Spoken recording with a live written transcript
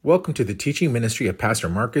Welcome to the teaching ministry of Pastor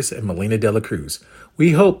Marcus and Melina de la Cruz.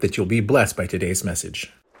 We hope that you'll be blessed by today's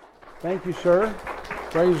message. Thank you, sir.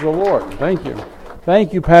 Praise the Lord. Thank you.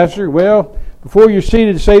 Thank you, Pastor. Well, before you're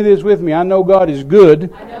seated, say this with me. I know God is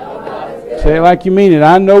good. I know God is good. Say it like you mean it.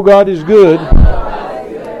 I know God is good. I know God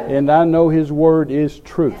is good. And I know His Word is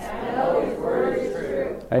truth. I know His Word is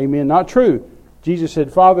true. Amen. Not true. Jesus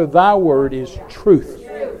said, Father, Thy Word is truth.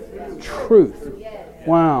 Truth.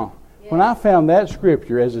 Wow. When I found that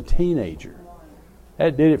scripture as a teenager,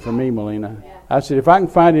 that did it for me, Melina. I said, if I can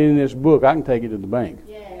find it in this book, I can take it to the bank.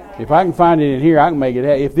 If I can find it in here, I can make it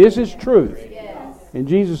happen. If this is truth, and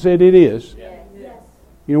Jesus said it is,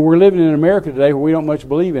 you know, we're living in America today where we don't much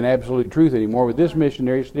believe in absolute truth anymore, but this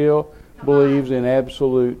missionary still believes in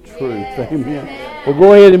absolute truth. Amen. Well,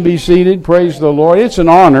 go ahead and be seated. Praise the Lord. It's an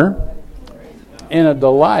honor and a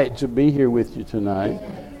delight to be here with you tonight.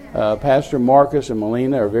 Pastor Marcus and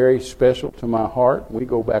Melina are very special to my heart. We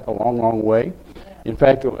go back a long, long way. In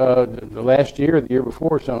fact, the last year, or the year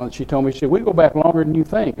before, she told me, she said, we go back longer than you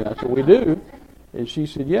think. And I said, we do. And she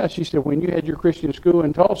said, yeah. She said, when you had your Christian school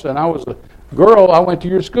in Tulsa and I was a girl, I went to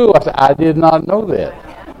your school. I said, I did not know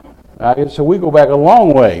that. So we go back a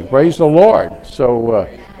long way. Praise the Lord. So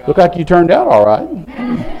look like you turned out all right.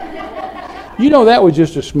 You know, that was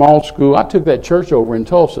just a small school. I took that church over in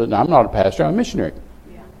Tulsa. Now, I'm not a pastor. I'm a missionary.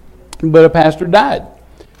 But a pastor died.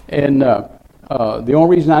 And the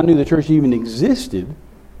only reason I knew the church even existed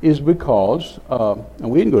is because, and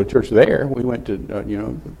we didn't go to church there. We went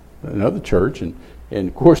to, another church. And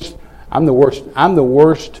of course, I'm the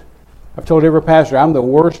worst. I've told every pastor, I'm the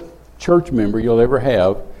worst church member you'll ever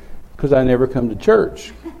have because I never come to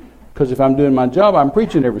church. Because if I'm doing my job, I'm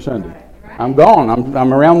preaching every Sunday. I'm gone.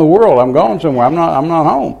 I'm around the world. I'm gone somewhere. I'm not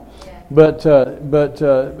home. But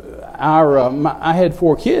I had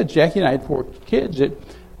 4 kids. Jackie and I had 4 kids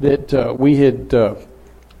that we had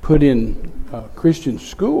put in Christian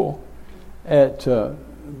school at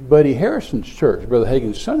Buddy Harrison's church, Brother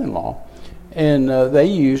Hagin's son-in-law, and they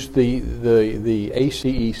used the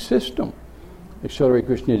ACE system, Accelerated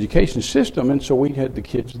Christian Education System, and so we had the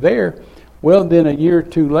kids there. Well, then a year or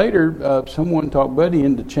two later, someone talked Buddy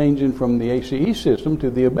into changing from the ACE system to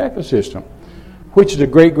the ABECA system, which is a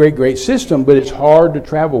great, great, great system, but it's hard to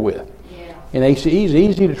travel with. And ACE is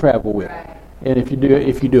easy to travel with. And if you do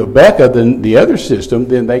ABECA, then the other system,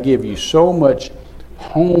 then they give you so much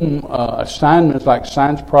home assignments like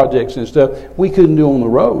science projects and stuff we couldn't do on the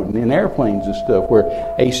road and in airplanes and stuff,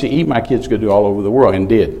 where ACE my kids could do all over the world and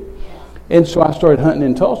did. And so I started hunting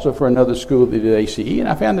in Tulsa for another school that did ACE, and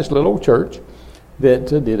I found this little old church that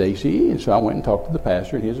did ACE. And so I went and talked to the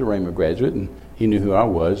pastor, and he was a Rhema graduate, and he knew who I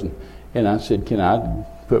was. And I said, can I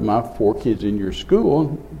put my 4 kids in your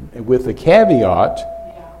school with the caveat?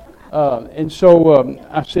 And so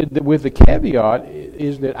I said that with the caveat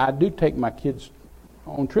is that I do take my kids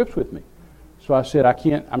on trips with me. So I said,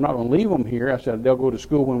 I'm not going to leave them here. I said, they'll go to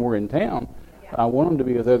school when we're in town. I want them to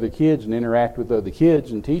be with other kids and interact with other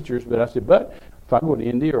kids and teachers. But I said, but if I go to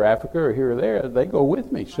India or Africa or here or there, they go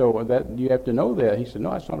with me. So that you have to know that. He said,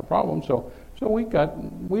 no, that's not a problem. So we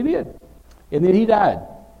did. And then he died.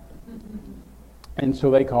 And so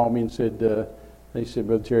they called me and said,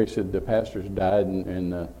 Brother Terry said, the pastor's died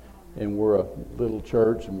and we're a little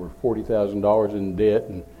church and we're $40,000 in debt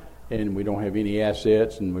and we don't have any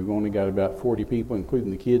assets and we've only got about 40 people,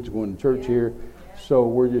 including the kids, going to church here. So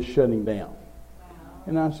we're just shutting down.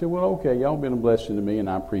 And I said, well, okay, y'all been a blessing to me and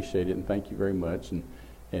I appreciate it and thank you very much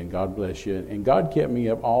and God bless you. And God kept me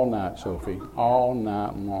up all night, Sophie, all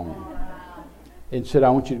night long. And said, I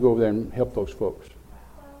want you to go over there and help those folks.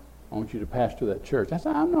 I want you to pastor that church. I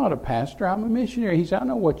said, I'm not a pastor. I'm a missionary. He said, I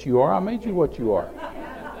know what you are. I made you what you are.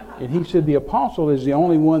 And he said, the apostle is the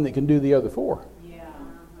only one that can do the other 4.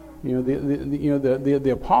 You know,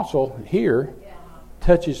 the apostle here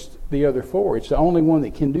touches the other 4. It's the only one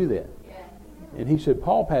that can do that. And he said,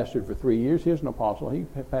 Paul pastored for 3 years. He was an apostle. He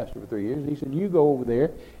pastored for 3 years. And he said, you go over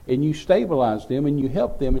there and you stabilize them and you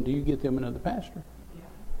help them until you get them another pastor.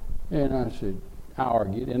 And I said, I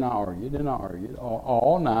argued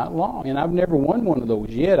all night long. And I've never won one of those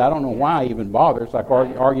yet. I don't know why I even bother. It's like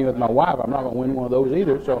arguing with my wife. I'm not going to win one of those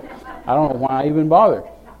either. So I don't know why I even bother.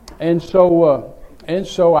 And so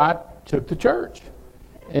I took the church.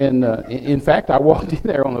 And in fact, I walked in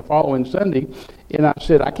there on the following Sunday. And I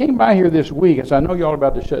said, I came by here this week. I said, I know y'all are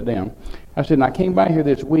about to shut down. I said, and I came by here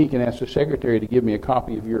this week and asked the secretary to give me a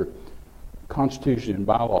copy of your Constitution and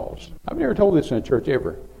bylaws. I've never told this in a church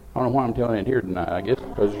ever. I don't know why I'm telling it here tonight. I guess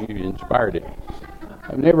because you inspired it.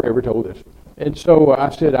 I've never ever told this. And so I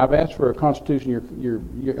said, I've asked for a constitution,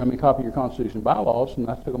 copy of your constitution bylaws, and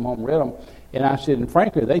I took them home and read them. And I said, and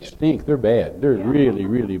frankly, they stink. They're bad. They're really,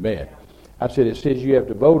 really bad. I said, it says you have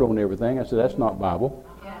to vote on everything. I said, that's not Bible.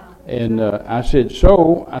 And I said,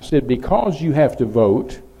 because you have to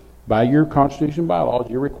vote by your constitution bylaws,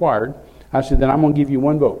 you're required. I said, then I'm going to give you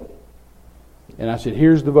one vote. And I said,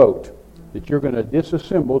 here's the vote, that you're going to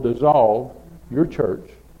dissolve your church,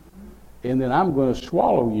 and then I'm going to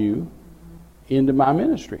swallow you into my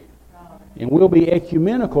ministry. And we'll be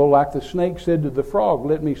ecumenical, like the snake said to the frog,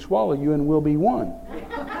 let me swallow you and we'll be one.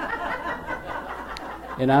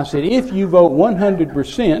 And I said, if you vote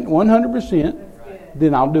 100%,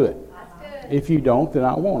 then I'll do it. If you don't, then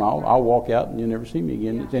I won't. I'll walk out and you'll never see me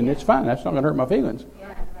again. And it's fine. That's not going to hurt my feelings.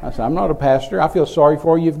 I said, I'm not a pastor. I feel sorry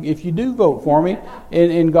for you if you do vote for me.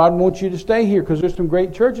 And God wants you to stay here because there's some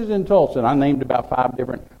great churches in Tulsa. And I named about 5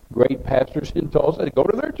 different great pastors in Tulsa. Go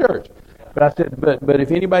to their church. But I said, but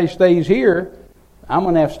if anybody stays here, I'm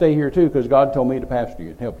going to have to stay here too because God told me to pastor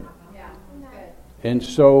you and help you. And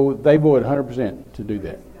so they voted 100% to do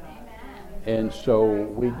that. And so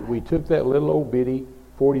we took that little old bitty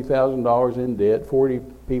 $40,000 in debt, 40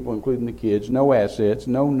 people including the kids, no assets,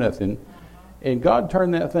 no nothing, and God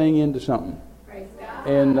turned that thing into something.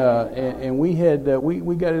 And we had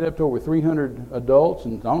we got it up to over 300 adults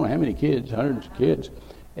and I don't know how many kids, hundreds of kids,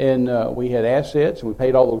 and we had assets and we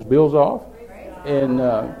paid all those bills off, and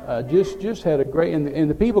just had a great. And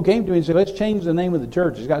the people came to me and said, "Let's change the name of the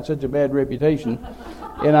church. It's got such a bad reputation."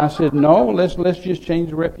 And I said, "No, let's just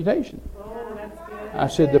change the reputation." I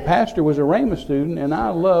said, the pastor was a Rhema student, and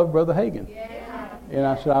I love Brother Hagin. And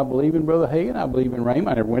I said, I believe in Brother Hagin. I believe in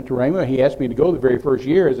Rhema. I never went to Rhema. He asked me to go the very first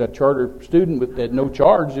year as a charter student at no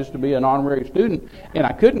charge, just to be an honorary student. And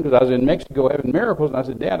I couldn't because I was in Mexico having miracles. And I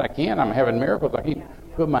said, Dad, I can't. I'm having miracles. I can't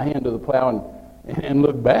put my hand to the plow and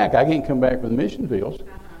look back. I can't come back from the mission fields.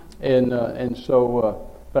 And so,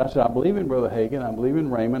 but I said, I believe in Brother Hagin. I believe in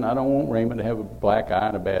Raymond. I don't want Raymond to have a black eye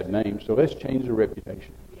and a bad name. So let's change the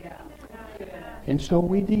reputation. And so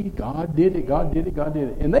we did. God did it. God did it. God did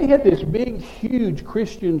it. And they had this big, huge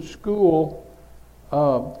Christian school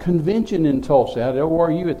convention in Tulsa at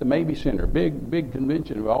ORU at the Mabee Center. Big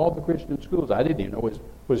convention of all the Christian schools. I didn't even know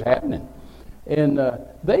was happening. And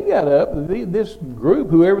they got up. This group,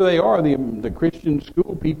 whoever they are, the Christian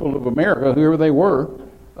school people of America, whoever they were,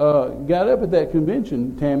 got up at that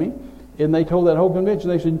convention, Tammy, and they told that whole convention.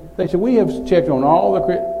 They said we have checked on all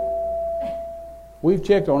the. We've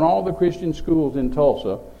checked on all the Christian schools in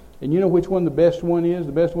Tulsa, and you know which one the best one is?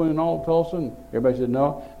 The best one in all of Tulsa? And everybody said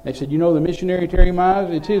no. They said, you know the missionary Terry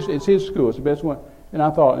Mize? It's his school. It's the best one. And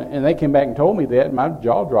I thought, and they came back and told me that, and my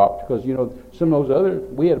jaw dropped because you know some of those others,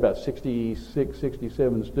 we had about 66,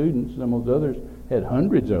 67 students. Some of those others had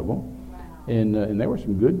hundreds of them, and there were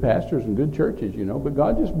some good pastors and good churches, you know. But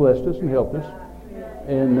God just blessed us and helped us,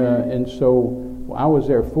 and so I was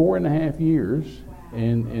there 4.5 years.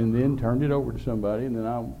 And then turned it over to somebody, and then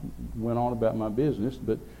I went on about my business.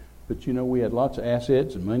 But you know, we had lots of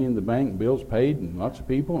assets and money in the bank, and bills paid, and lots of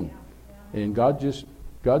people, and God just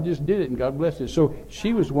did it, and God blessed it. So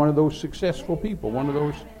she was one of those successful people, one of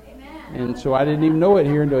those. And so I didn't even know it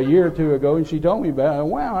here until a year or two ago, and she told me about it.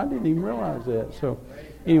 Wow, I didn't even realize that. So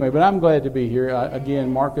anyway, but I'm glad to be here.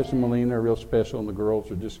 Again, Marcus and Melina are real special, and the girls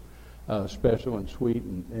are just special and sweet,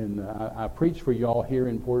 and I preached for y'all here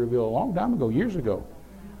in Porterville a long time ago, years ago.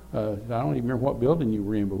 I don't even remember what building you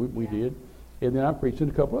were in, but we did. And then I preached in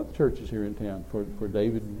a couple other churches here in town for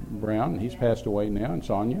David Brown, and he's passed away now, and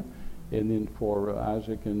Sonia, and then for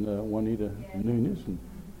Isaac and Juanita Nunez.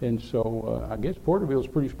 And so I guess Porterville is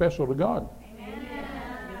pretty special to God.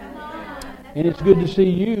 And it's good to see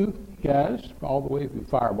you guys all the way from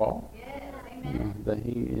Fireball.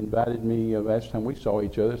 He invited me last time we saw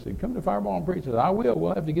each other. Said, "Come to Fireball and preach." I said, "I will.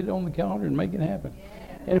 We'll have to get it on the calendar and make it happen."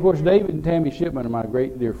 And of course, David and Tammy Shipman are my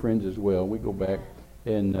great dear friends as well. We go back,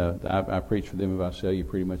 and I preach for them at Visalia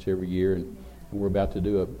pretty much every year. And we're about to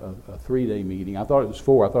do a 3-day meeting. I thought it was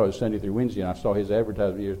 4. I thought it was Sunday through Wednesday, and I saw his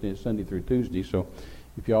advertisement yesterday. It's Sunday through Tuesday. So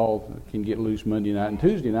if y'all can get loose Monday night and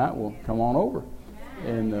Tuesday night, well, come on over.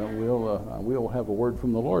 And we'll have a word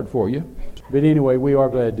from the Lord for you. But anyway, we are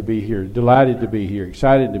glad to be here, delighted to be here,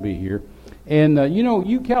 excited to be here. And you know,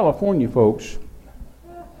 you California folks,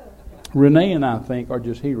 Renee and I think are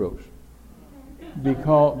just heroes.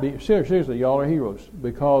 Because seriously, y'all are heroes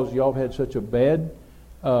because y'all have had such a bad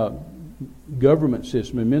government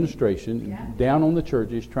system, administration, down on the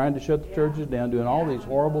churches, trying to shut the churches down, doing all these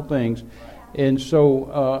horrible things. And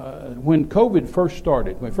so when COVID first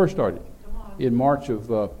started, in March of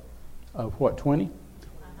what, 20?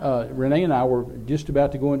 Renee and I were just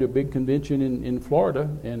about to go into a big convention in Florida,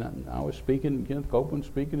 and I was speaking, Kenneth Copeland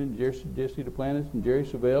speaking, and Jesse Duplantis and Jerry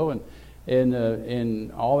Savelle,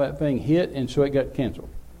 and all that thing hit, and so it got canceled.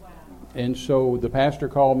 Wow. And so the pastor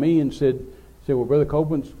called me and said, well, Brother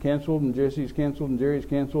Copeland's canceled, and Jesse's canceled, and Jerry's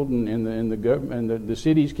canceled, and the government and the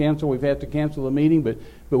city's canceled. We've had to cancel the meeting, but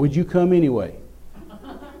would you come anyway?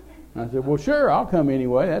 I said, well, sure, I'll come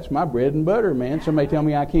anyway. That's my bread and butter, man. Somebody tell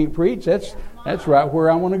me I can't preach, that's right where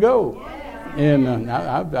I want to go. And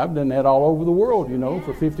I've done that all over the world,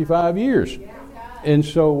 for 55 years. And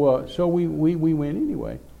so we went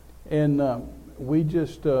anyway. And we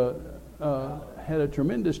just had a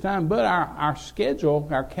tremendous time. But our schedule,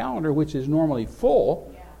 our calendar, which is normally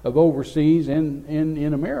full of overseas and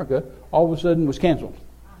in America, all of a sudden was canceled.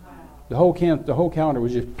 The whole calendar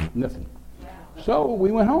was just nothing. So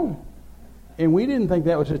we went home. And we didn't think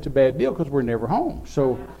that was such a bad deal because we're never home.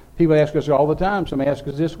 So people ask us all the time. Somebody asked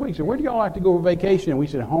us this week, said, where do y'all like to go on vacation? And we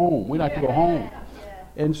said, home. We like to go home.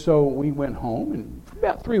 And so we went home and for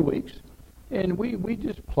about 3 weeks. And we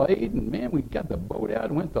just played. And, man, we got the boat out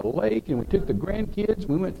and went to the lake. And we took the grandkids.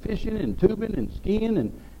 We went fishing and tubing and skiing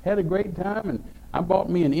and had a great time. And I bought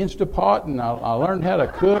me an Instapot, and I learned how to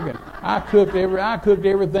cook. And I cooked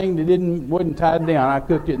everything that wasn't tied down. I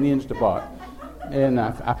cooked it in the Instapot. And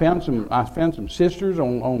I found some sisters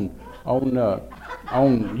on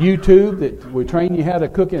YouTube that would train you how to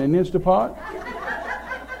cook in an Instapot.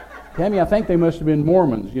 Tammy, I think they must have been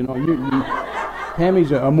Mormons.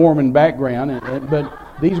 Tammy's a Mormon background, but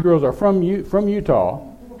these girls are from Utah,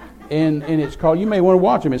 and it's called. You may want to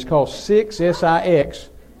watch them. It's called Six S-I-X,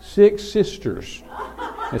 Six Sisters.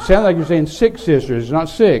 It sounds like you're saying six sisters. It's not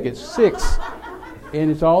sick. It's six,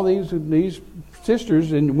 and it's all these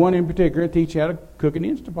sisters, and one in particular, teach you how to cook an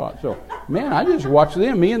Instapot. So, man, I just watched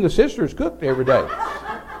them. Me and the sisters cooked every day.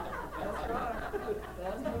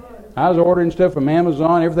 I was ordering stuff from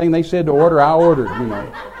Amazon. Everything they said to order, I ordered,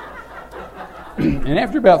 And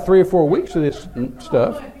after about 3 or 4 weeks of this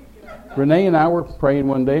stuff, Renee and I were praying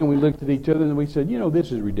one day, and we looked at each other, and we said,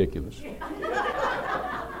 this is ridiculous.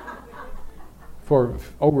 For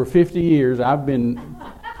over 50 years, I've been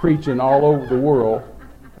preaching all over the world,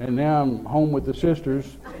 and now I'm home with the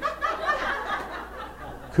sisters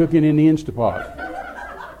cooking in the Instapot.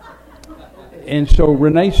 And so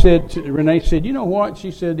Renee said, you know what? She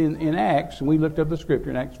said in Acts, and we looked up the scripture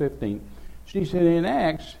in Acts 15. She said in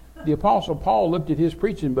Acts, the Apostle Paul looked at his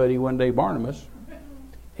preaching buddy one day, Barnabas,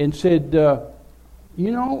 and said,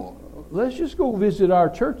 let's just go visit our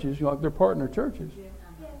churches, like their partner churches,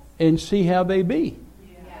 and see how they be.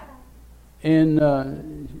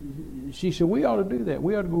 And she said, we ought to do that.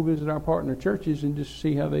 We ought to go visit our partner churches and just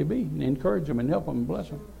see how they be and encourage them and help them and bless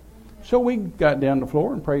them. So we got down the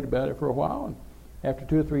floor and prayed about it for a while. And after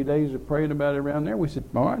 2 or 3 days of praying about it around there, we said,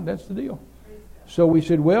 all right, that's the deal. So we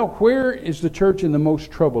said, well, where is the church in the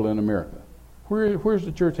most trouble in America? Where's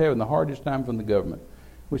the church having the hardest time from the government?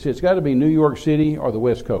 We said, it's got to be New York City or the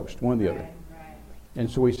West Coast, one or the other. And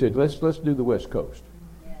so we said, let's do the West Coast.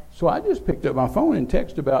 So I just picked up my phone and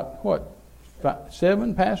texted about,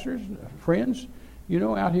 7 pastors, friends,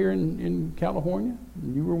 out here in California.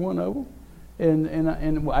 You were one of them.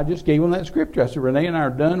 And I just gave them that scripture. I said, Renee and I are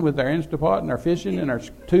done with our Instapot and our fishing and our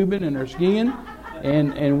tubing and our skiing.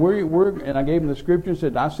 And I gave them the scripture and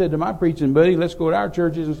said, I said to my preaching buddy, let's go to our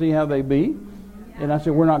churches and see how they be. And I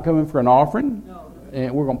said, we're not coming for an offering.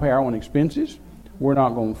 And we're going to pay our own expenses. We're not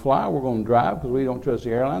going to fly. We're going to drive because we don't trust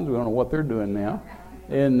the airlines. We don't know what they're doing now.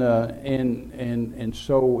 And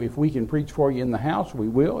so if we can preach for you in the house, we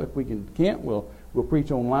will. If we can't, we'll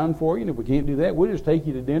preach online for you. And if we can't do that, we'll just take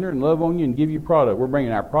you to dinner and love on you and give you product. We're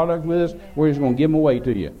bringing our product with us. We're just going to give them away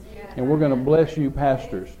to you. And we're going to bless you,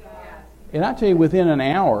 pastors. And I tell you, within an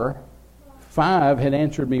hour, 5 had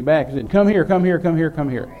answered me back and said, come here, come here, come here, come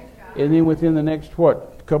here. And then within the next,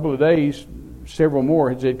 couple of days, several more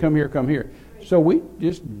had said, come here, come here. So we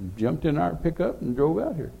just jumped in our pickup and drove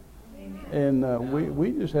out here. And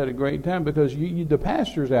we just had a great time because the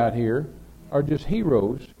pastors out here are just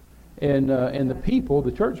heroes. And the people,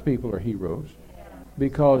 the church people are heroes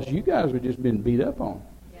because you guys have just been beat up on.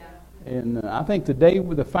 And I think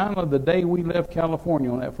the final of the day we left California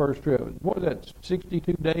on that first trip, what was that,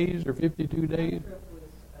 62 days or 52 days?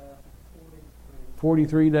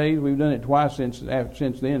 43 days. We've done it twice since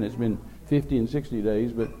then. It's been 50 and 60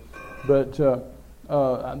 days. But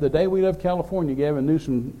the day we left California, Gavin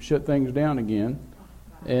Newsom shut things down again.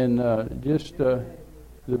 And the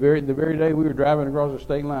very day we were driving across the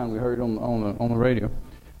state line, we heard it on the radio.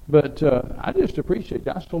 But I just appreciate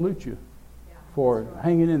you. I salute you for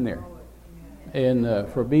hanging in there and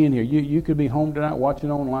for being here. You could be home tonight watching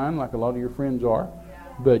online like a lot of your friends are,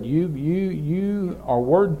 But you are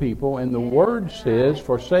word people, and the word says,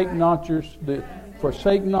 forsake not. Do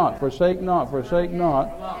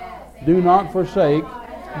not forsake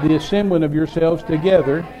the assembling of yourselves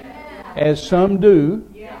together, as some do,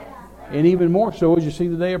 and even more so as you see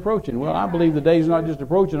the day approaching. Well, I believe the day is not just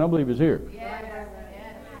approaching, I believe it's here.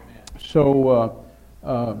 So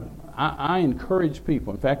I encourage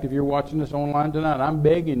people. In fact, if you're watching this online tonight, I'm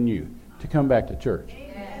begging you to come back to church.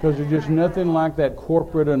 Because there's just nothing like that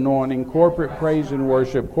corporate anointing, corporate praise and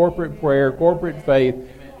worship, corporate prayer, corporate faith,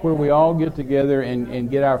 where we all get together and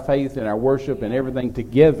get our faith and our worship and everything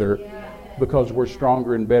together, because we're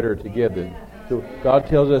stronger and better together. So God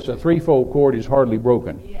tells us a threefold cord is hardly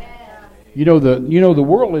broken. You know the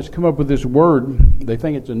world has come up with this word. They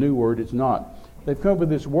think it's a new word. It's not. They've come up with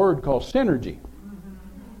this word called synergy.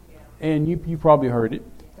 And you probably heard it.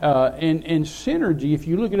 And synergy, if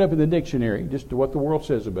you look it up in the dictionary, just to what the world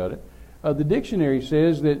says about it, the dictionary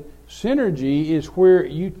says that synergy is where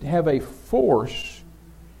you have a force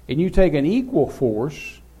and you take an equal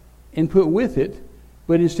force and put with it,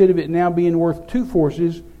 but instead of it now being worth two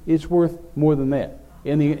forces, it's worth more than that.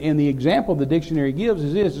 And the example the dictionary gives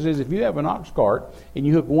is this. It says if you have an ox cart and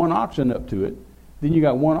you hook one oxen up to it, then you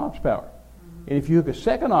got one ox power. And if you hook a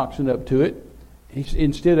second oxen up to it,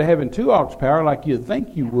 instead of having two ox power like you'd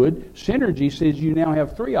think you would, synergy says you now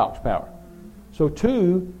have three ox power. So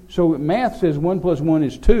math says 1 plus 1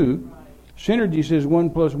 is 2. Synergy says 1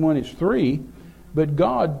 plus 1 is 3. But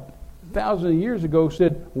God, thousands of years ago,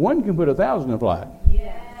 said 1 can put 1,000 to flight.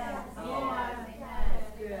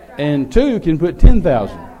 And 2 can put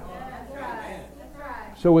 10,000.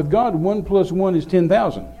 So with God, 1 plus 1 is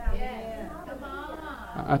 10,000.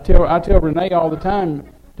 I tell Renee all the time,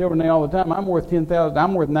 I'm worth 10,000.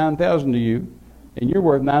 I'm worth 9,000 to you, and you're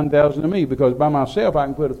worth 9,000 to me, because by myself I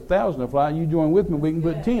can put 1,000 to flight. You join with me, we can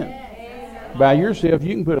put 10. By yourself,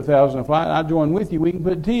 you can put 1,000 to flight. I join with you, we can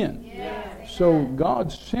put 10. So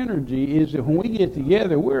God's synergy is that when we get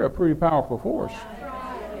together, we're a pretty powerful force.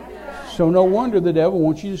 So no wonder the devil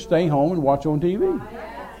wants you to stay home and watch on TV.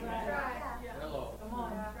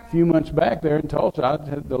 A few months back there in Tulsa, I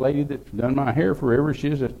had the lady that's done my hair forever. She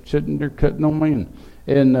was sitting there cutting on me,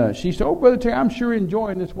 and she said, "Oh, Brother Terry, I'm sure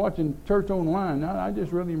enjoying this, watching church online. I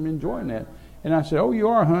just really am enjoying that." And I said, "Oh, you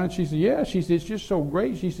are, huh?" She said, "Yeah." She said, "It's just so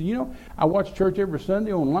great." She said, I watch church every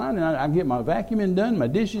Sunday online, and I get my vacuuming done, my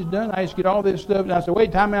dishes done. I just get all this stuff." And I said,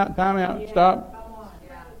 "Wait, time out, stop."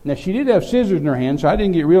 Now, she did have scissors in her hand, so I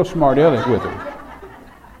didn't get real smart aleck with her.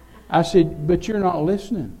 I said, "But you're not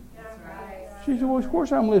listening." She said, "Well, of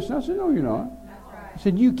course I'm listening." I said, "No, you're not." I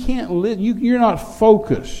said, "You can't listen. You're not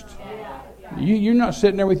focused. You're not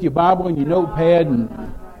sitting there with your Bible and your notepad and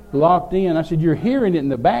locked in." I said, "You're hearing it in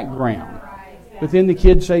the background. But then the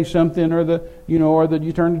kids say something, or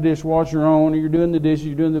you turn the dishwasher on, or you're doing the dishes,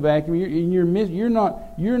 you're doing the vacuum, you're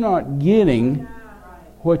not getting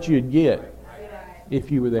what you'd get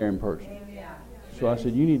if you were there in person." So I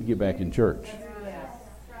said, "You need to get back in church."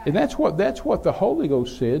 And that's what the Holy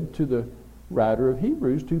Ghost said to the writer of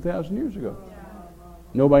Hebrews 2,000 years ago.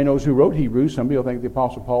 Nobody knows who wrote Hebrews. Some people think the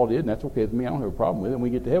Apostle Paul did, and that's okay with me. I don't have a problem with it. When we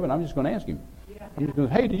get to heaven, I'm just going to ask him. I'm just going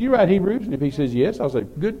to say, "Hey, did you write Hebrews?" And if he says yes, I'll say,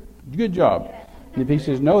 good job. And if he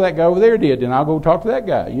says, "No, that guy over there did," then I'll go talk to that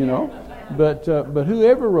guy, But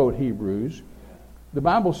whoever wrote Hebrews, the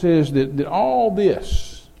Bible says that all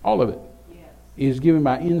of it, is given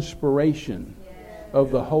by inspiration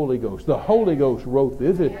of the Holy Ghost. The Holy Ghost wrote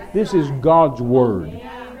this. This is God's Word.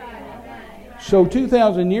 So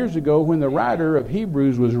 2,000 years ago, when the writer of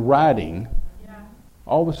Hebrews was writing,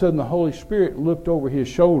 all of a sudden the Holy Spirit looked over his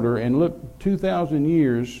shoulder and looked 2,000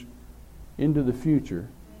 years into the future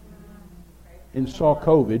and saw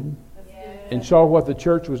COVID and saw what the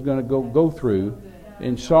church was going to go through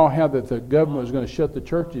and saw how that the government was going to shut the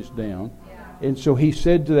churches down. And so he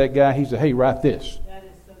said to that guy, he said, "Hey, write this."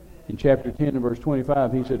 In chapter 10 and verse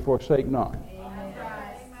 25, he said, "Forsake not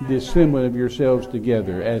the assembling of yourselves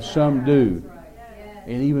together, as some do,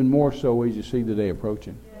 and even more so as you see the day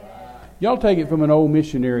approaching." Y'all take it from an old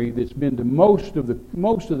missionary that's been to most of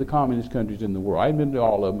the communist countries in the world. I haven't been to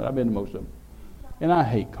all of them, but I've been to most of them. And I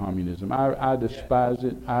hate communism. I despise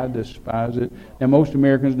it. I despise it. Now, most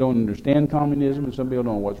Americans don't understand communism, and some people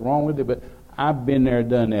don't know what's wrong with it, but I've been there,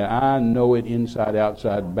 done that. I know it inside,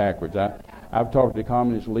 outside, backwards. I've talked to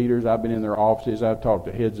communist leaders. I've been in their offices. I've talked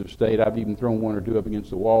to heads of state. I've even thrown one or two up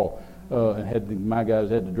against the wall. My guys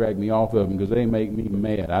had to drag me off of them because they make me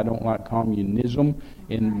mad. I don't like communism,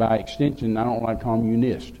 and by extension, I don't like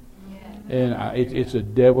communist. And it's a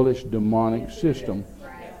devilish, demonic system.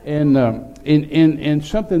 And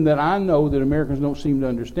something that I know that Americans don't seem to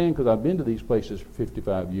understand, because I've been to these places for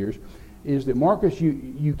 55 years, is that, Marcus,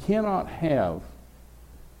 you cannot have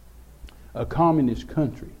a communist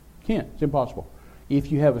country. Can't. It's impossible.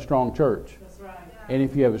 If you have a strong church. That's right. And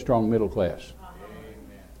if you have a strong middle class. Uh-huh.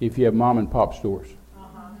 If you have mom and pop stores.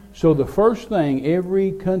 Uh-huh. So the first thing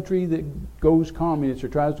every country that goes communist or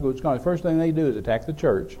tries to go communist, the first thing they do is attack the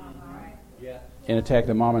church and attack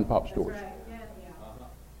the mom and pop stores. Right.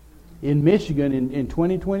 In Michigan, in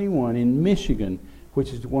 2021, in Michigan,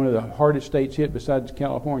 which is one of the hardest states hit besides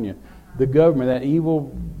California, the government, that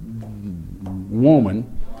evil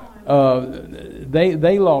woman,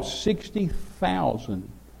 they lost 60,000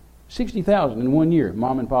 in 1 year,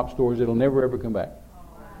 mom and pop stores that'll never ever come back.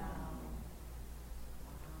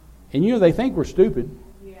 And they think we're stupid.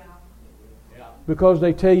 Yeah. Because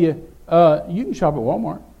they tell you, you can shop at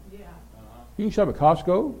Walmart. Yeah. You can shop at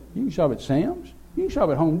Costco. You can shop at Sam's. You can shop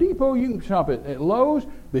at Home Depot. You can shop at Lowe's.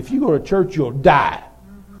 But if you go to church, you'll die.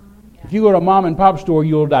 Mm-hmm. If you go to a mom and pop store,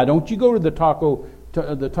 you'll die. Don't you go to the taco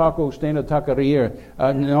stand of taqueria.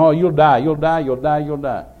 No, you'll die. You'll die. You'll die. You'll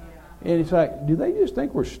die. Yeah. And it's like, do they just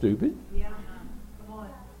think we're stupid? Yeah. Come on.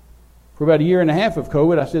 For about a year and a half of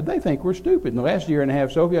COVID, I said, they think we're stupid. In the last year and a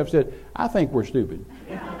half, Sophie, I've said, I think we're stupid.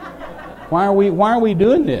 Why are we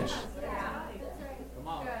doing this?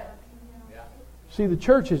 See, the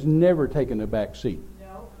church has never taken a back seat.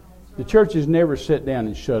 The church has never sat down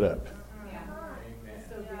and shut up.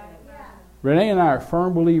 Renee and I are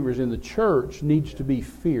firm believers in the church needs to be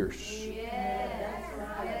fierce.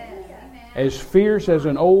 As fierce as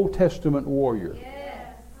an Old Testament warrior.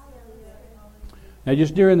 Now,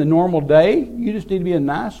 just during the normal day, you just need to be a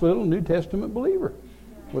nice little New Testament believer.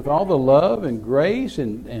 With all the love and grace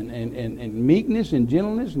and meekness and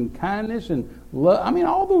gentleness and kindness and love. I mean,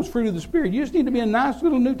 all those fruit of the Spirit. You just need to be a nice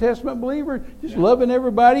little New Testament believer, just loving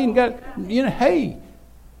everybody and hey,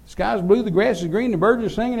 the sky's blue, the grass is green, the birds are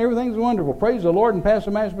singing, everything's wonderful. Praise the Lord and pass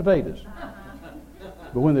the mashed potatoes.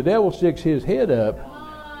 But when the devil sticks his head up,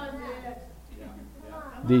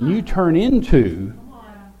 then you turn into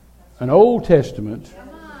an Old Testament,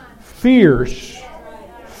 fierce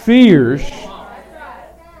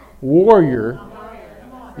warrior.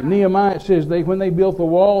 In Nehemiah it says when they built the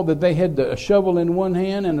wall that they had a shovel in one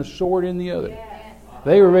hand and a sword in the other.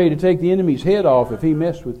 They were ready to take the enemy's head off if he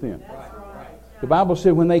messed with them. The Bible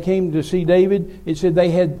said when they came to see David, it said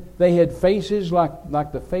they had faces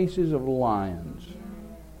like the faces of lions.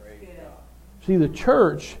 See, the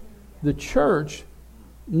church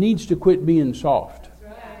needs to quit being soft.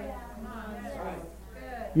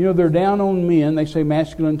 They're down on men. They say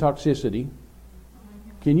masculine toxicity.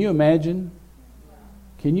 Can you imagine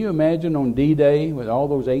on D-Day with all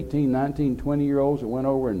those 18, 19, 20-year-olds that went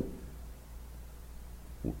over and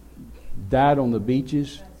died on the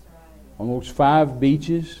beaches, on those 5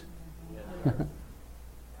 beaches?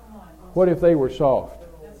 What if they were soft?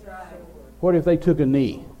 What if they took a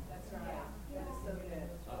knee?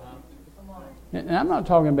 And I'm not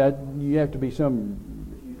talking about you have to be some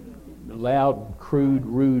loud, crude,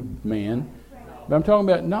 rude man. But I'm talking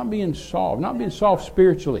about not being soft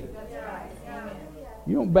spiritually.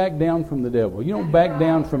 You don't back down from the devil. You don't back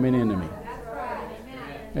down from an enemy.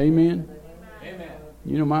 Amen?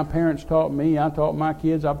 My parents taught me, I taught my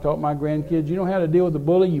kids, I've taught my grandkids. You know how to deal with a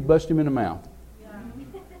bully? You bust him in the mouth.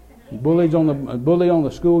 Bully on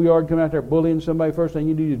the schoolyard, come out there bullying somebody, first thing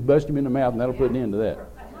you do is bust him in the mouth, and that'll put an end to that.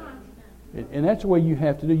 And that's the way you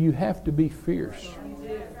have to do. You have to be fierce.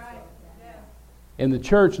 And the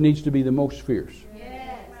church needs to be the most fierce.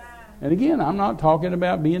 And again, I'm not talking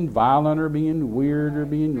about being violent or being weird or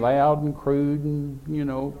being loud and crude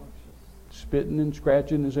and, spitting and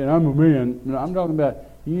scratching and saying, I'm a man. No, I'm talking about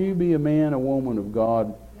you be a man, a woman of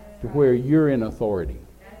God to where you're in authority.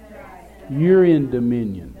 You're in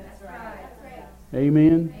dominion.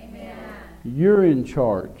 Amen? You're in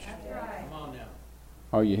charge.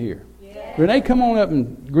 Are you here? Renee, come on up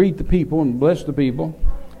and greet the people and bless the people.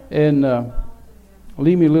 And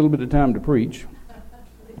leave me a little bit of time to preach.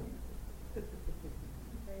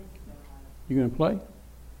 You going to play?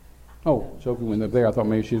 Oh, Sophie went up there. I thought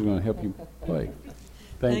maybe she was going to help you play.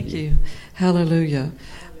 Thank you. Hallelujah.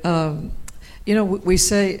 We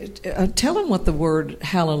say, tell them what the word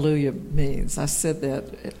hallelujah means. I said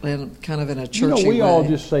that kind of in a churchy way. We all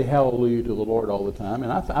just say hallelujah to the Lord all the time,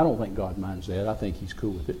 and I don't think God minds that. I think He's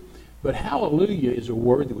cool with it. But hallelujah is a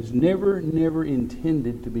word that was never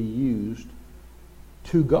intended to be used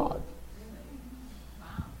to God.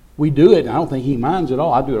 We do it, and I don't think He minds at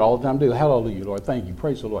all. I do it all the time. Hallelujah, Lord. Thank you.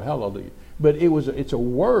 Praise the Lord. Hallelujah. But it's a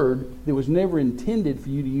word that was never intended for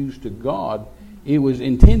you to use to God. It was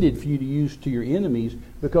intended for you to use to your enemies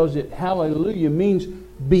because hallelujah means,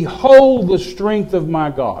 behold the strength of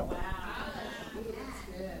my God.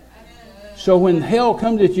 So when hell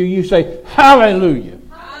comes at you, you say, hallelujah.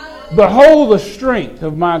 Behold the strength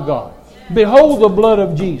of my God. Behold the blood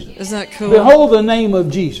of Jesus. Isn't that cool? Behold the name of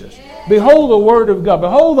Jesus. Behold the word of God.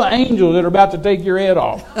 Behold the angels that are about to take your head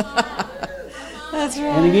off. That's right.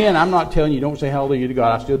 And again, I'm not telling you don't say hallelujah to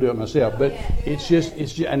God. I still do it myself. But it's just,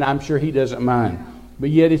 and I'm sure He doesn't mind. But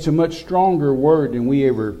yet it's a much stronger word than we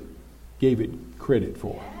ever gave it credit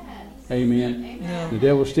for. Amen. Yeah. The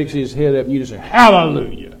devil sticks his head up and you just say,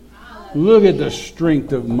 hallelujah. Look at the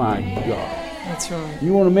strength of my God. That's right.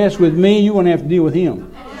 You want to mess with me, you're going to have to deal with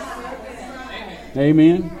Him.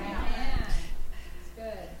 Amen.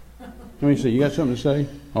 Let me see. You got something to say?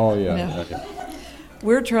 Oh, yeah. No. Okay.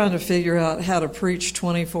 We're trying to figure out how to preach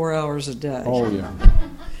 24 hours a day. Oh, yeah.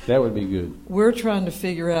 That would be good. We're trying to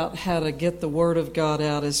figure out how to get the Word of God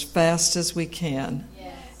out as fast as we can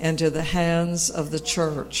into the hands of the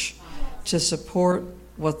church to support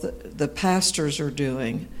what the pastors are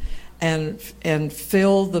doing and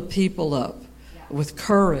fill the people up with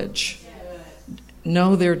courage,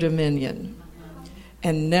 know their dominion,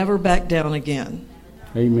 and never back down again.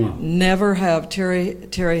 Amen. Never have.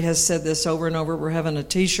 Terry has said this over and over. We're having a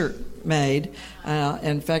T-shirt made.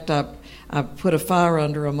 In fact, I put a fire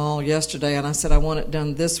under them all yesterday, and I said I want it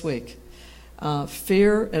done this week.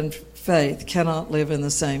 Fear and faith cannot live in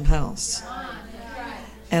the same house.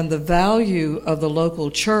 And the value of the local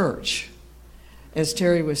church, as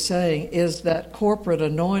Terry was saying, is that corporate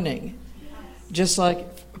anointing. Just like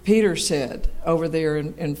Peter said over there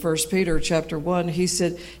in 1 Peter chapter 1, he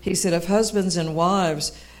said, if husbands and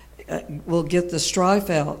wives will get the strife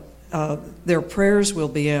out, their prayers will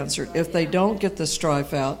be answered. If they don't get the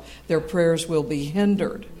strife out, their prayers will be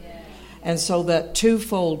hindered. And so that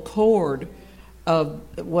twofold cord of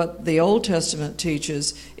what the Old Testament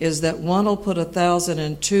teaches is that one will put 1,000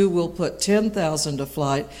 and two will put 10,000 to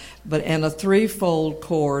flight, and a threefold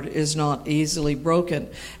cord is not easily broken.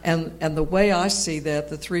 And the way I see that,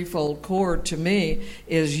 the threefold cord to me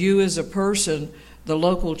is you as a person, the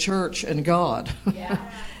local church, and God. Yeah.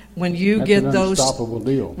 When you get those,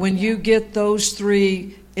 when you get those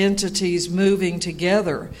three entities moving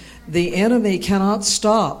together, the enemy cannot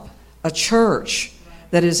stop a church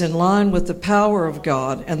that is in line with the power of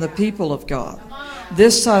God and the people of God.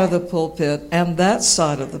 This side of the pulpit and that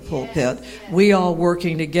side of the pulpit, we all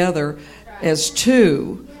working together as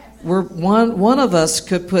two. One of us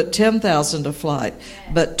could put 10,000 to flight,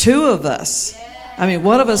 but two of us,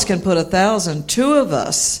 one of us can put 1,000, two of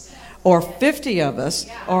us, or 50 of us,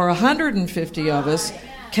 or 150 of us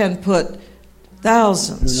can put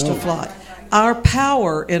thousands to flight. Our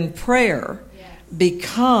power in prayer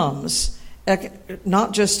becomes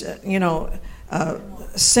not just,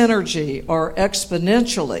 synergy or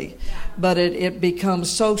exponentially, but it becomes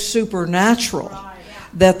so supernatural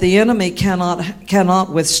that the enemy cannot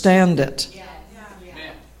withstand it.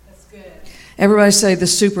 Everybody say the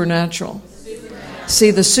supernatural.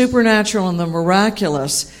 See, the supernatural and the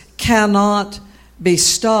miraculous cannot be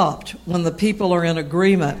stopped when the people are in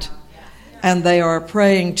agreement and they are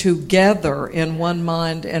praying together in one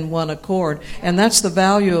mind and one accord. And that's the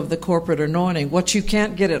value of the corporate anointing. What you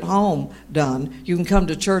can't get at home done, you can come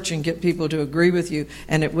to church and get people to agree with you,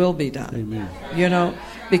 and it will be done. Amen.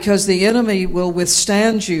 Because the enemy will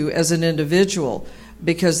withstand you as an individual,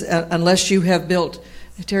 because unless you have built...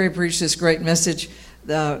 Terry preached this great message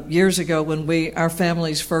years ago when our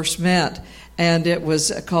families first met, and it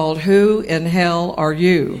was called, Who in Hell Are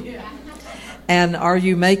You? And are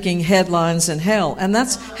you making headlines in hell? And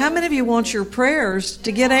that's, how many of you want your prayers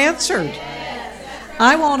to get answered?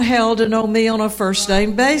 I want hell to know me on a first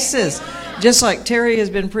name basis. Just like Terry has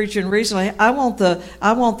been preaching recently, I want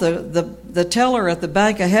the teller at the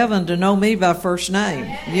Bank of Heaven to know me by first name,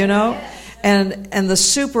 And the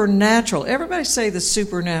supernatural. Everybody say the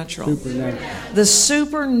supernatural. The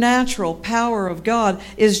supernatural power of God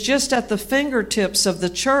is just at the fingertips of the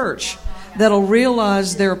church that'll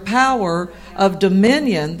realize their power of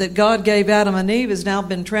dominion that God gave Adam and Eve has now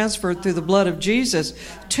been transferred through the blood of Jesus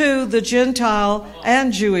to the Gentile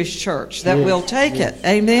and Jewish church that will take it.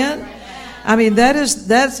 Amen?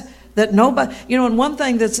 That nobody, and one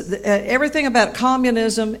thing that's, everything about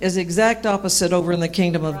communism is exact opposite over in the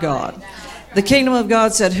kingdom of God. The kingdom of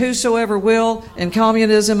God said, whosoever will. In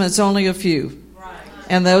communism, it's only a few.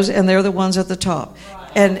 And they're the ones at the top.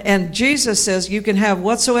 And Jesus says you can have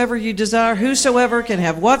whatsoever you desire. Whosoever can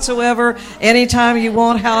have whatsoever, anytime you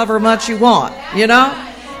want, however much you want,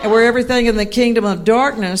 And where everything in the kingdom of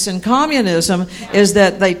darkness and communism is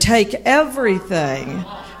that they take everything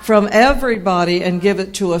from everybody and give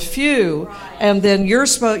it to a few, and then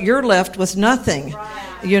you're left with nothing.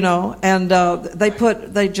 and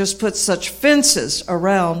they just put such fences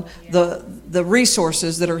around the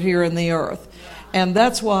resources that are here in the earth. And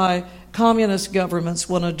that's why communist governments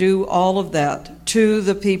want to do all of that to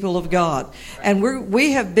the people of God. And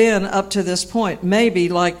we have been up to this point, maybe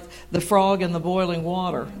like the frog in the boiling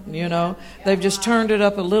water, They've just turned it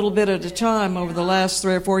up a little bit at a time over the last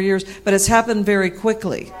 3 or 4 years, but it's happened very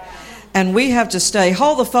quickly. And we have to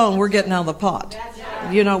hold the phone, we're getting out of the pot.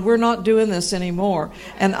 We're not doing this anymore.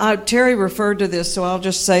 And Terry referred to this, so I'll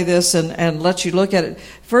just say this and let you look at it.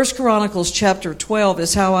 1 Chronicles chapter 12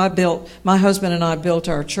 is how my husband and I built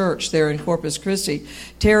our church there in Corpus Christi.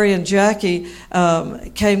 Terry and Jackie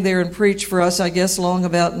came there and preached for us, I guess, long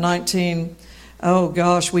about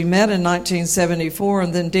we met in 1974,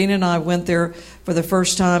 and then Dean and I went there for the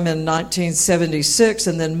first time in 1976,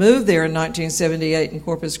 and then moved there in 1978 in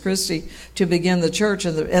Corpus Christi to begin the church.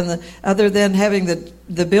 And other than having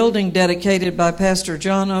the building dedicated by Pastor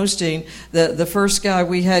John Osteen, the first guy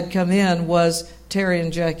we had come in was Terry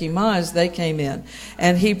and Jackie Mize. They came in,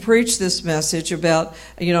 and he preached this message about,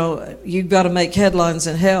 you've got to make headlines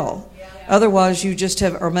in hell. Otherwise, you just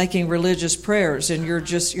are making religious prayers, and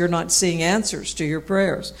you're not seeing answers to your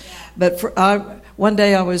prayers. But one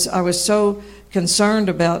day I was so concerned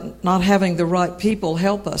about not having the right people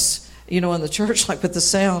help us, in the church, like with the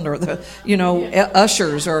sound or the,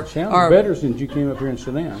 ushers or. Sounds better since you came up here and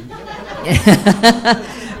sat down.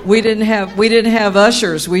 We didn't have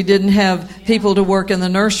ushers. We didn't have people to work in the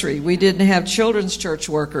nursery. We didn't have children's church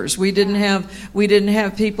workers. We didn't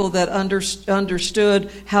have people that understood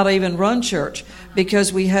how to even run church,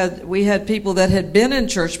 because we had people that had been in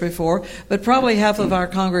church before, but probably half of our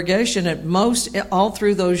congregation at most, all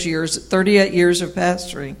through those years, 38 years of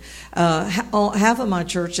pastoring, half of my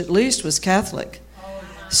church at least was Catholic.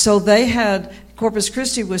 So Corpus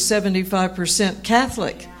Christi was 75%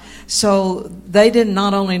 Catholic. So they did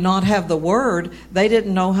not only not have the Word, they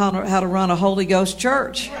didn't know how to run a Holy Ghost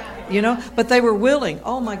church, but they were willing.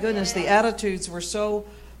 Oh my goodness, the attitudes were so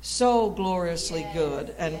gloriously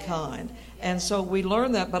good and kind. And so we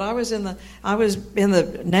learned that. But I was in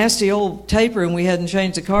the nasty old tape room we hadn't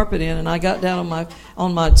changed the carpet in, and I got down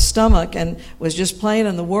on my stomach and was just playing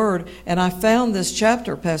in the Word, and I found this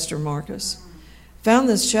chapter, Pastor Marcus. Found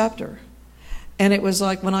this chapter. And it was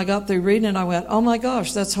like when I got through reading it, I went, oh my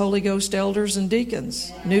gosh, that's Holy Ghost elders and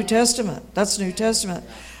deacons. New Testament. That's New Testament.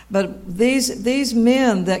 But these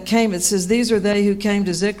men that came, it says, these are they who came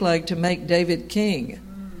to Ziklag to make David king.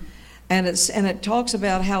 And it talks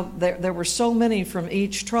about how there were so many from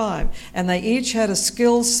each tribe, and they each had a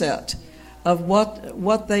skill set of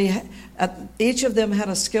what they, each of them had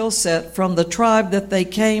a skill set from the tribe that they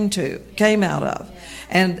came out of.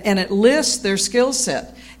 And it lists their skill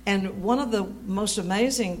set. And one of the most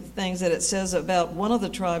amazing things that it says about one of the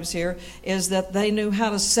tribes here is that they knew how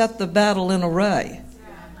to set the battle in array.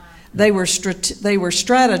 They were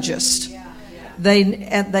strategists.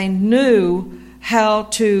 They knew how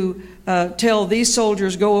to tell these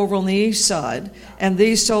soldiers go over on the east side, and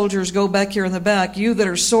these soldiers go back here in the back. You that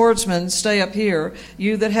are swordsmen, stay up here.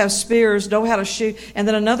 You that have spears, know how to shoot. And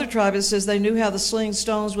then another tribe, it says they knew how to sling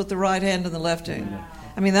stones with the right hand and the left hand.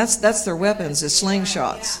 I mean, that's their weapons, is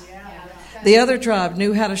slingshots. The other tribe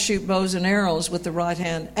knew how to shoot bows and arrows with the right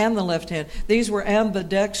hand and the left hand. These were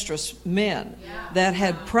ambidextrous men that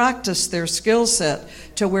had practiced their skill set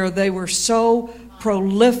to where they were so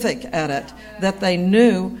prolific at it that they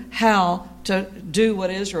knew how to do what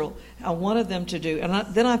Israel wanted them to do. And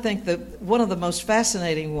then I think that one of the most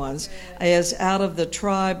fascinating ones is out of the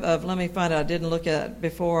tribe of, let me find it, I didn't look at it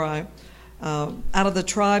before out of the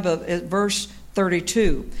tribe of, verse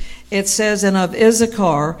 32. It says, and of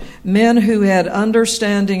Issachar, men who had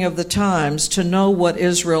understanding of the times to know what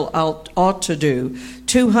Israel ought to do.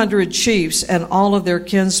 200 chiefs and all of their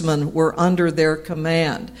kinsmen were under their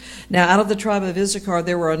command. Now, out of the tribe of Issachar,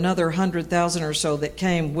 there were another 100,000 or so that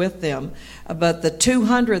came with them. But the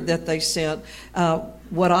 200 that they sent,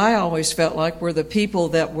 what I always felt like were the people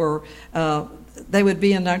that were, they would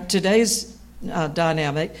be in today's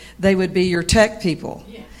dynamic, they would be your tech people.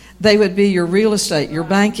 They would be your real estate, your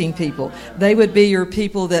banking people. They would be your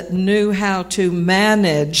people that knew how to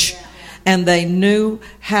manage, and they knew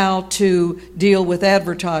how to deal with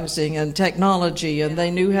advertising and technology, and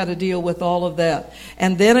they knew how to deal with all of that.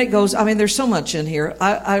 And then it goes, I mean, there's so much in here.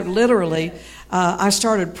 I literally, I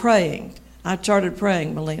started praying,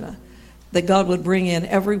 Melina. that God would bring in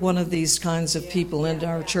every one of these kinds of people into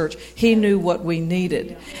our church. He knew what we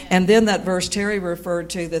needed. And then that verse Terry referred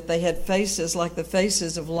to, that they had faces like the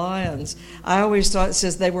faces of lions. I always thought it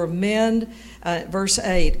says they were men, verse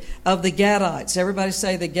 8, of the Gadites. Everybody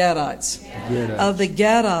say the Gadites. Of the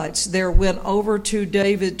Gadites, there went over to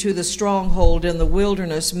David to the stronghold in the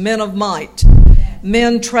wilderness men of might,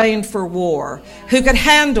 men trained for war, who could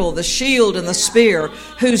handle the shield and the spear,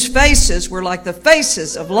 whose faces were like the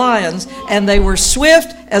faces of lions, and they were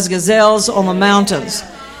swift as gazelles on the mountains.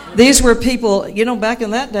 These were people, back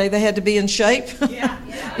in that day, they had to be in shape,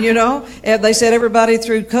 and they said everybody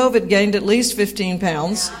through COVID gained at least 15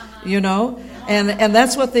 pounds, And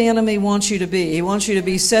that's what the enemy wants you to be. He wants you to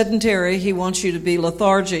be sedentary. He wants you to be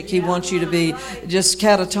lethargic. He wants you to be just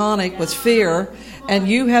catatonic with fear. And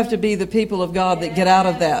you have to be the people of God that get out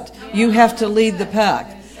of that. You have to lead the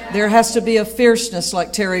pack. There has to be a fierceness,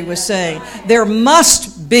 like Terry was saying. There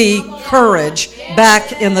must be courage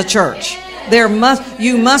back in the church.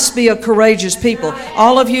 You must be a courageous people.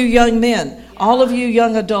 All of you young men, all of you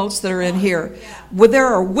young adults that are in here, there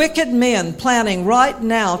are wicked men planning right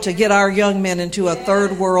now to get our young men into a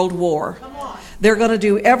third world war. They're going to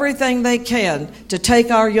do everything they can to take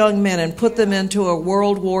our young men and put them into a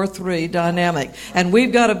World War III dynamic. And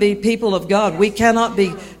we've got to be people of God. We cannot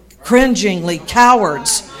be cringingly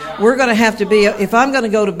cowards. We're going to have to be, if I'm going to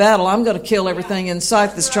go to battle, I'm going to kill everything in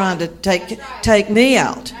sight that's trying to take me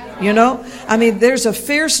out. There's a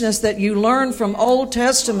fierceness that you learn from Old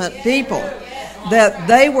Testament people, that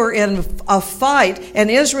they were in a fight, and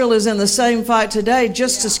Israel is in the same fight today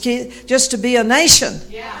just to be a nation.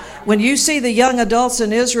 When you see the young adults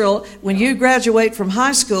in Israel, when you graduate from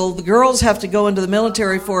high school, the girls have to go into the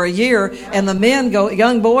military for a year, and the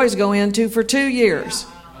young boys go into for 2 years.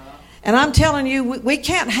 And I'm telling you, we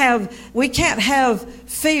can't have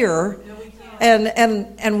fear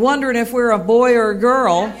and wondering if we're a boy or a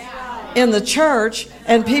girl in the church,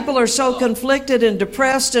 and people are so conflicted and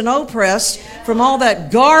depressed and oppressed from all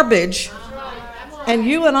that garbage. And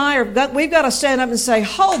you and I we've got to stand up and say,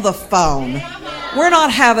 hold the phone. We're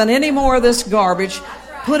not having any more of this garbage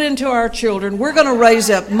put into our children. We're going to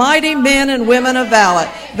raise up mighty men and women of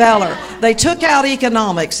valor. They took out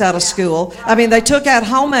economics out of school. They took out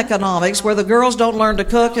home economics, where the girls don't learn to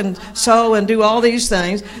cook and sew and do all these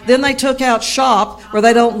things. Then they took out shop, where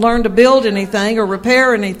they don't learn to build anything or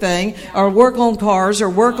repair anything or work on cars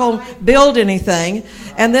or build anything.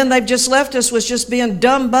 And then they've just left us with just being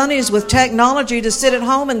dumb bunnies with technology to sit at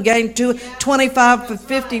home and gain 25 to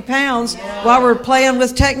 50 pounds while we're playing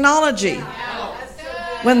with technology.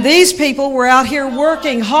 When these people were out here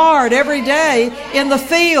working hard every day in the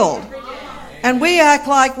field. And we act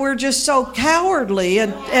like we're just so cowardly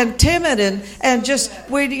and timid and just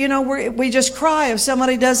we just cry if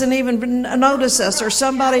somebody doesn't even notice us, or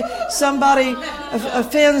somebody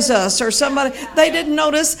offends us, or they didn't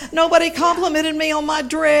notice, nobody complimented me on my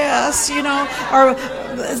dress,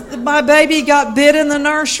 or my baby got bit in the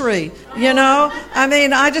nursery,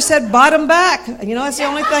 I just said bite them back, that's the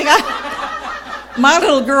only thing My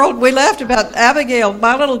little girl, we laughed about Abigail.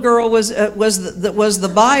 My little girl was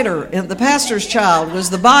the biter, and the pastor's child was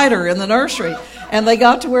the biter in the nursery. And they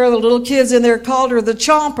got to where the little kids in there called her the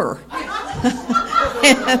chomper.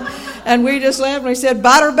 and we just laughed and we said,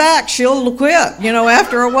 bite her back, she'll quit,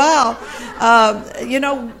 after a while.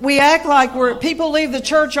 We act like people leave the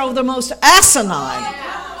church over the most asinine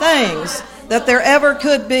things that there ever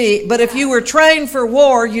could be. But if you were trained for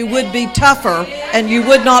war, you would be tougher, and you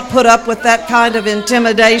would not put up with that kind of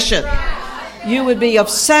intimidation. You would be of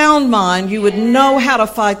sound mind. You would know how to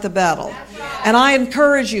fight the battle. And I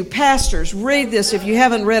encourage you, pastors, read this if you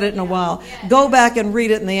haven't read it in a while. Go back and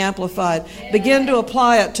read it in the Amplified. Begin to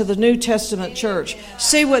apply it to the New Testament church.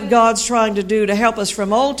 See what God's trying to do to help us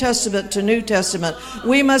from Old Testament to New Testament.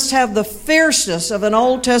 We must have the fierceness of an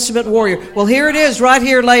Old Testament warrior. Well, here it is right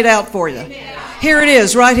here laid out for you. Here it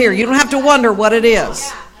is right here. You don't have to wonder what it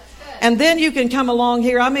is. And then you can come along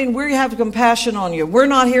here. We have compassion on you. We're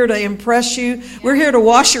not here to impress you. We're here to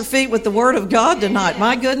wash your feet with the Word of God tonight.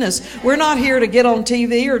 My goodness. We're not here to get on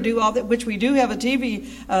TV or do all that, which we do have a TV.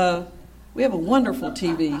 We have a wonderful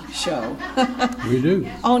TV show. We do.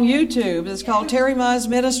 On YouTube. It's called Terry Mize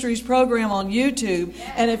Ministries program on YouTube.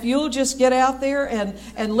 And if you'll just get out there and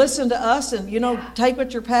listen to us and, take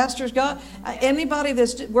what your pastor's got. Anybody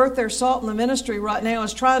that's worth their salt in the ministry right now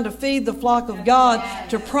is trying to feed the flock of God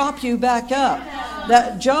to prop you back up.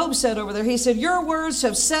 That Job said over there, he said, your words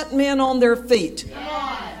have set men on their feet.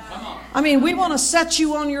 We want to set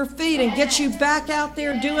you on your feet and get you back out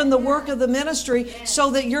there doing the work of the ministry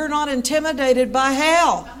so that you're not intimidated by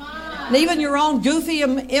hell. And even your own goofy,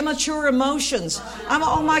 immature emotions.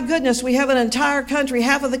 Oh my goodness, we have an entire country,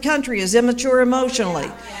 half of the country is immature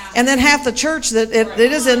emotionally. And then half the church that it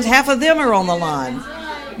isn't, half of them are on the line.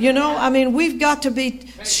 You know, I mean, we've got to be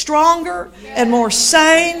stronger and more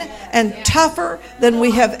sane and tougher than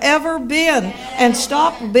we have ever been. And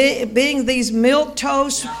stop being these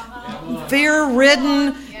milquetoast,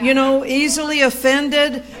 fear-ridden, you know, easily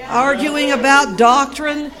offended, arguing about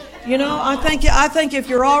doctrine. You know, I think if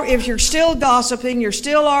you're still gossiping, you're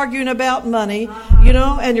still arguing about money, you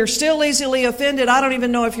know, and you're still easily offended, I don't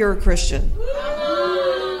even know if you're a Christian.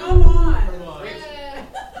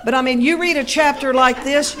 But I mean, you read a chapter like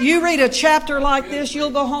this,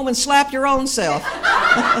 you'll go home and slap your own self.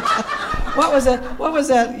 What was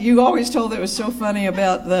that? You always told that was so funny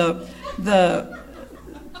about the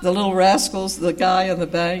little rascals, the guy in the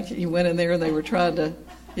bank. He went in there and they were trying to.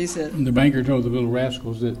 He said, the banker told the little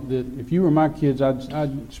rascals that if you were my kids,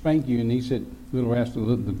 I'd spank you. And he said, the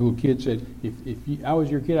little kid said, if I was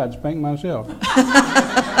your kid, I'd spank myself.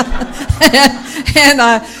 And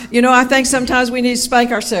I think sometimes we need to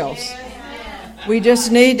spank ourselves. We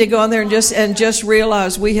just need to go in there and just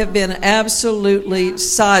realize we have been absolutely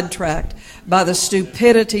sidetracked by the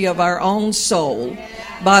stupidity of our own soul,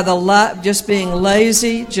 by just being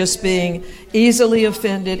lazy, just being easily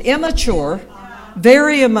offended, immature.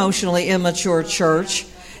 Very emotionally immature church,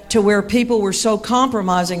 to where people were so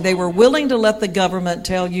compromising they were willing to let the government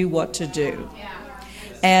tell you what to do.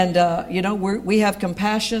 And we have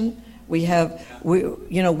compassion. We can.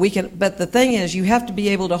 But the thing is, you have to be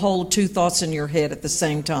able to hold two thoughts in your head at the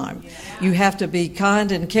same time. You have to be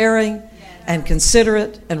kind and caring, and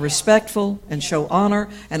considerate and respectful, and show honor.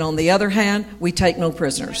 And on the other hand, we take no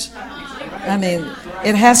prisoners. I mean,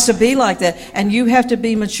 it has to be like that, and you have to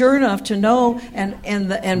be mature enough to know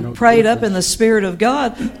and prayed up in the Spirit of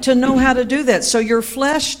God to know how to do that. So your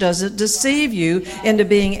flesh doesn't deceive you into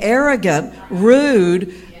being arrogant,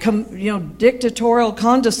 rude, dictatorial,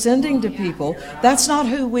 condescending to people. That's not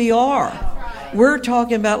who we are. We're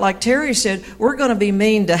talking about, like Terry said, we're going to be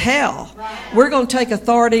mean to hell. We're going to take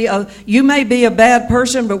authority you may be a bad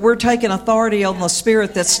person, but we're taking authority on the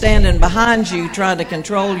spirit that's standing behind you trying to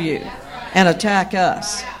control you and attack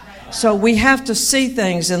us. So we have to see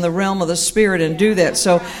things in the realm of the Spirit and do that.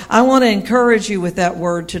 So I want to encourage you with that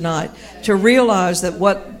word tonight to realize that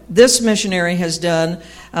what this missionary has done,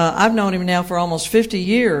 I've known him now for almost 50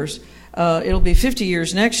 years. It'll be 50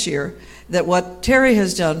 years next year. That what Terry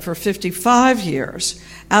has done for 55 years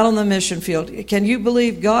out on the mission field, can you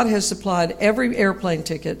believe God has supplied every airplane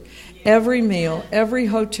ticket, every meal, every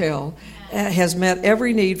hotel, has met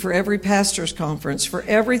every need for every pastor's conference, for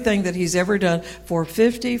everything that he's ever done for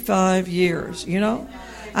 55 years, you know?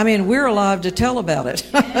 I mean, we're alive to tell about it,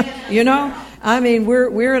 you know? I mean,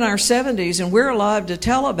 we're in our 70s and we're alive to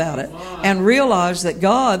tell about it and realize that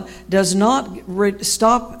God does not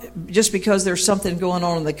stop just because there's something going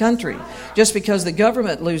on in the country, just because the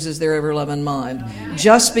government loses their ever-loving mind,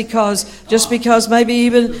 just because maybe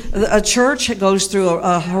even a church goes through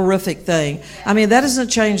a horrific thing. I mean, that doesn't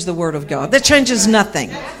change the Word of God. That changes nothing.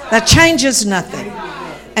 That changes nothing.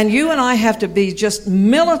 And you and I have to be just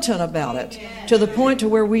militant about it to the point to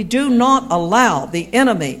where we do not allow the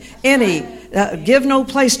enemy give no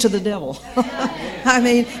place to the devil. I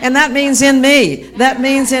mean, and that means in me. That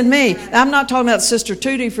means in me. I'm not talking about Sister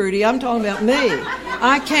Tutti Frutti. I'm talking about me.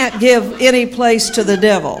 I can't give any place to the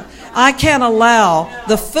devil. I can't allow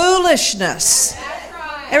the foolishness.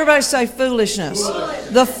 Everybody say foolishness.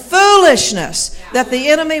 The foolishness that the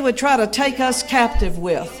enemy would try to take us captive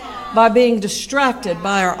with by being distracted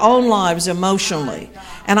by our own lives emotionally.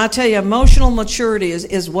 And I tell you, emotional maturity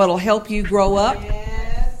is what will help you grow up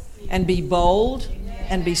and be bold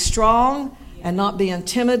and be strong and not be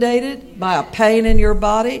intimidated by a pain in your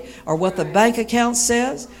body or what the bank account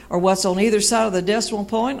says or what's on either side of the decimal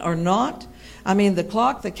point or not. I mean, the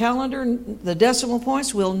clock, the calendar, the decimal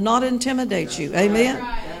points will not intimidate you. Amen?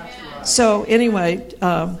 So anyway,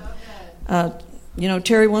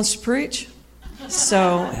 Terry wants to preach.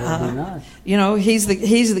 So, he's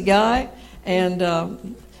the guy,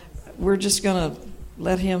 and we're just going to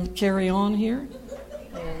let him carry on here.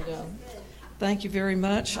 And thank you very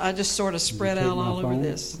much. I just sort of spread out all over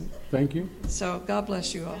this. Thank you. So God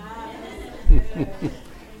bless you all.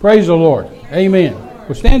 Praise the Lord. Amen.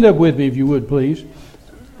 Well, stand up with me if you would, please.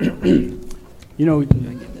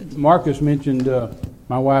 Marcus mentioned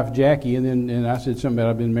my wife Jackie, and I said something about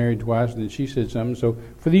I've been married twice, and then she said something. So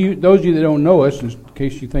for those of you that don't know us, in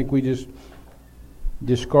case you think we just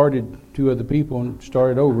discarded two other people and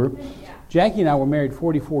started over, Jackie and I were married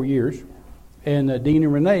 44 years, and Dean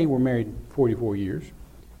and Renee were married 44 years,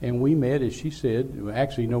 And we met, as she said,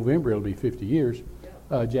 actually November it'll be 50 years.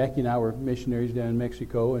 Jackie and I were missionaries down in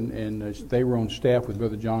Mexico, and they were on staff with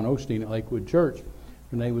Brother John Osteen at Lakewood Church.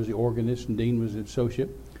 Renee was the organist, and Dean was the associate.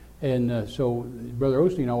 And so Brother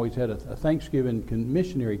Osteen always had a Thanksgiving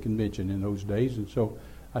missionary convention in those days, and so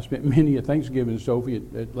I spent many a Thanksgiving, Sophie,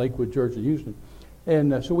 at Lakewood Church in Houston.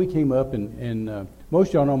 And so we came up, and most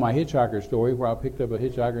of y'all know my hitchhiker story, where I picked up a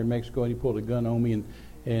hitchhiker in Mexico, and he pulled a gun on me,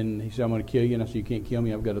 and he said, "I'm going to kill you." And I said, "You can't kill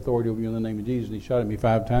me. I've got authority over you in the name of Jesus." And he shot at me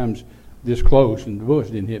 5 times this close, and the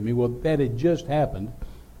bullets didn't hit me. Well, that had just happened.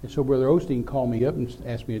 And so Brother Osteen called me up and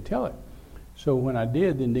asked me to tell it. So when I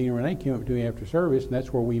did, then Dean and Renee came up to me after service, and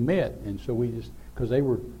that's where we met. And so we just, because they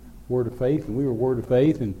were Word of Faith, and we were Word of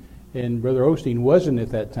Faith, and Brother Osteen wasn't at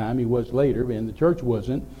that time. He was later, and the church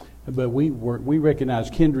wasn't. But we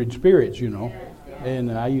recognized kindred spirits, you know.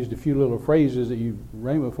 And I used a few little phrases that you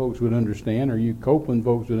Rhema folks would understand, or you Copeland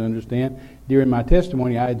folks would understand. During my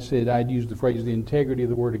testimony, I had said I'd used the phrase the integrity of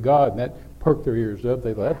the Word of God, and that perked their ears up.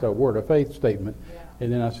 They thought, that's a Word of Faith statement.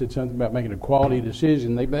 And then I said something about making a quality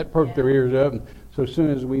decision. That perked their ears up. And so as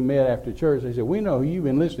soon as we met after church, they said, "We know who you've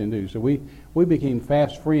been listening to." So we became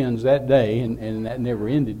fast friends that day, and that never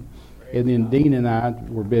ended. And then Dean and I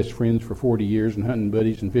were best friends for 40 years, and hunting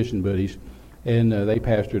buddies and fishing buddies. And they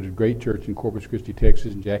pastored a great church in Corpus Christi,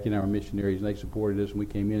 Texas, and Jackie and I were missionaries, and they supported us, and we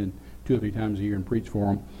came in 2 or 3 times a year and preached for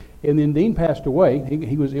them. And then Dean passed away.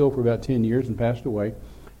 He was ill for about 10 years and passed away.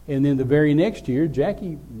 And then the very next year,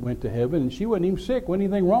 Jackie went to heaven, and she wasn't even sick. Wasn't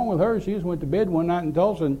anything wrong with her. She just went to bed one night in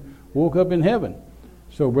Tulsa and woke up in heaven.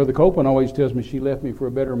 So Brother Copeland always tells me she left me for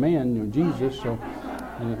a better man, you know, Jesus. So,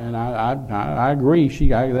 and I agree.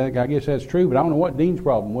 I guess that's true, but I don't know what Dean's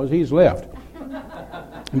problem was. He's left.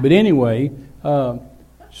 But anyway,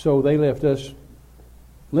 so they left us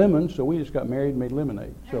lemons, so we just got married and made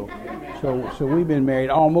lemonade. So we've been married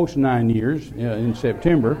almost 9 years in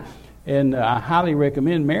September. And I highly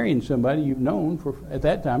recommend marrying somebody you've known at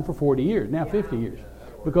that time for 40 years, now 50 years,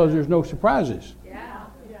 because there's no surprises.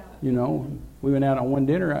 You know, we went out on one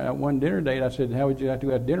dinner date. I said, "How would you like to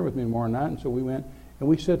go out to dinner with me tomorrow night?" And so we went, and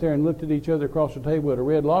we sat there and looked at each other across the table at a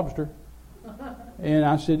Red Lobster. And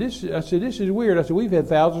I said, this is weird. I said, "We've had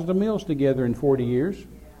thousands of meals together in 40 years,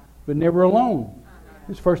 but never alone.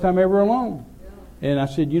 It's the first time ever alone." And I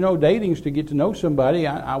said, "You know, dating's to get to know somebody.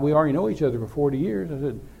 We already know each other for 40 years. I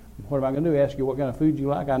said, what am I going to do? Ask you what kind of food you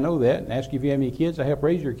like? I know that. Ask you if you have any kids. I help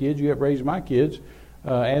raise your kids. You help raise my kids.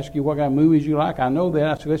 Ask you what kind of movies you like. I know that."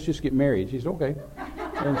 I said, "Let's just get married." She said, "Okay."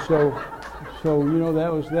 And so you know,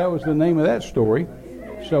 that was the name of that story.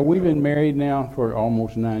 So we've been married now for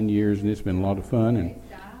almost 9 years, and it's been a lot of fun. And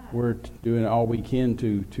we're doing all we can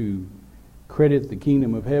to credit the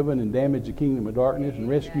kingdom of heaven and damage the kingdom of darkness and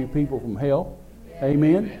rescue people from hell.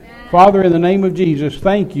 Amen. Father, in the name of Jesus,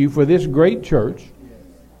 thank you for this great church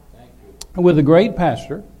with a great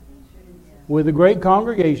pastor, with a great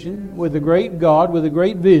congregation, with a great God, with a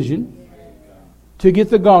great vision to get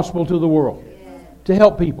the gospel to the world, to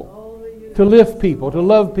help people, to lift people, to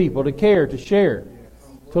love people, to care, to share,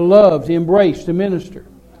 to love, to embrace, to minister.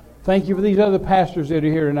 Thank you for these other pastors that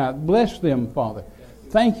are here tonight. Bless them, Father.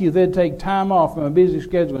 Thank you they'd take time off from a busy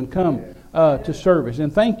schedule and come to service.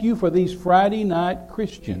 And thank you for these Friday night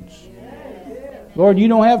Christians. Lord, you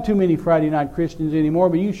don't have too many Friday night Christians anymore,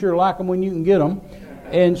 but you sure like them when you can get them.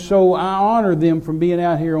 And so I honor them from being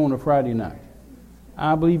out here on a Friday night.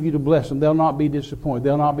 I believe you to bless them. They'll not be disappointed.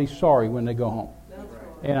 They'll not be sorry when they go home.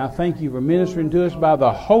 And I thank you for ministering to us by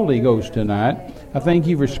the Holy Ghost tonight. I thank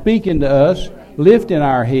you for speaking to us, lifting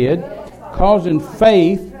our head, causing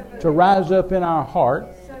faith to rise up in our heart,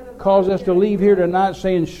 cause us to leave here tonight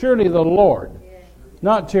saying, "Surely the Lord,"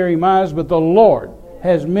 not Terry Mize, but the Lord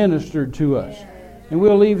has ministered to us. And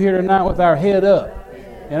we'll leave here tonight with our head up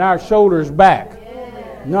and our shoulders back,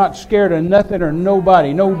 not scared of nothing or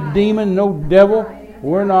nobody, no demon, no devil.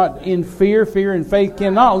 We're not in fear. Fear and faith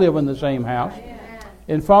cannot live in the same house.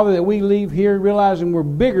 And Father, that we leave here realizing we're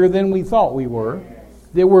bigger than we thought we were,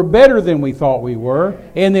 that we're better than we thought we were,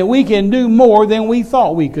 and that we can do more than we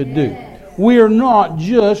thought we could do. We're not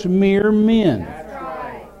just mere men.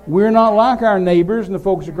 We're not like our neighbors and the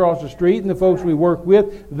folks across the street and the folks we work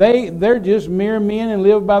with. They're just mere men and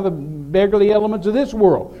live by the beggarly elements of this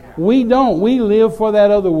world. We don't. We live for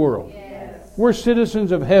that other world. We're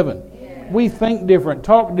citizens of heaven. We think different,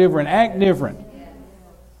 talk different, act different.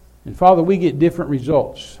 And Father, we get different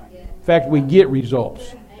results. In fact, we get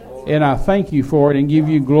results. And I thank you for it and give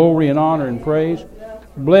you glory and honor and praise.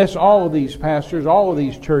 Bless all of these pastors, all of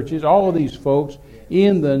these churches, all of these folks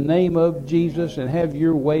in the name of Jesus, and have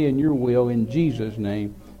your way and your will in Jesus'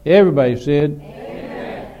 name. Everybody said,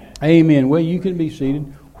 Amen. Amen. Well, you can be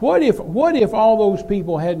seated. What if all those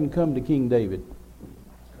people hadn't come to King David?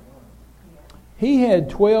 He had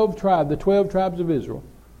 12 tribes, the 12 tribes of Israel,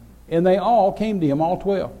 and they all came to him, all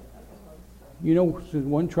 12. You know,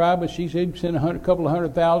 one tribe, she said, sent a couple of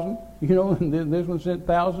 100,000. You know, and then this one sent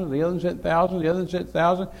thousands, the other one sent thousands, the other one sent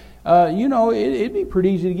thousands. You know, it'd be pretty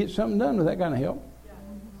easy to get something done with that kind of help.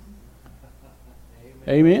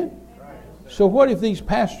 Amen? So what if these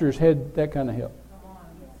pastors had that kind of help?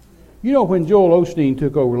 You know, when Joel Osteen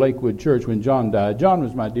took over Lakewood Church, when John died, John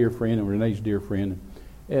was my dear friend and Renee's dear friend.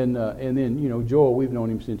 And then, you know, Joel, we've known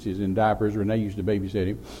him since he was in diapers. Renee used to babysit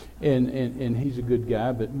him. And he's a good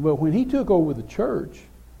guy. But when he took over the church,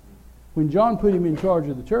 when John put him in charge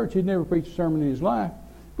of the church, he'd never preached a sermon in his life.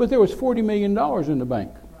 But there was $40 million in the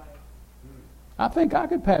bank. I think I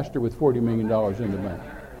could pastor with $40 million in the bank.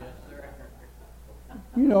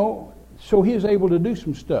 You know, so he was able to do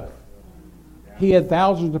some stuff. He had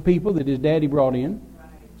thousands of people that his daddy brought in.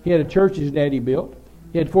 He had a church his daddy built.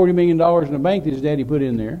 He had $40 million in the bank that his daddy put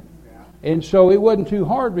in there. And so it wasn't too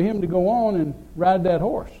hard for him to go on and ride that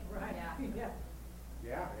horse.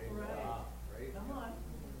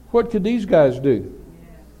 What could these guys do?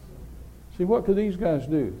 See, what could these guys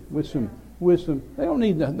do with some? They don't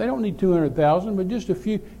need 200,000, but just a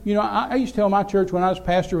few. You know, I used to tell my church when I was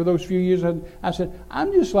pastor for those few years, I said,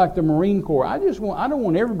 I'm just like the Marine Corps. I don't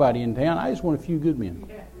want everybody in town. I just want a few good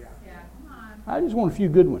men. I just want a few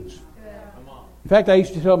good ones. In fact, I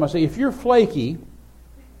used to tell them, I say, if you're flaky,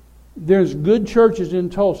 there's good churches in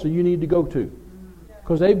Tulsa you need to go to,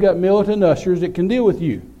 because they've got militant ushers that can deal with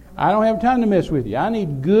you. I don't have time to mess with you. I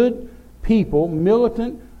need good people,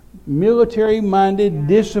 militant, military-minded,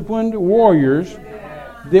 disciplined warriors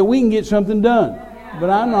that we can get something done. But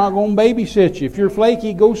I'm not going to babysit you. If you're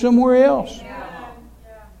flaky, go somewhere else.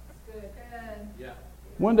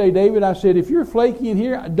 One day, David, I said, if you're flaky in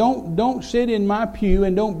here, don't sit in my pew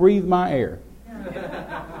and don't breathe my air.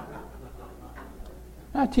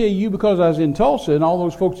 I tell you, because I was in Tulsa and all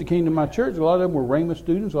those folks that came to my church, a lot of them were Rhema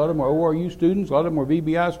students, a lot of them were ORU students, a lot of them were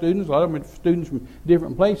VBI students, a lot of them were students from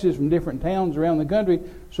different places, from different towns around the country.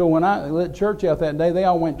 So when I let church out that day, they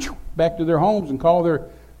all went back to their homes and called their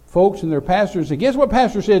folks and their pastors and said, guess what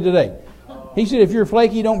pastor said today? He said, if you're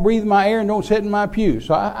flaky, don't breathe my air and don't sit in my pew.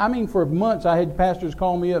 So I mean, for months I had pastors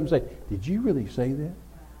call me up and say, did you really say that?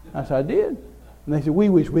 I said, I did. And they said, we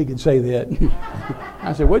wish we could say that.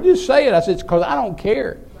 I said, well, just say it. I said, it's because I don't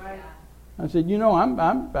care. I said, you know,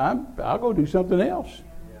 I'll go do something else.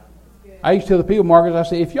 I used to tell the people, Marcus, I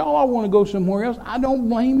say, if y'all all want to go somewhere else, I don't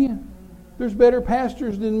blame you. There's better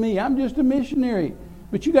pastors than me. I'm just a missionary.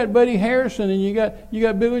 But you got Buddy Harrison, and you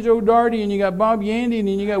got Billy Joe Daugherty, and you got Bob Yandy, and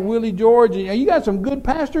you got Willie George, and you got some good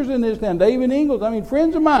pastors in this town. David Ingalls, I mean,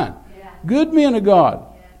 friends of mine, good men of God.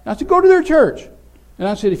 I said, go to their church. And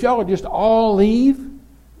I said, if y'all would just all leave,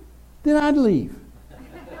 then I'd leave.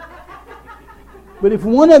 But if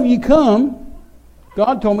one of you come,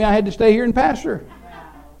 God told me I had to stay here and pastor.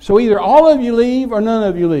 So either all of you leave or none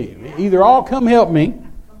of you leave. Either all come help me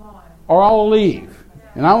or I'll leave.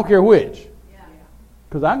 And I don't care which.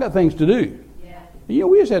 Because I've got things to do. And, you know,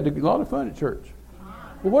 we just had a lot of fun at church.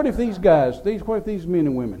 But what if these guys, what if these men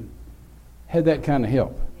and women had that kind of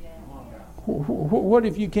help? What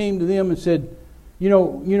if you came to them and said, you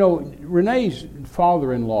know, Renee's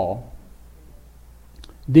father-in-law,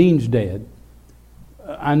 Dean's dad,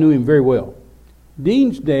 I knew him very well.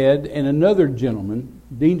 Dean's dad and another gentleman,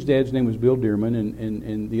 Dean's dad's name was Bill Dearman,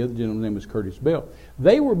 and the other gentleman's name was Curtis Bell.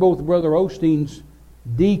 They were both Brother Osteen's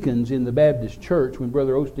deacons in the Baptist church when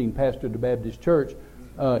Brother Osteen pastored the Baptist church,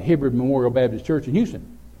 Hibbard Memorial Baptist Church in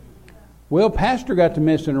Houston. Well, Pastor got to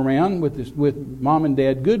messing around with Mom and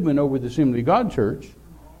Dad Goodman over at the Assembly of God Church.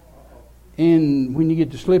 And when you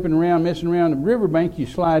get to slipping around, messing around the riverbank, you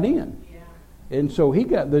slide in. And so the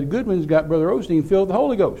Goodmans got Brother Osteen filled with the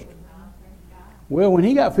Holy Ghost. Well, when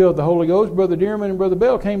he got filled with the Holy Ghost, Brother Dearman and Brother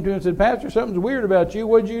Bell came to him and said, Pastor, something's weird about you.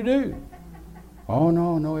 What'd you do? Oh,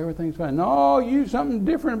 no, everything's fine. No, something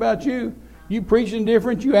different about you. You preaching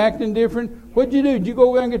different, you acting different. What'd you do? Did you go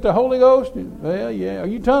over there and get the Holy Ghost? Well, yeah. Are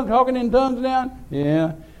you talking in tongues now?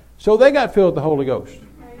 Yeah. So they got filled with the Holy Ghost.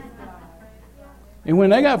 And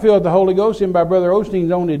when they got filled with the Holy Ghost, and by Brother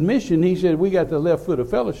Osteen's own admission, he said, we got the left foot of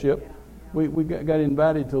fellowship. We got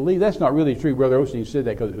invited to leave. That's not really true. Brother Osteen said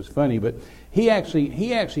that because it was funny, but he actually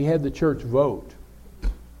had the church vote.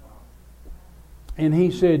 And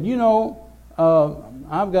he said, you know,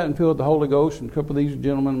 I've gotten filled with the Holy Ghost, and a couple of these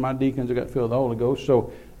gentlemen, my deacons, have got filled with the Holy Ghost,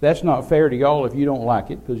 so that's not fair to y'all if you don't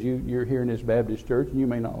like it, because you're here in this Baptist church, and you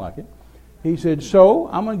may not like it. He said, so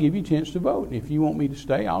I'm going to give you a chance to vote. If you want me to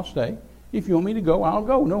stay, I'll stay. If you want me to go, I'll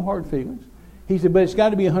go. No hard feelings. He said, but it's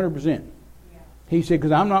got to be 100%. He said,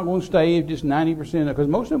 because I'm not going to stay if just 90%, because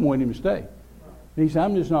most of them wanted him to stay. And he said,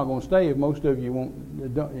 I'm just not going to stay if most of you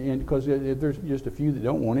won't, because if there's just a few that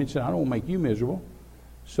don't want it. He said, I don't want to make you miserable,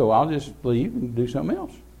 so I'll just leave and do something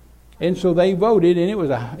else. And so they voted, and it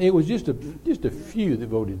was just a few that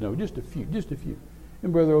voted no, just a few.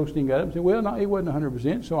 And Brother Osteen got up and said, well, no, it wasn't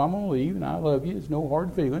 100%, so I'm going to leave, and I love you. It's no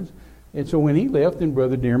hard feelings. And so when he left, then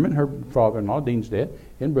Brother Dearman, her father-in-law, Dean's dad,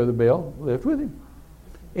 and Brother Bell left with him.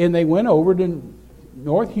 And they went over to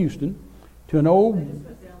North Houston to an old...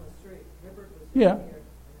 Yeah,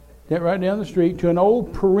 that right down the street to an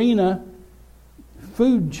old Purina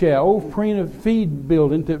food chow, old Purina feed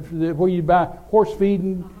building where you buy horse feed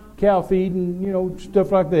and cow feed and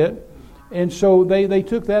stuff like that. And so they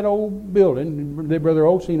took that old building that Brother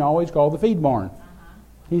Osteen always called the feed barn.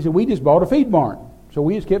 He said, we just bought a feed barn, so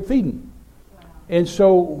we just kept feeding. And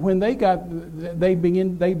so when they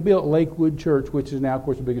built Lakewood Church, which is now, of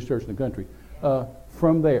course, the biggest church in the country,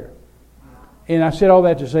 from there. And I said all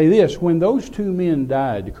that to say this. When those two men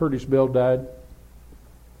died, Curtis Bell died,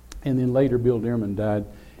 and then later Bill Dearman died.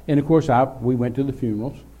 And, of course, we went to the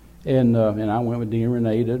funerals. And I went with Dean and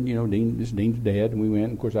Renee to, this is Dean's dad. And we went.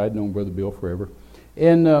 And, of course, I'd known Brother Bill forever.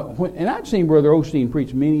 And I'd seen Brother Osteen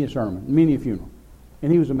preach many a sermon, many a funeral.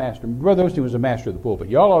 And he was a master. Brother Osteen was a master of the pulpit.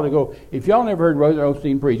 Y'all ought to go. If y'all never heard Brother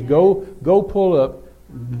Osteen preach, go pull up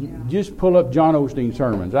John Osteen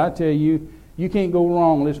sermons. I tell you, you can't go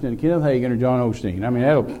wrong listening to Kenneth Hagin or John Osteen. I mean,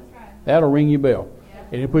 that'll ring your bell,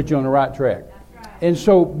 and it'll put you on the right track. And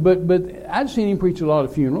so, but I'd seen him preach a lot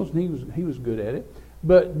of funerals, and he was good at it.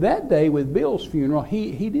 But that day with Bill's funeral,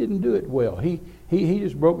 he didn't do it well. He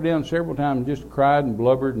just broke down several times, and just cried and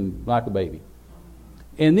blubbered and like a baby.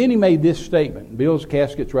 And then he made this statement. Bill's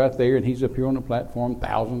casket's right there, and he's up here on the platform,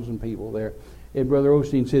 thousands of people there. And Brother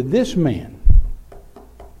Osteen said, "This man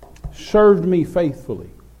served me faithfully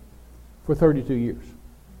for 32 years.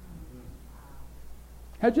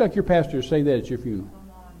 How'd you like your pastor to say that at your funeral?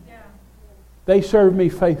 They served me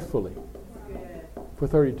faithfully for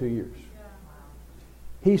 32 years.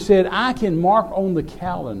 He said, I can mark on the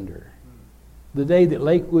calendar the day that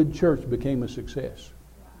Lakewood Church became a success.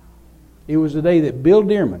 It was the day that Bill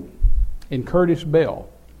Dearman and Curtis Bell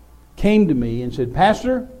came to me and said,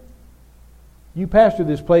 Pastor, you pastor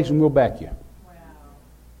this place and we'll back you.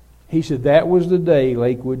 He said, that was the day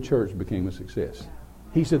Lakewood Church became a success.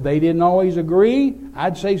 He said, they didn't always agree.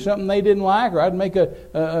 I'd say something they didn't like, or I'd make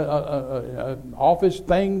a office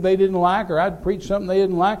thing they didn't like, or I'd preach something they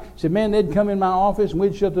didn't like. He said, man, they'd come in my office and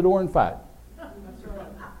we'd shut the door and fight.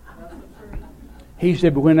 He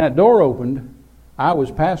said, but when that door opened, I was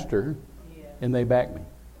pastor and they backed me.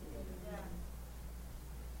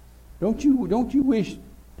 Don't you wish,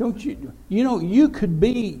 you could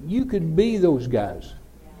be those guys.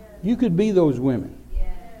 You could be those women.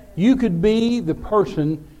 You could be the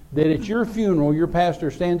person that at your funeral, your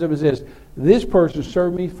pastor stands up and says, this person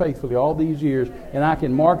served me faithfully all these years, and I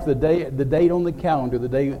can mark the date on the calendar, the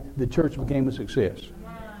day the church became a success.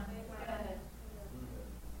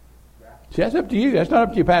 See, that's up to you. That's not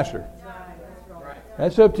up to your pastor.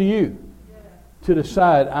 That's up to you to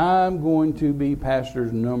decide, I'm going to be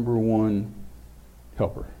pastor's number one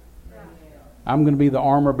helper. I'm going to be the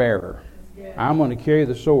armor bearer. I'm going to carry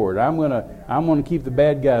the sword. I'm going to keep the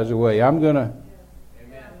bad guys away. I'm going to...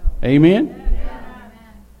 Amen?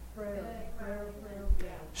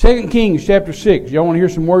 2 Kings chapter 6. Y'all want to hear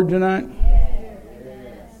some word tonight?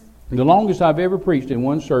 The longest I've ever preached in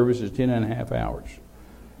one service is 10 and a half hours.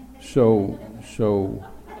 So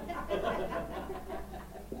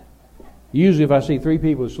usually if I see three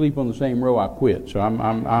people asleep on the same row, I quit. So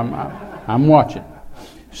I'm watching.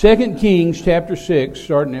 2 Kings chapter 6,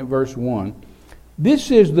 starting at verse 1.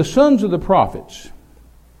 This is the sons of the prophets.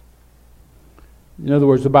 In other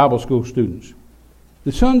words, the Bible school students.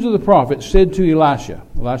 The sons of the prophets said to Elisha,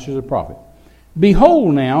 Elisha is a prophet,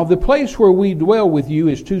 behold now, the place where we dwell with you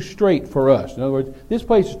is too strait for us. In other words, this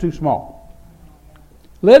place is too small.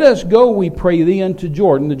 Let us go, we pray thee, unto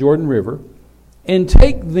Jordan, the Jordan River, and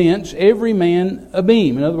take thence every man a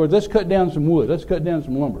beam. In other words, let's cut down some wood. Let's cut down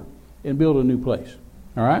some lumber and build a new place.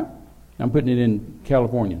 All right? I'm putting it in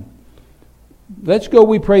Californian. Let's go,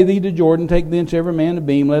 we pray thee, to Jordan, take thence every man a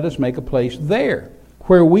beam, let us make a place there,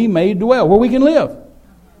 where we may dwell, where we can live.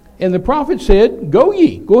 And the prophet said, go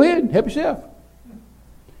ye, go ahead, help yourself.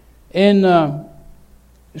 And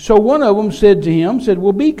so one of them said to him,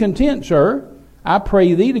 well, be content, sir, I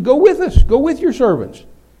pray thee to go with us, go with your servants.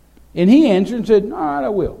 And he answered and said, all right, I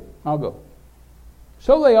will, I'll go.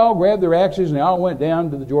 So they all grabbed their axes and they all went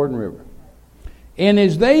down to the Jordan River. And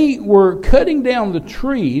as they were cutting down the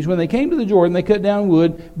trees, when they came to the Jordan, they cut down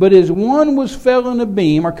wood. But as one was felling a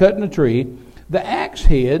beam or cutting a tree, the axe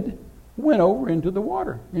head went over into the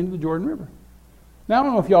water, into the Jordan River. Now, I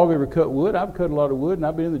don't know if y'all have ever cut wood. I've cut a lot of wood, and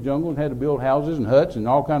I've been in the jungle and had to build houses and huts and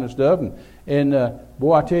all kind of stuff. And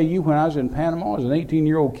boy, I tell you, when I was in Panama, I was an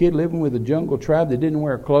 18-year-old kid living with a jungle tribe that didn't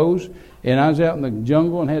wear clothes. And I was out in the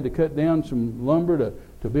jungle and had to cut down some lumber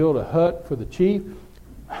to build a hut for the chief.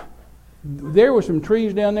 There were some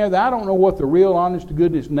trees down there that I don't know what the real honest to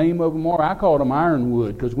goodness name of them are. I called them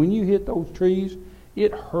ironwood, because when you hit those trees,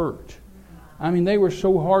 it hurt. I mean, they were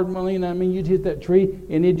so hard, Melina. I mean, you'd hit that tree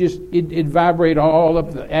and it vibrated all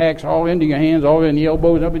up the axe, all into your hands, all in the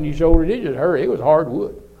elbows, up in your shoulders. It just hurt. It was hard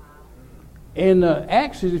wood. And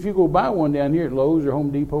axes, if you go buy one down here at Lowe's or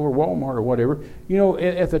Home Depot or Walmart or whatever, you know,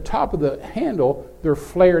 at the top of the handle, they're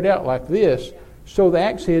flared out like this, so the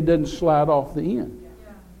axe head doesn't slide off the end.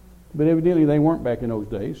 But evidently they weren't back in those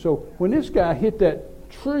days. So when this guy hit that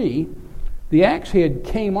tree, the axe head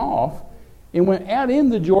came off and went out in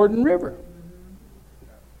the Jordan River.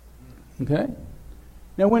 Okay?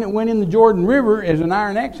 Now when it went in the Jordan River as an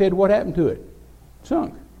iron axe head, what happened to it? It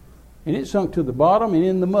sunk. And it sunk to the bottom and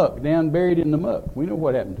in the muck, down buried in the muck. We know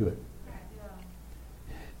what happened to it.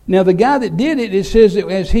 Now the guy that did it, it says that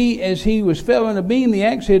as he was fell in a beam, the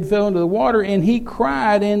axe head fell into the water, and he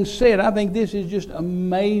cried and said, I think this is just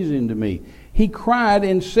amazing to me. He cried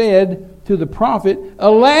and said to the prophet,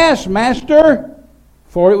 Alas, master,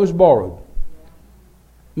 for it was borrowed.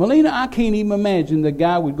 Melina, I can't even imagine the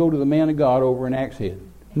guy would go to the man of God over an axe head.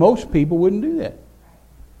 Most people wouldn't do that.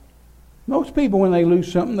 Most people, when they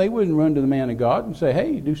lose something, they wouldn't run to the man of God and say,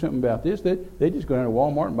 hey, do something about this. They just go down to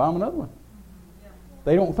Walmart and buy them another one.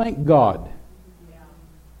 They don't thank God.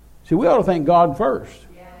 See, we ought to thank God first.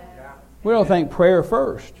 We ought to thank prayer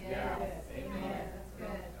first.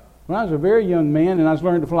 When I was a very young man and I was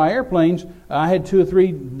learning to fly airplanes, I had 2 or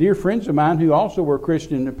 3 dear friends of mine who also were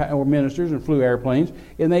Christian or ministers and flew airplanes.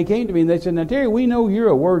 And they came to me and they said, now, Terry, we know you're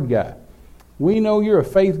a word guy. We know you're a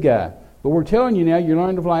faith guy. But we're telling you now, you're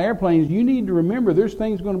learning to fly airplanes. You need to remember there's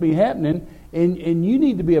things going to be happening. And you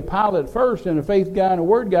need to be a pilot first and a faith guy and a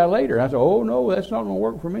word guy later. I said, oh, no, that's not going to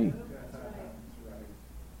work for me.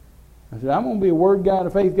 I said, I'm going to be a word guy and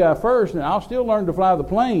a faith guy first, and I'll still learn to fly the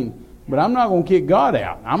plane. But I'm not going to kick God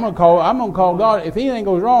out. I'm going to call God. If anything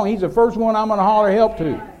goes wrong, He's the first one I'm going to holler help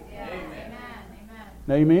to.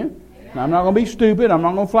 Amen. Now, I'm not going to be stupid. I'm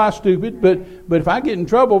not going to fly stupid. But if I get in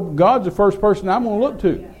trouble, God's the first person I'm going to look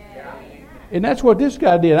to. And that's what this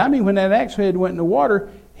guy did. I mean, when that axe head went in the water,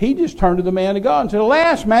 he just turned to the man of God and said,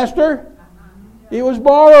 Alas, master, it was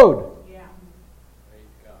borrowed.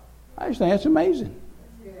 I just think that's amazing.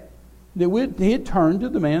 That he had turned to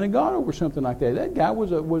the man of God over something like that. That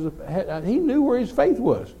guy he knew where his faith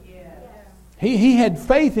was. He had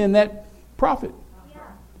faith in that prophet.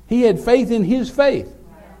 He had faith in his faith.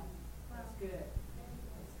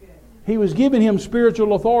 He was giving him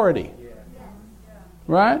spiritual authority.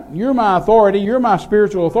 Right? You're my authority. You're my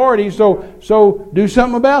spiritual authority. So do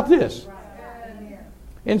something about this.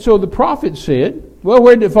 And so the prophet said, well,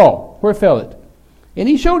 where did it fall? Where fell it? And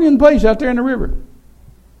he showed him the place out there in the river.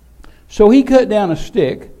 So he cut down a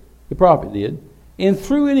stick, the prophet did, and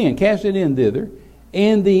threw it in, cast it in thither,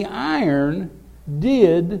 and the iron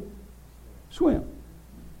did swim.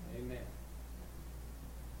 Amen.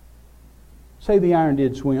 Say the iron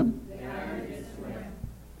did swim.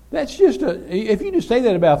 That's just if you just say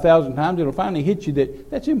that about 1,000 times, it'll finally hit you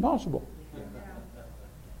that's impossible.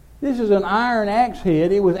 This is an iron axe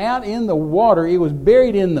head. It was out in the water. It was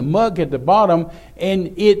buried in the muck at the bottom,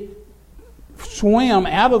 and it swam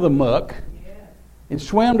out of the muck and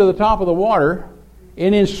swam to the top of the water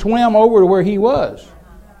and then swam over to where he was.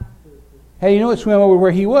 How do you know it swam over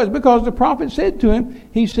where he was? Because the prophet said to him,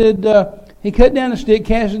 he said, he cut down a stick,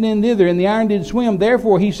 cast it in thither, and the iron did swim.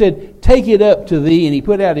 Therefore, he said, take it up to thee. And he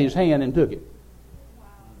put out his hand and took it.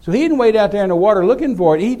 So he didn't wait out there in the water looking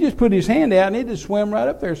for it. He just put his hand out and it just swam right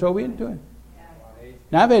up there. So we into him.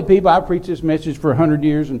 Now, I've had people, I've preached this message for 100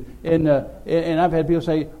 years, and I've had people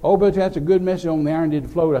say, oh, but that's a good message on the iron did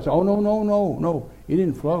float. I said, oh, no. It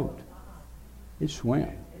didn't float. It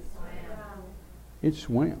swam. It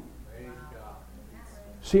swam.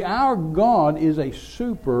 See, our God is a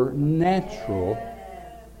supernatural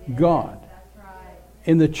God.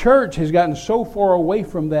 And the church has gotten so far away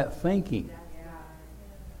from that thinking.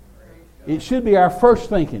 It should be our first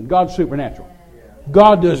thinking. God's supernatural.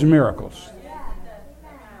 God does miracles.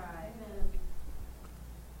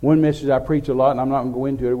 One message I preach a lot, and I'm not going to go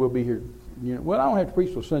into it. We'll be here. Well, I don't have to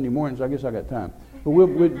preach till Sunday morning, so I guess I got time. But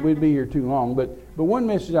we'd be here too long. But one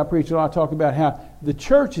message I preach a lot, I talk about how the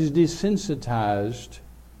church is desensitized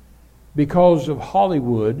because of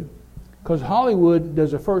Hollywood, because Hollywood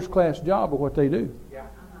does a first-class job of what they do.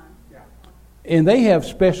 And they have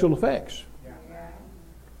special effects.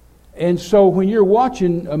 And so when you're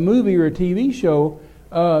watching a movie or a TV show,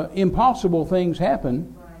 impossible things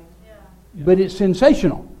happen, but it's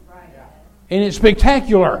sensational. And it's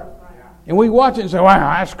spectacular. And we watch it and say, wow,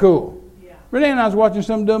 that's cool. Renee and I was watching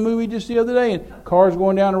some dumb movie just the other day, and cars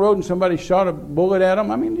going down the road, and somebody shot a bullet at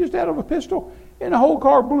them. I mean, just out of a pistol, and the whole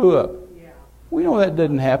car blew up. We know that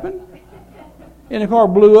doesn't happen. And the car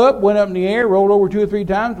blew up, went up in the air, rolled over 2 or 3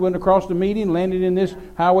 times, went across the median, landed in this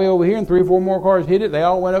highway over here, and 3 or 4 more cars hit it. They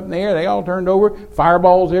all went up in the air. They all turned over.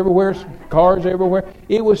 Fireballs everywhere, cars everywhere.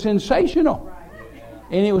 It was sensational.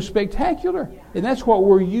 And it was spectacular. And that's what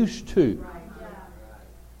we're used to.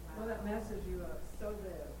 Well, that messes you up so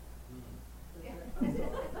bad.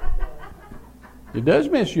 It does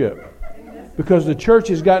mess you up. Because the church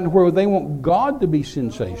has gotten to where they want God to be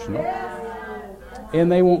sensational. And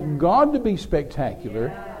they want God to be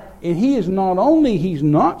spectacular. And He is not only, He's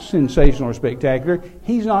not sensational or spectacular,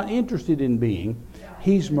 He's not interested in being.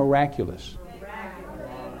 He's miraculous.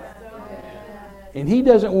 And He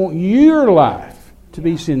doesn't want your life to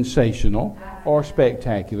be sensational or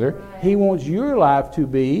spectacular. He wants your life to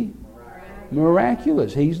be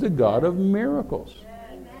miraculous. He's the God of miracles.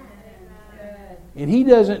 And He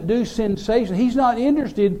doesn't do sensation. He's not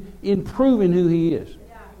interested in proving who He is.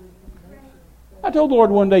 I told the Lord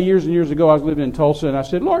one day years and years ago, I was living in Tulsa, and I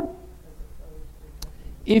said, Lord,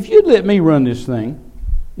 if you'd let me run this thing,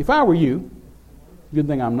 if I were you, good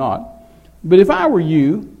thing I'm not, but if I were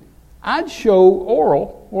you, I'd show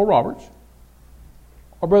Oral Roberts,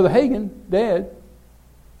 or Brother Hagin, Dad,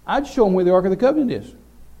 I'd show them where the Ark of the Covenant is.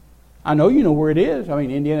 I know you know where it is. I mean,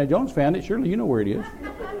 Indiana Jones found it. Surely you know where it is.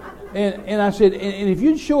 And I said, and if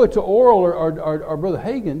you'd show it to Oral or Brother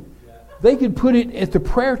Hagin, they could put it at the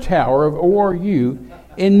prayer tower of ORU,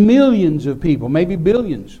 and millions of people, maybe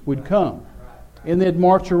billions, would come. And they'd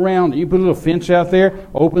march around. You put a little fence out there,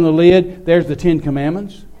 open the lid, there's the 10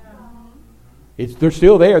 Commandments. They're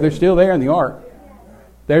still there. They're still there in the ark.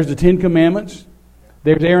 There's the 10 Commandments.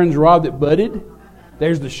 There's Aaron's rod that budded.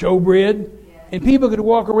 There's the showbread. And people could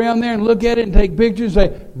walk around there and look at it and take pictures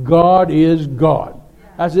and say, God is God.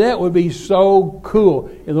 I said, that would be so cool.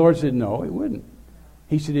 And the Lord said, no, it wouldn't.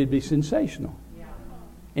 He said it'd be sensational.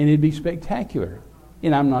 And it'd be spectacular.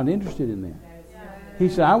 And I'm not interested in that. He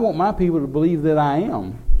said, I want my people to believe that I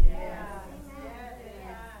am.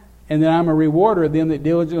 And that I'm a rewarder of them that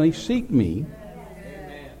diligently seek me.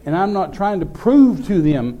 And I'm not trying to prove to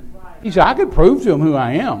them. He said, I could prove to them who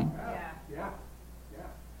I am.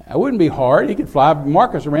 It wouldn't be hard. He could fly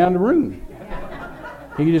Marcus around the room.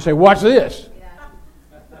 He could just say, watch this.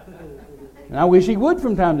 And I wish he would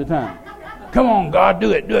from time to time. Come on, God,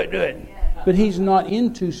 do it, do it, do it. But He's not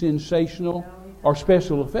into sensational or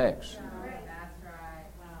special effects.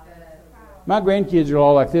 My grandkids are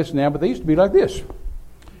all like this now, but they used to be like this.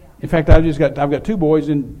 In fact, I've got 2 boys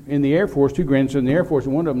in the Air Force, 2 grandsons in the Air Force,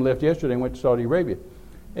 and one of them left yesterday and went to Saudi Arabia.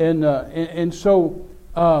 And so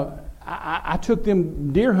I took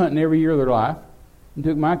them deer hunting every year of their life, and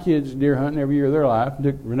took my kids deer hunting every year of their life, and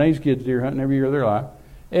took Renee's kids deer hunting every year of their life.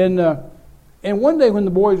 And one day when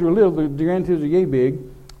the boys were little, the grandkids were yay big,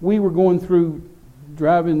 we were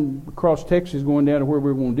driving across Texas, going down to where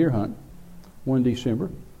we were going to deer hunt one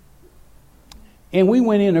December. And we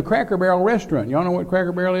went in a Cracker Barrel restaurant. Y'all know what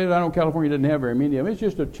Cracker Barrel is? I know California doesn't have very many of them. It's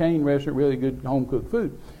just a chain restaurant, really good home-cooked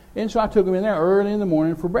food. And so I took them in there early in the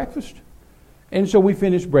morning for breakfast. And so we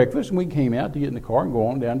finished breakfast, and we came out to get in the car and go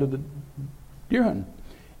on down to the deer hunting.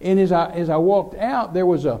 And as I walked out,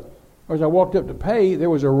 as I walked up to pay, there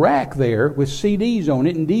was a rack there with CDs on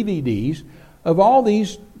it and DVDs of all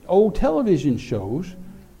these old television shows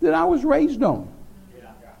that I was raised on.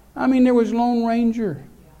 I mean, there was Lone Ranger,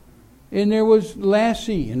 and there was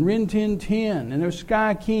Lassie, and Rin Tin Tin, and there was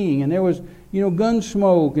Sky King, and there was,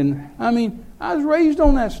 Gunsmoke, and I mean, I was raised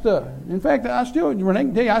on that stuff. In fact, Renee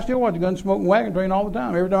can tell you, I still watch Gunsmoke and Wagon Train all the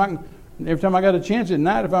time. Every time I got a chance at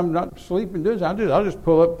night, if I'm not sleeping, I'll just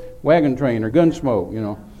pull up Wagon Train or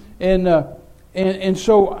Gunsmoke, And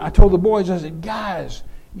so I told the boys, I said, guys,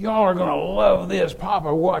 y'all are going to love this.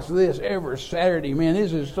 Papa watched this every Saturday. Man,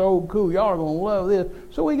 this is so cool. Y'all are going to love this.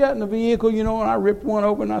 So we got in the vehicle, and I ripped one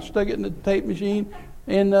open. I stuck it in the tape machine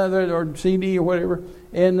and or CD or whatever.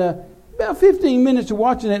 And about 15 minutes of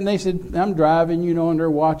watching it, and they said, I'm driving, and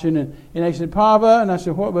they're watching. And they said, Papa, and I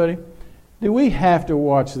said, what, buddy? Do we have to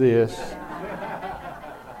watch this?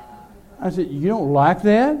 I said, you don't like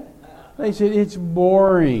that? They said, it's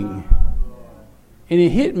boring. And it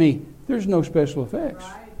hit me, there's no special effects.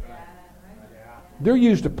 They're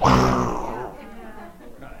used to...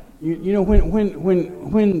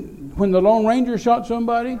 When the Lone Ranger shot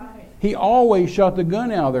somebody, He always shot the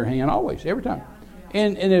gun out of their hand, always, every time.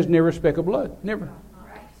 And there's never a speck of blood, never.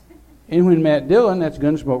 And when Matt Dillon, that's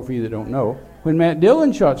Gunsmoke for you that don't know, when Matt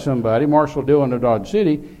Dillon shot somebody, Marshall Dillon of Dodge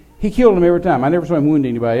City, he killed him every time. I never saw him wound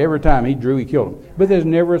anybody. Every time he drew, he killed him. But there's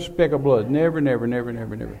never a speck of blood. Never, never, never,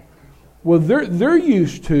 never, never. Well, they're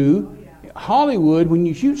used to Hollywood. When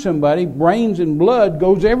you shoot somebody, brains and blood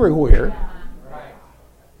goes everywhere.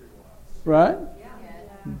 Right?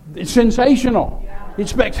 It's sensational.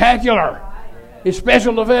 It's spectacular. It's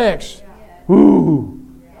special effects. Ooh.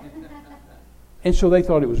 And so they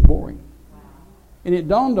thought it was boring. And it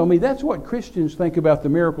dawned on me, that's what Christians think about the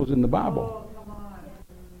miracles in the Bible.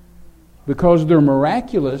 Because they're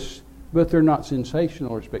miraculous, but they're not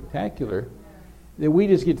sensational or spectacular, that we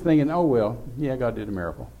just get thinking, oh, well, yeah, God did a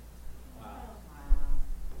miracle.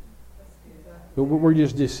 But we're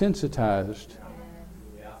just desensitized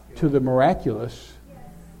to the miraculous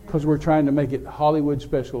because we're trying to make it Hollywood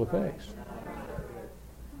special effects.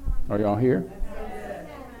 Are y'all here?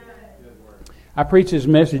 I preached this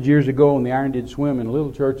message years ago on the Iron Did Swim in a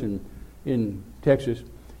little church in Texas.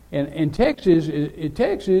 And Texas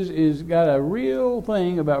is got a real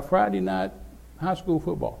thing about Friday night high school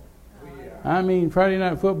football. I mean, Friday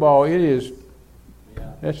night football,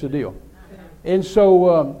 that's the deal. And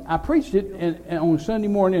so I preached it and on Sunday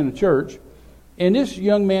morning in a church, and this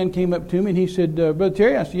young man came up to me and he said, Brother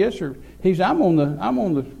Terry, I said, yes, sir. He said, I'm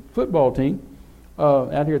on the football team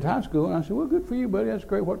out here at high school. And I said, well, good for you, buddy. That's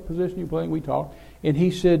great. What position you play? We talked. And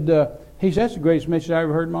he said, that's the greatest message I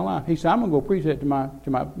ever heard in my life. He said, I'm going to go preach that to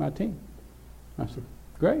my team. I said,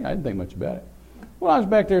 great. I didn't think much about it. Well, I was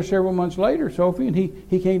back there several months later, Sophie, and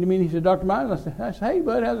he came to me and he said, Dr. Mize, I said, hey,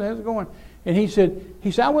 bud, how's it going? And he said,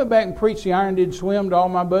 I went back and preached the Iron Did Swim to all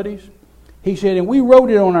my buddies. He said, and we wrote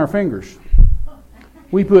it on our fingers.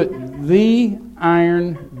 We put, the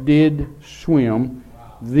iron did swim.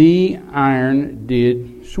 The iron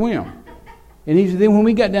did swim. And he said, then when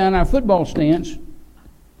we got down our football stance,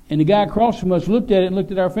 and the guy across from us looked at it and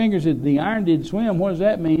looked at our fingers and said, the iron did swim. What does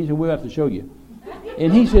that mean? He said, we'll have to show you.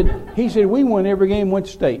 And he said, we won every game, went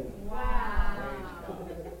to state.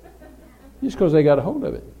 Just because they got a hold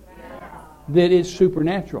of it. That it's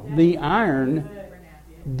supernatural. The iron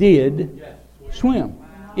did swim.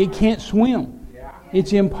 It can't swim.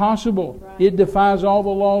 It's impossible. It defies all the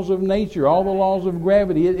laws of nature, all the laws of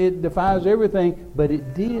gravity. It defies everything, but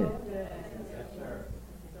it did.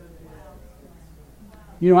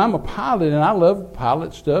 You know, I'm a pilot, and I love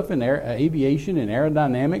pilot stuff and aviation and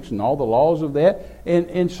aerodynamics and all the laws of that.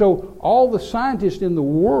 And so all the scientists in the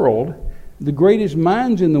world, the greatest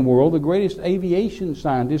minds in the world, the greatest aviation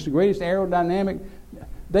scientists, the greatest aerodynamic,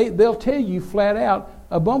 they'll tell you flat out,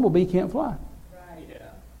 a bumblebee can't fly.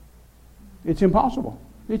 It's impossible.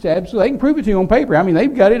 It's absolutely. They can prove it to you on paper. I mean,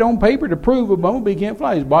 they've got it on paper to prove a bumblebee can't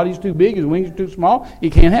fly. His body's too big, his wings are too small. He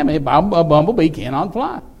can't have it. A bumblebee cannot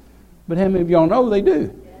fly. But how many of y'all know they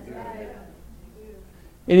do?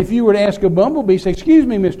 And if you were to ask a bumblebee, say, excuse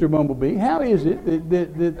me, Mr. Bumblebee, how is it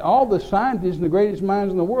that all the scientists and the greatest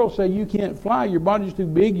minds in the world say you can't fly, your body's too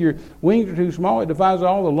big, your wings are too small, it defies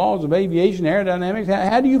all the laws of aviation, aerodynamics,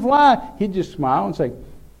 how do you fly? He'd just smile and say,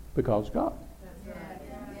 because God.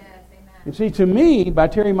 And see, to me, by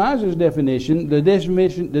Terry Mize's definition, the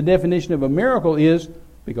definition of a miracle is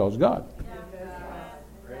because God.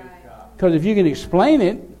 Because if you can explain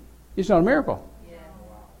it, it's not a miracle.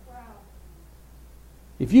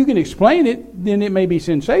 If you can explain it, then it may be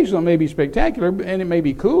sensational, it may be spectacular, and it may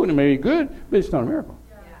be cool, and it may be good, but it's not a miracle.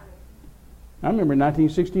 I remember in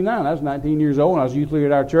 1969, I was 19 years old, and I was youth leader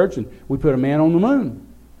at our church, and we put a man on the moon.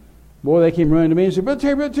 Boy, they came running to me and said, Brother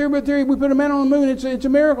Terry, we put a man on the moon. It's a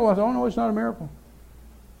miracle. I said, oh, no, it's not a miracle.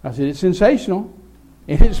 I said, it's sensational,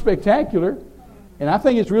 and it's spectacular, and I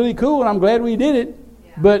think it's really cool, and I'm glad we did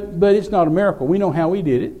it, but it's not a miracle. We know how we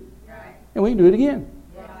did it, and we can do it again.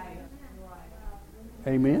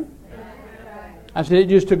 Amen? I said, it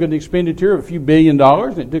just took an expenditure of a few $1 billion,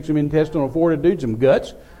 and it took some intestinal fortitude, some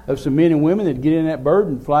guts of some men and women that get in that bird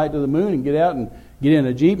and fly it to the moon and get out and get in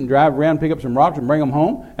a Jeep and drive around, pick up some rocks and bring them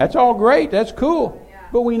home. That's all great. That's cool.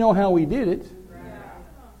 But we know how we did it.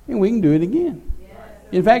 And we can do it again.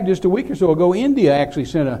 In fact, just a week or so ago, India actually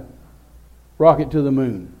sent a rocket to the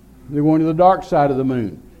moon. They're going to the dark side of the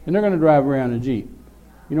moon. And they're going to drive around in a Jeep.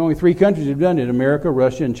 You know, only 3 countries have done it, America,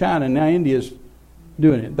 Russia, and China. And now India's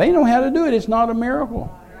doing it. They know how to do it. It's not a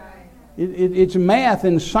miracle. It's math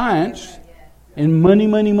and science and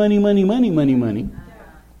money.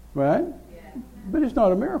 Right? But it's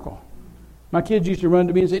not a miracle. My kids used to run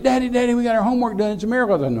to me and say, Daddy, we got our homework done. It's a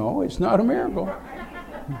miracle. I said, no, it's not a miracle.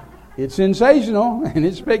 It's sensational and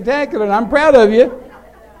it's spectacular and I'm proud of you.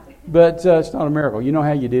 But it's not a miracle. You know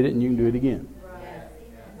how you did it, and you can do it again.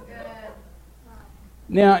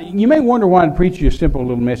 Now, you may wonder why I'd preach you a simple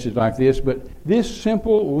little message like this, but this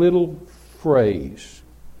simple little phrase,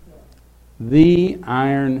 the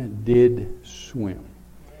iron did swim.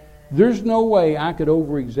 There's no way I could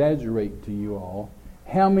over-exaggerate to you all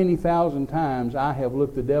how many thousand times I have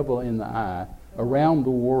looked the devil in the eye around the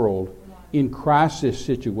world in crisis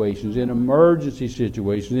situations, in emergency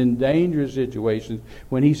situations, in dangerous situations,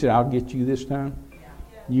 when he said, I'll get you this time.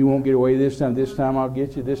 You won't get away this time. This time I'll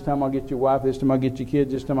get you. This time I'll get your wife. This time I'll get your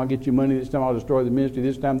kids. This time I'll get your money. This time I'll destroy the ministry.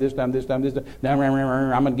 This time. I'm going to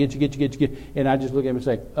get you. And I just look at him and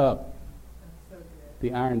say, up.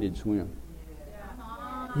 The iron did swim.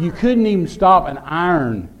 You couldn't even stop an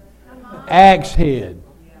iron axe head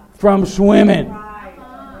from swimming.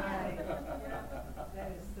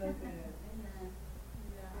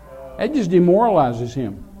 That just demoralizes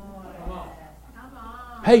him.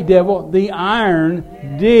 Hey, devil, the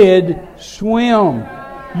iron did swim.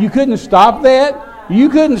 You couldn't stop that? You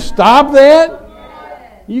couldn't stop that?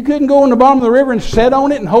 You couldn't go in the bottom of the river and sit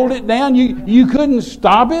on it and hold it down? You couldn't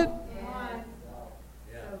stop it?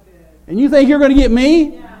 And you think you're going to get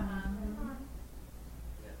me?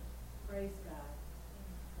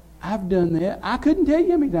 I've done that. I couldn't tell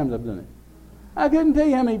you how many times I've done it. I couldn't tell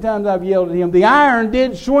you how many times I've yelled at him. The iron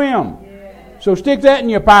did swim. So stick that in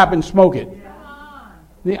your pipe and smoke it.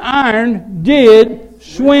 The iron did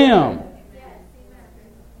swim.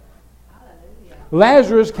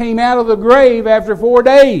 Lazarus came out of the grave after 4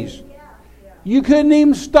 days. You couldn't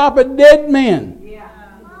even stop a dead man.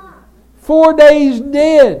 4 days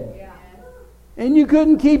dead. And you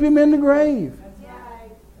couldn't keep him in the grave.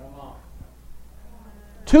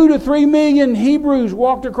 2 to 3 million Hebrews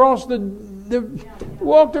walked across the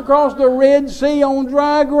Red Sea on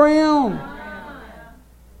dry ground.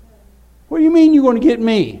 What do you mean you're going to get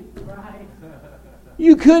me?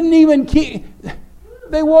 You couldn't even keep...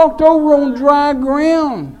 They walked over on dry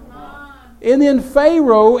ground. And then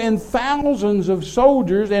Pharaoh and thousands of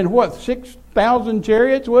soldiers and 6,000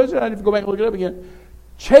 chariots, was it? I have to go back and look it up again.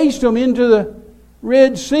 Chased them into the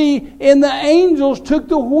Red Sea, and the angels took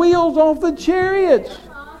the wheels off the chariots.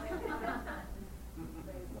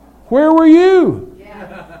 Where were you?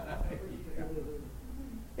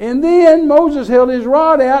 And then Moses held his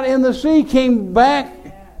rod out, and the sea came back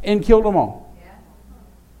and killed them all.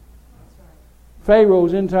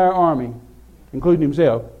 Pharaoh's entire army, including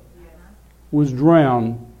himself, was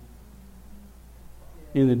drowned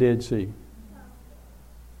in the Dead Sea.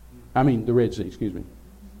 The Red Sea, excuse me.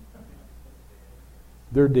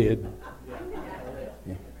 They're dead.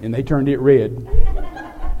 And they turned it red.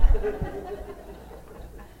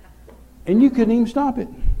 And you couldn't even stop it.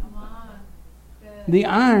 The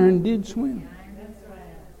iron did swim.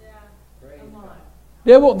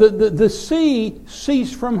 Devil, the sea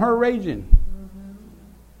ceased from her raging.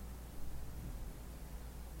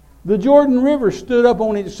 The Jordan River stood up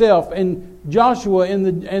on itself, and Joshua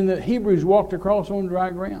and the Hebrews walked across on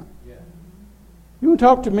dry ground. You want to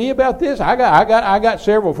talk to me about this? I got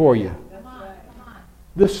several for you.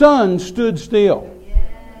 The sun stood still.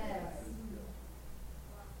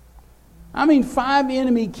 5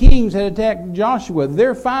 enemy kings had attacked Joshua.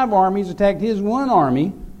 Their 5 armies attacked his 1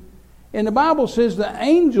 army. And the Bible says the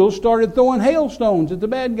angels started throwing hailstones at the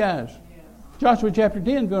bad guys. Joshua chapter 10,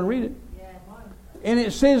 if you want to read it. And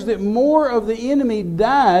it says that more of the enemy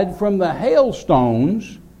died from the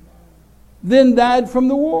hailstones than died from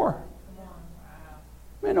the war.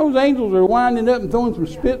 Man, those angels are winding up and throwing some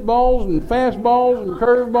spitballs and fastballs and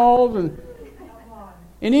curveballs and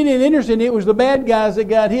it ain't interesting. It was the bad guys that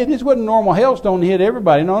got hit. This wasn't a normal hailstone that hit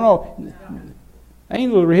everybody. No.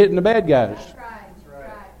 Angels were hitting the bad guys.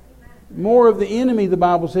 More of the enemy, the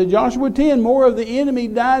Bible said. Joshua 10, more of the enemy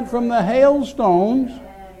died from the hailstones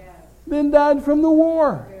than died from the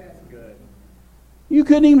war. You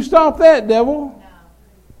couldn't even stop that, devil.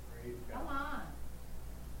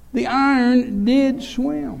 The iron did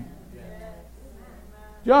swim.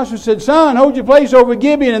 Joshua said, "Sun, hold your place over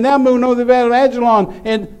Gibeon, and thou moon over the valley of Ajalon."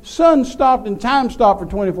 And sun stopped and time stopped for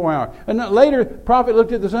 24 hours. And later, the prophet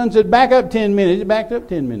looked at the sun and said, "Back up 10 minutes." It backed up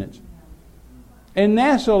 10 minutes. And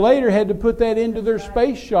NASA later had to put that into their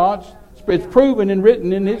space shots. It's proven and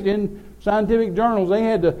written in scientific journals. They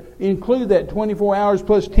had to include that 24 hours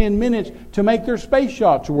plus 10 minutes to make their space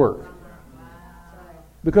shots work.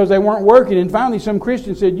 Because they weren't working. And finally some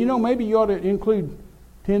Christians said, maybe you ought to include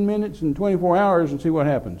 10 minutes and 24 hours and see what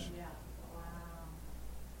happens.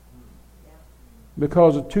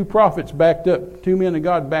 Because the 2 prophets backed up, 2 men of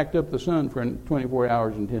God backed up the sun for 24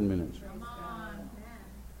 hours and 10 minutes.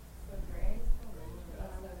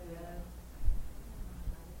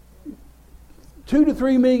 2 to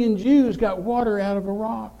 3 million Jews got water out of a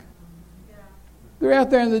rock. They're out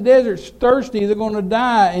there in the desert, thirsty. They're going to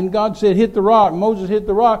die. And God said, hit the rock. Moses hit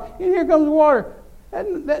the rock. And here comes the water.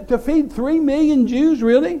 That to feed 3 million Jews,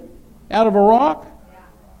 really? Out of a rock?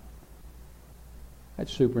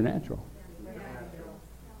 That's supernatural.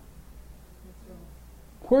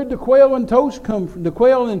 Where'd the quail and toast come from? The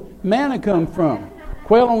quail and manna come from?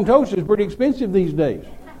 Quail on toast is pretty expensive these days.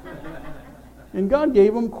 And God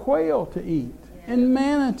gave them quail to eat and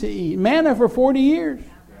manna to eat. Manna for 40 years.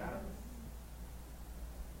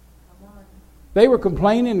 They were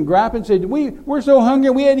complaining and griping, said, we're so hungry,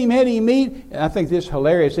 we hadn't even had any meat. And I think this is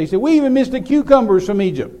hilarious. They said, we even missed the cucumbers from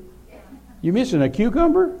Egypt. You missing a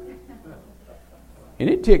cucumber? And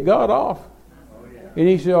it ticked God off. And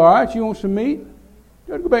he said, all right, you want some meat?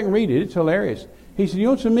 You ought to go back and read it. It's hilarious. He said, you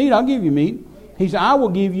want some meat? I'll give you meat. He said, I will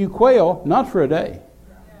give you quail, not for a day.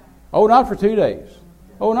 Oh, not for 2 days.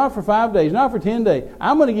 Oh, not for 5 days. Not for 10 days.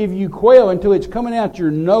 I'm going to give you quail until it's coming out your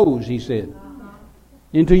nose, he said.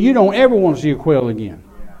 Until you don't ever want to see a quail again.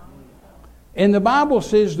 And the Bible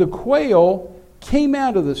says the quail came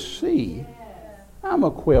out of the sea. I'm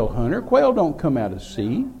a quail hunter. Quail don't come out of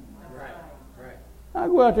sea. I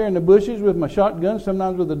go out there in the bushes with my shotgun,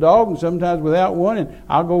 sometimes with a dog and sometimes without one. And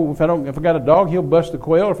I'll go, if I got a dog, he'll bust the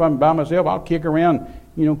quail. If I'm by myself, I'll kick around,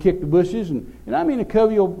 kick the bushes. And I mean, a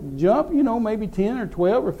covey will jump, maybe 10 or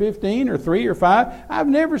 12 or 15 or 3 or 5. I've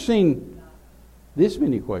never seen this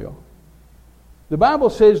many quail. The Bible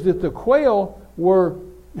says that the quail were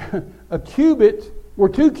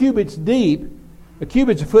 2 cubits deep. A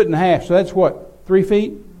cubit's 1.5 feet. So that's what, 3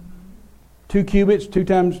 feet? 2 cubits, 2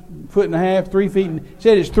 times 1.5 feet, 3 feet. It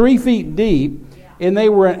said it's 3 feet deep. And they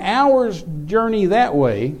were an hour's journey that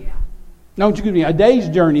way. No, excuse me, a day's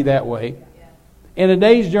journey that way. And a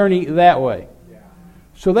day's journey that way.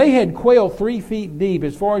 So they had quail 3 feet deep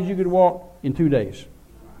as far as you could walk in 2 days.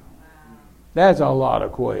 That's a lot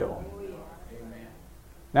of quail.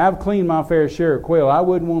 Now, I've cleaned my fair share of quail. I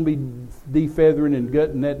wouldn't want to be defeathering and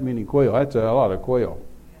gutting that many quail. That's a lot of quail.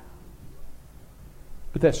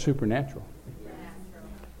 But that's supernatural.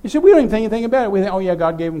 You said, we don't even think anything about it. We think, oh yeah,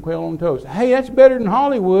 God gave them quail on toast. Hey, that's better than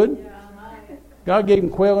Hollywood. God gave them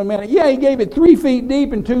quail and manna. Yeah, He gave it 3 feet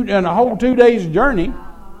deep in a whole 2 days journey.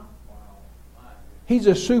 He's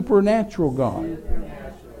a supernatural God.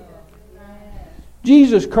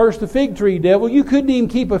 Jesus cursed the fig tree, devil. You couldn't even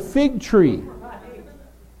keep a fig tree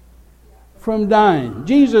from dying.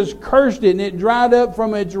 Jesus cursed it and it dried up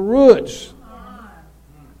from its roots.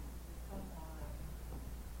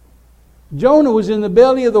 Jonah was in the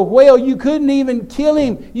belly of the whale. You couldn't even kill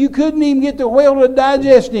him. You couldn't even get the whale to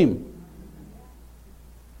digest him.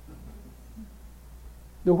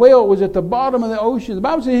 The whale was at the bottom of the ocean. The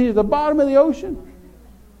Bible says he's at the bottom of the ocean.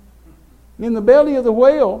 In the belly of the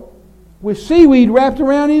whale with seaweed wrapped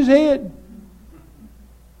around his head.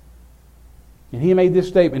 And he made this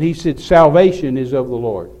statement. He said, salvation is of the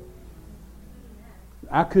Lord.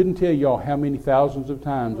 I couldn't tell y'all how many thousands of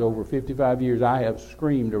times over 55 years I have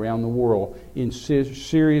screamed around the world in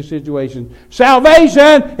serious situations,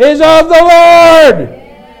 salvation is of the Lord!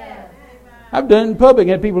 Yes. I've done it in public.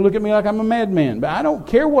 Had people look at me like I'm a madman. But I don't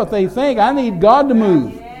care what they think. I need God to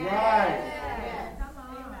move. Yes.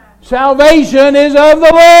 Salvation is of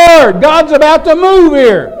the Lord. God's about to move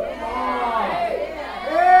here.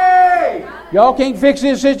 Y'all can't fix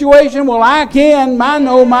this situation? Well, I can. I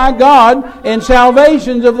know my God, and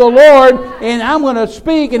salvation's of the Lord, and I'm going to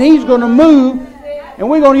speak, and He's going to move, and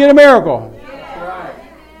we're going to get a miracle.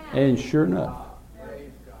 And sure enough.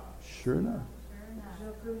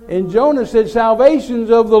 And Jonah said, salvation's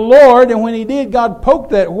of the Lord, and when he did, God poked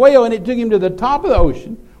that whale, and it took him to the top of the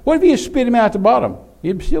ocean. What if He had spit him out at the bottom?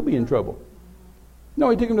 He'd still be in trouble. No,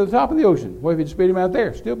 He took him to the top of the ocean. What if He'd spit him out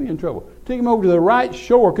there? Still be in trouble. Took him over to the right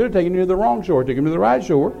shore. Could have taken him to the wrong shore. Took him to the right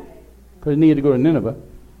shore because he needed to go to Nineveh.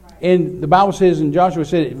 And the Bible says, and Joshua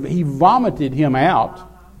said, He vomited him out.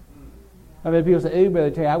 I've had people say, hey,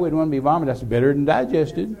 Brother Terry, I wouldn't want to be vomited. That's better than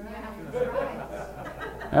digested.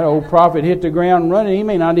 That old prophet hit the ground running. He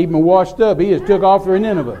may not even have washed up. He just took off for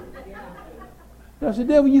Nineveh. I said,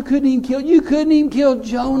 devil, you couldn't even kill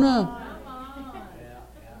Jonah.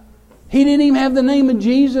 He didn't even have the name of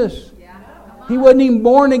Jesus. He wasn't even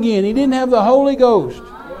born again. He didn't have the Holy Ghost.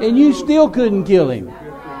 And you still couldn't kill him.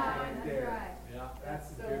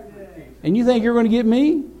 And you think you're going to get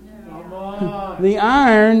me? The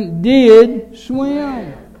iron did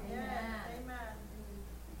swim.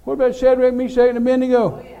 What about Shadrach, Meshach, and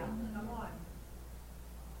Abednego?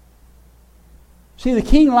 See, the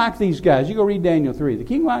king liked these guys. You go read Daniel 3. The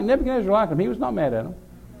king liked Nebuchadnezzar liked them. He was not mad at them.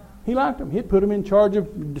 He liked them. He'd put them in charge of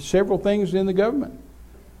several things in the government.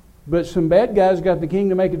 But some bad guys got the king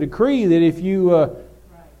to make a decree that if you,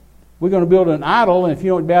 we're going to build an idol, and if you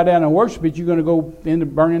don't bow down and worship it, you're going to go in the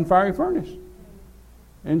burning fiery furnace.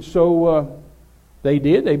 And so they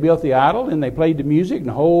did. They built the idol, and they played the music, and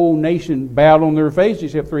the whole nation bowed on their face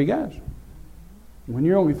except 3 guys. When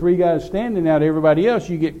you're only 3 guys standing out of everybody else,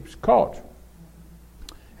 you get caught.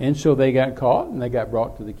 And so they got caught, and they got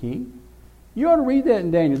brought to the king. You ought to read that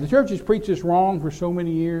in Daniel. The church has preached this wrong for so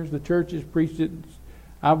many years. The church has preached it.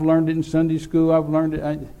 I've learned it in Sunday school. I've learned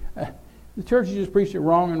it. The church has just preached it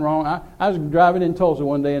wrong and wrong. I was driving in Tulsa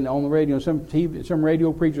one day and on the radio, some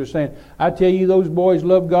radio preacher was saying, I tell you, those boys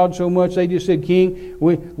love God so much. They just said, King,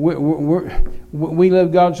 we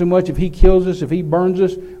love God so much. If He kills us, if He burns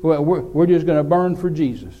us, we're just going to burn for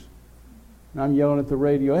Jesus. And I'm yelling at the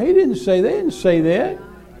radio. They didn't say that.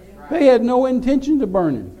 They had no intention of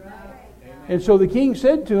burning. And so the king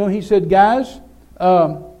said to him, he said, guys,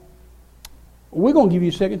 we're going to give you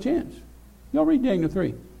a second chance. Y'all read Daniel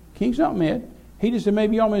 3. King's not mad. He just said,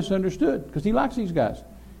 maybe y'all misunderstood, because he likes these guys.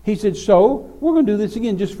 He said, so we're going to do this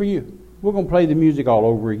again just for you. We're going to play the music all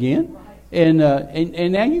over again. And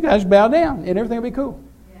now you guys bow down, and everything will be cool.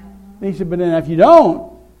 And he said, but then if you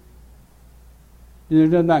don't, then there's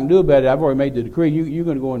nothing I can do about it. I've already made the decree. You're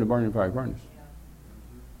going to go in the burning fiery furnace.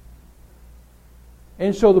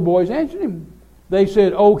 And so the boys answered him. They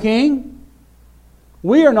said, O king,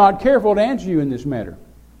 we are not careful to answer you in this matter.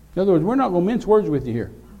 In other words, we're not going to mince words with you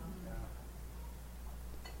here.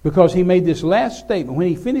 Because he made this last statement. When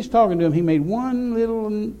he finished talking to him, he made one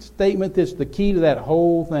little statement that's the key to that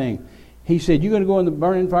whole thing. He said, you're going to go in the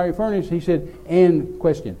burning fiery furnace? He said, and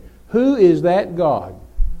question, who is that God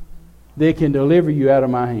that can deliver you out of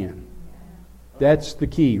my hand? That's the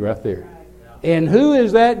key right there. And who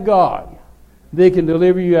is that God that can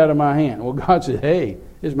deliver you out of my hand? Well, God said, hey,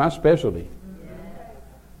 this is my specialty.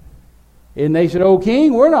 And they said, O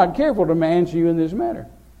king, we're not careful to answer you in this matter.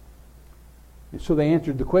 And so they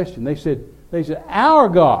answered the question. They said, our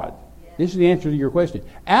God, this is the answer to your question,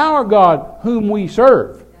 our God whom we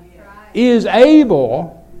serve is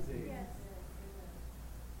able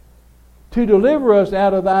to deliver us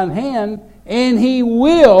out of thine hand, and He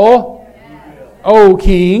will, O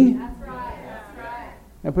king.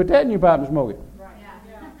 Now put that in your pipe and smoke it.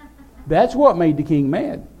 That's what made the king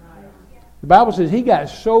mad. The Bible says he got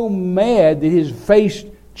so mad that his face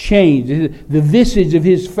changed. The visage of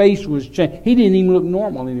his face was changed. He didn't even look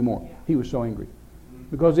normal anymore. He was so angry.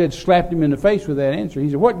 Because they had slapped him in the face with that answer. He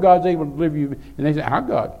said, what God's able to deliver you? And they said, our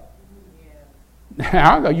God.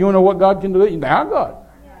 Our God. You want to know what God can deliver you? Our God.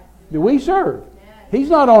 That we serve. He's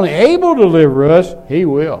not only able to deliver us, He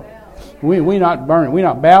will. We're not burning. We're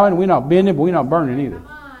not bowing. We're not bending. But we're not burning either.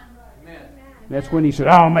 That's when He said,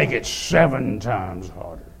 I'll make it 7 times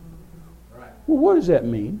harder. Well, what does that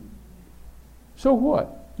mean? So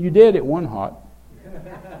what? You dead at one hot.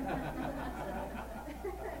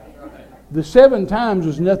 The 7 times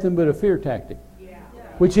was nothing but a fear tactic,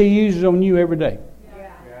 which He uses on you every day.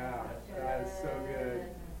 That's so good.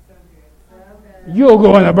 You'll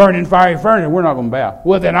go in the burning fiery furnace. We're not going to bow.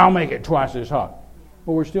 Well, then I'll make it twice as hot.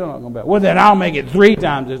 Well, we're still not going to bow. Well, then I'll make it 3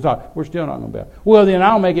 times as hot. We're still not going to bow. Well, then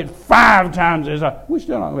I'll make it 5 times as hot. We're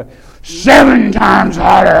still not going to bow. 7 times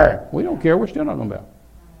hotter. We don't care. We're still not going to bow.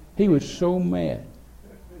 He was so mad.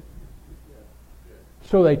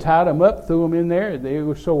 So they tied him up, threw him in there. It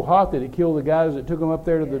was so hot that it killed the guys that took him up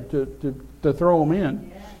there to throw him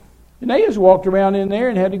in. And they just walked around in there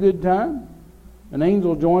and had a good time. An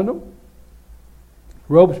angel joined them.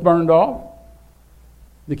 Ropes burned off.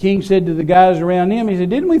 The king said to the guys around him, he said,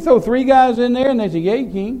 didn't we throw 3 guys in there? And they said, yea,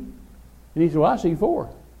 king. And he said, well, I see 4.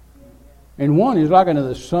 And one is like unto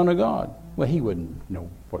the Son of God. Well, he wouldn't know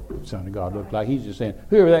what the Son of God looked like. He's just saying,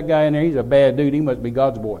 whoever that guy in there, he's a bad dude. He must be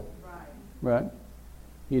God's boy. Right?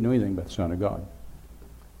 He didn't know anything about the Son of God.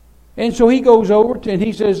 And so he goes over and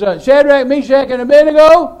he says, Shadrach, Meshach, and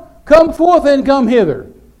Abednego, come forth and come hither.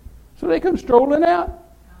 So they come strolling out.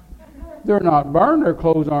 They're not burned. Their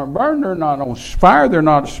clothes aren't burned. They're not on fire. They're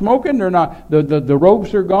not smoking. They're not. The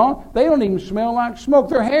ropes are gone. They don't even smell like smoke.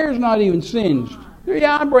 Their hair's not even singed. They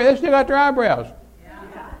still got their eyebrows.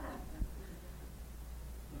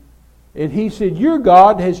 And he said, your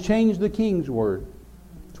God has changed the king's word.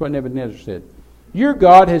 That's what Nebuchadnezzar said. Your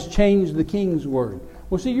God has changed the king's word.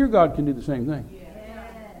 Well, see, your God can do the same thing.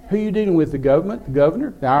 Who are you dealing with? The government, the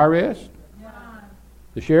governor, the IRS,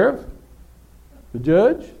 the sheriff, the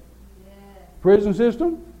judge, prison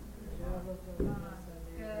system?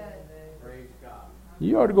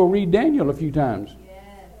 You ought to go read Daniel a few times.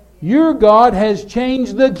 Your God has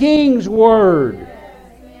changed the king's word.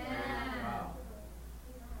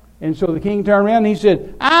 And so the king turned around and he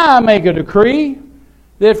said, I make a decree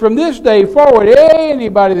that from this day forward,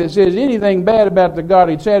 anybody that says anything bad about the God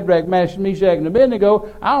of Shadrach, Meshach, and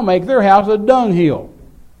Abednego, I'll make their house a dunghill.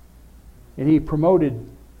 And he promoted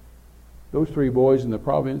those 3 boys in the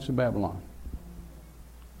province of Babylon.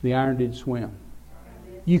 The iron did swim.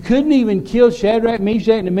 You couldn't even kill Shadrach,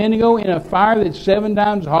 Meshach, and Abednego in a fire that's 7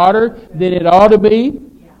 times hotter than it ought to be?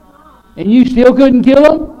 And you still couldn't kill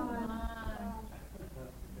them?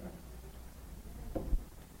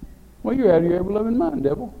 Well, you're out of your ever-loving mind,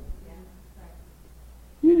 devil.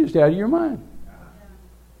 You're just out of your mind.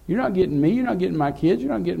 You're not getting me. You're not getting my kids.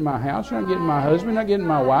 You're not getting my house. You're not getting my husband. You're not getting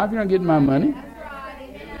my wife. You're not getting my money.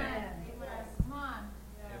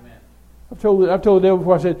 I've told the devil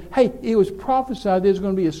before, I said, hey, it was prophesied there's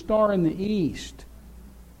going to be a star in the east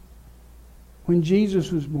when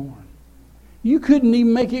Jesus was born. You couldn't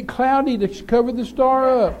even make it cloudy to cover the star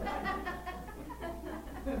up.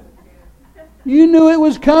 You knew it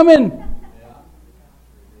was coming.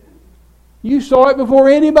 You saw it before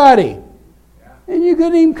anybody. And you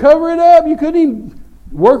couldn't even cover it up. You couldn't even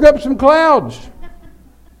work up some clouds.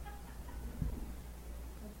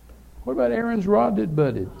 What about Aaron's rod that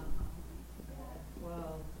budded?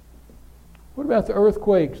 What about the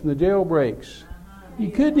earthquakes and the jailbreaks?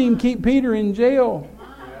 You couldn't even keep Peter in jail.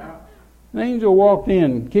 An angel walked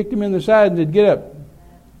in, kicked him in the side and said, get up.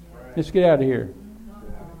 Let's get out of here.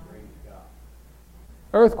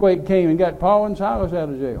 Earthquake came and got Paul and Silas out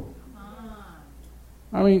of jail.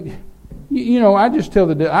 I mean, you know, I just tell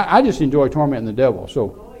the devil, I just enjoy tormenting the devil.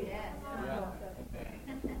 So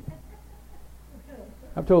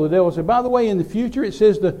I've told the devil, I said, by the way, in the future it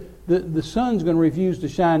says the sun's going to refuse to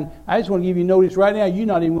shine. I just want to give you notice right now, you're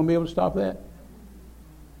not even going to be able to stop that.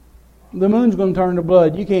 The moon's going to turn to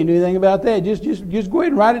blood. You can't do anything about that. Just go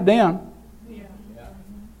ahead and write it down.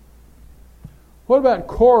 What about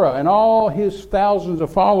Korah and all his thousands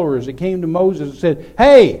of followers that came to Moses and said,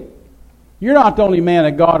 hey, you're not the only man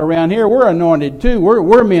of God around here. We're anointed too.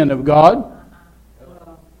 We're men of God.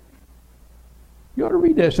 You ought to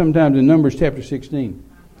read that sometimes in Numbers chapter 16.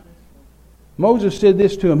 Moses said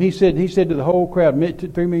this to him. He said to the whole crowd,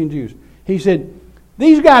 3 million Jews, he said,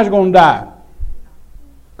 these guys are going to die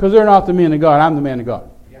because they're not the men of God. I'm the man of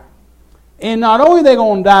God. And not only are they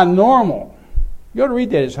going to die normal, you ought to read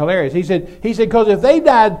that. It's hilarious. He said, because if they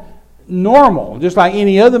died normal, just like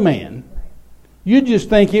any other man, you'd just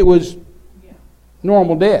think it was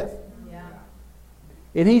normal death.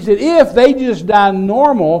 And he said, if they just die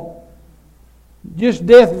normal, just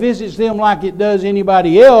death visits them like it does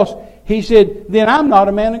anybody else, he said, then I'm not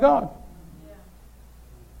a man of God.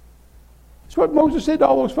 That's what Moses said to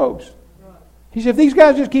all those folks. He said, if these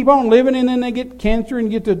guys just keep on living and then they get cancer and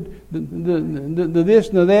get the this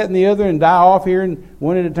and the that and the other and die off here and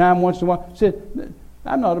one at a time once in a while, he said,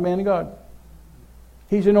 I'm not a man of God.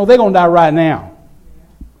 He said, no, they're going to die right now.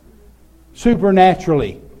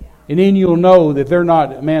 Supernaturally. And then you'll know that they're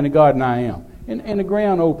not a man of God and I am. And the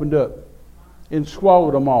ground opened up and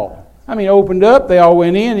swallowed them all. I mean, opened up, they all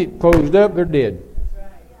went in, it closed up, they're dead.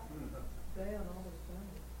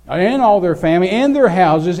 And all their family, and their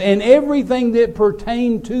houses, and everything that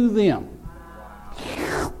pertained to them.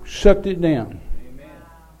 Sucked it down.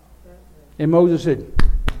 And Moses said,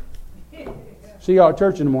 see y'all at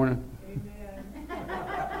church in the morning.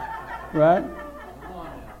 Right?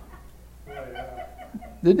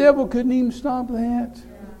 The devil couldn't even stop that.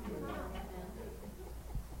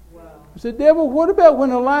 I said, devil, what about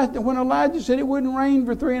when Elijah said it wouldn't rain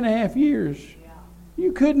for 3.5 years?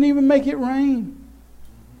 You couldn't even make it rain.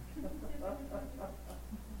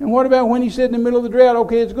 And what about when he said in the middle of the drought,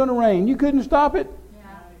 okay, it's going to rain? You couldn't stop it?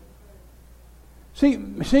 See,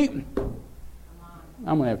 I'm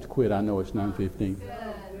going to have to quit. I know it's 9:15.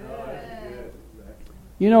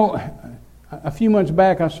 You know, a few months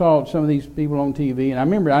back I saw some of these people on TV, and I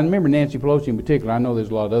remember Nancy Pelosi in particular. I know there's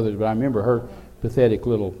a lot of others, but I remember her pathetic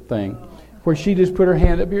little thing where she just put her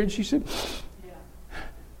hand up here and she said,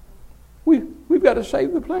 we've got to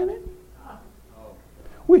save the planet.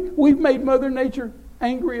 We've made Mother Nature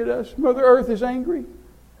angry at us. Mother Earth is angry.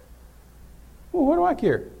 Well, what do I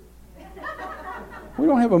care? We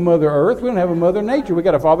don't have a Mother Earth. We don't have a Mother Nature. We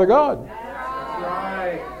got a Father God.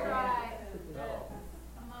 Right.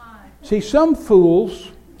 See, some fools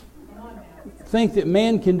think that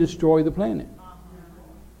man can destroy the planet.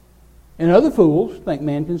 And other fools think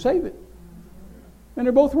man can save it. And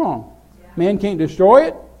they're both wrong. Man can't destroy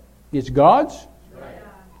it. It's God's.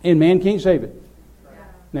 And man can't save it.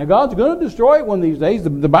 Now, God's going to destroy it one of these days. The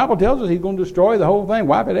Bible tells us He's going to destroy the whole thing,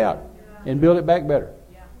 wipe it out, and build it back better.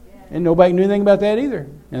 And nobody can do anything about that either.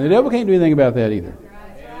 And the devil can't do anything about that either.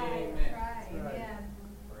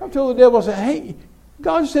 I've told the devil, I said, hey,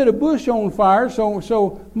 God set a bush on fire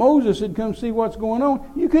so Moses had come see what's going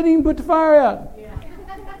on. You couldn't even put the fire out.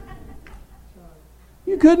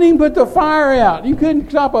 You couldn't even put the fire out. You couldn't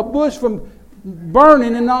stop a bush from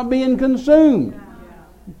burning and not being consumed.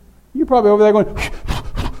 You're probably over there going...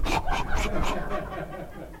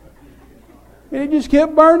 and it just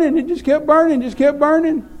kept burning. It just kept burning. Just kept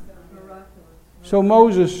burning. So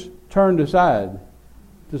Moses turned aside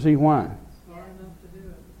to see why.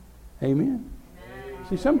 Amen.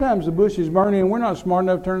 See, sometimes the bush is burning and we're not smart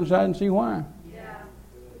enough to turn aside and see why.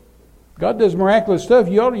 God does miraculous stuff.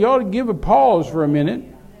 You ought to give a pause for a minute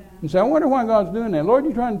and say, I wonder why God's doing that. Lord,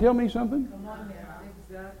 you trying to tell me something?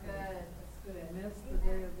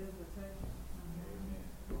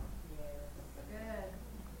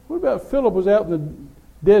 What about Philip was out in the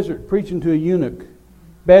desert preaching to a eunuch,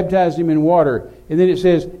 baptized him in water, and then it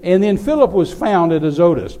says, and then Philip was found at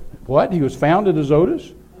Azotus. What? He was found at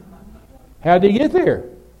Azotus? How did he get there?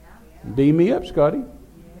 Beam me up, Scotty.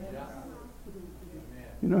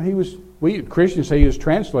 You know, we Christians say he was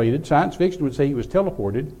translated. Science fiction would say he was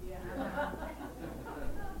teleported.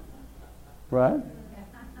 Right?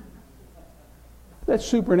 That's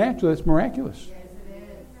supernatural. That's miraculous.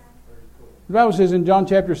 The Bible says in John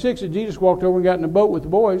chapter 6 that Jesus walked over and got in a boat with the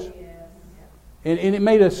boys. And it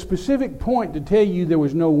made a specific point to tell you there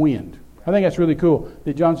was no wind. I think that's really cool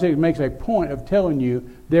that John 6 makes a point of telling you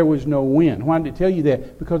there was no wind. Why did it tell you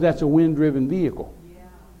that? Because that's a wind-driven vehicle.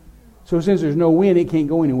 So since there's no wind, it can't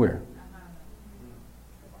go anywhere.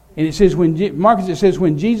 And it says Marcus, it says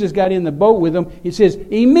when Jesus got in the boat with them, it says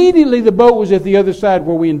immediately the boat was at the other side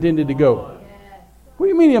where we intended to go. What do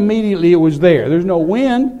you mean immediately it was there? There's no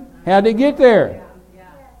wind. How did it get there?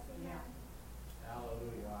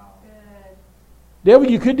 Devil,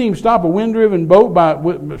 you couldn't even stop a wind-driven boat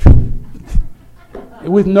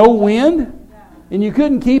with no wind? And you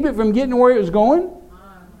couldn't keep it from getting where it was going?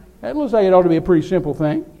 That looks like it ought to be a pretty simple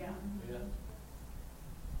thing.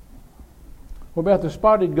 What about the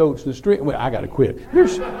spotted goats, the street? Well, I got to quit.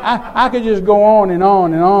 I could just go on and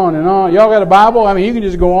on and on and on. Y'all got a Bible? I mean, you can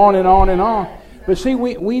just go on and on and on. But see,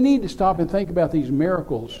 we need to stop and think about these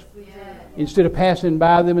miracles instead of passing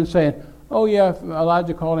by them and saying, oh yeah,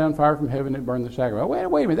 Elijah called down fire from heaven and burned the sacrifice.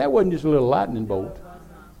 Wait a minute, that wasn't just a little lightning bolt.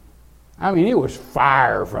 I mean, it was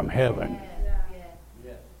fire from heaven.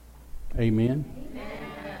 Amen.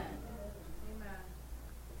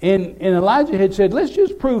 And Elijah had said, let's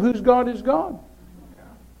just prove whose God is God.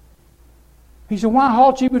 He said, why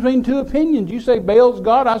halt you between two opinions? You say Baal's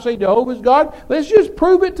God, I say Jehovah's God. Let's just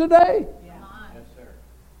prove it today.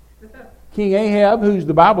 King Ahab, who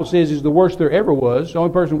the Bible says is the worst there ever was, the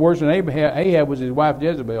only person worse than Ahab was his wife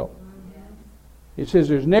Jezebel. It says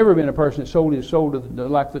there's never been a person that sold his soul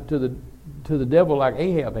to the devil like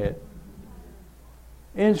Ahab had.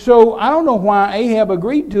 And so I don't know why Ahab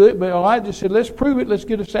agreed to it, but Elijah said, let's prove it. Let's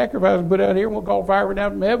get a sacrifice and put it out here, and we'll call fire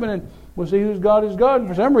down from heaven, and we'll see whose God is God. And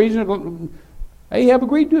for some reason, Ahab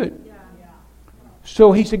agreed to it.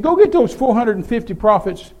 So he said, go get those 450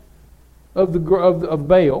 prophets of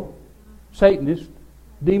Baal, Satanists,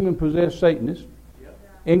 demon-possessed Satanists,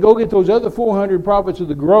 and go get those other 400 prophets of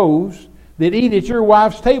the groves that eat at your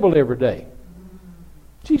wife's table every day.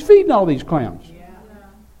 She's feeding all these clowns.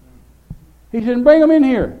 He said, bring them in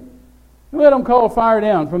here. Let them call fire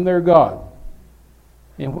down from their God.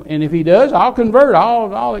 And if he does, I'll convert.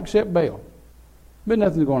 I'll accept Baal. But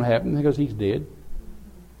nothing's going to happen because he's dead.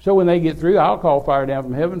 So when they get through, I'll call fire down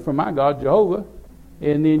from heaven from my God, Jehovah.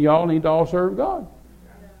 And then y'all need to all serve God.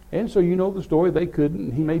 And so you know the story. They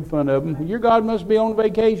couldn't. He made fun of them. Your God must be on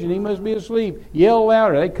vacation. He must be asleep. Yell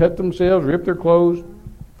louder. They cut themselves, ripped their clothes.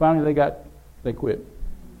 Finally they quit.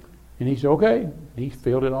 And he said, okay. He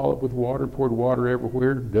filled it all up with water, poured water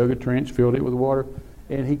everywhere, dug a trench, filled it with water.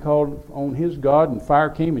 And he called on his God, and fire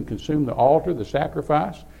came and consumed the altar, the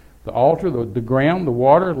sacrifice, the altar, the ground, the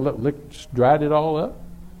water, dried it all up.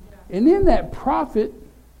 And then that prophet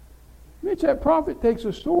takes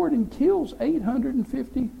a sword and kills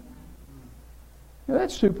 850. Now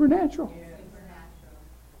that's supernatural.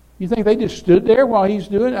 You think they just stood there while he's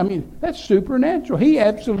doing it? I mean, that's supernatural. He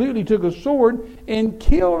absolutely took a sword and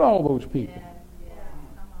killed all those people.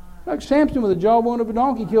 Like Samson with the jawbone of a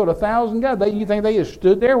donkey killed 1,000 guys. You think they just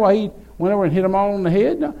stood there while he went over and hit them all on the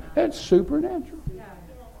head? No, that's supernatural.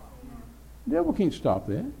 The devil can't stop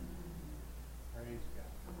that.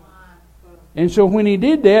 And so when he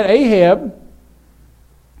did that, Ahab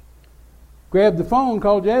grabbed the phone,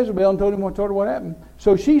 called Jezebel, and told her what happened.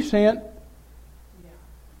 So she sent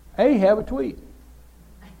Ahab a tweet.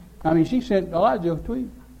 She sent Elijah a tweet.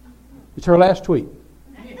 It's her last tweet.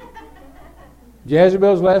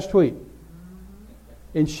 Jezebel's last tweet.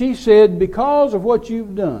 And she said, because of what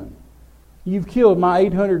you've done, you've killed my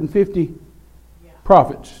 850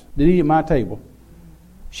 prophets that eat at my table.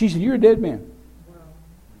 She said, you're a dead man.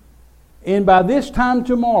 And by this time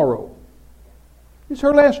tomorrow, it's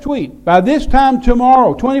her last tweet, by this time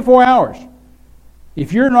tomorrow, 24 hours,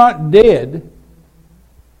 if you're not dead,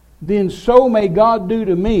 then so may God do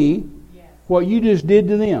to me what you just did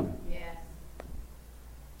to them.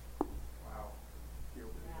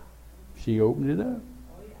 She opened it up.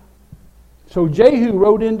 So Jehu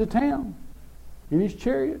rode into town in his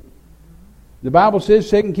chariot. The Bible says,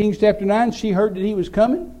 2 Kings chapter 9, she heard that he was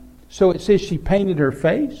coming. So it says she painted her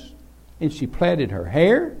face, and she plaited her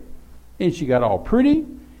hair, and she got all pretty,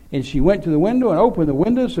 and she went to the window and opened the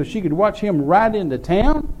window so she could watch him ride into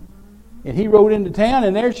town. And he rode into town,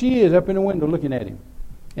 and there she is up in the window looking at him.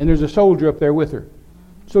 And there's a soldier up there with her.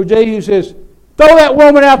 So Jehu says, throw that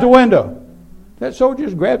woman out the window. That soldier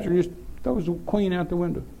just grabs her and just throws the queen out the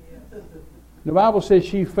window. The Bible says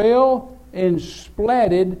she fell and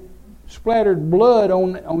splattered blood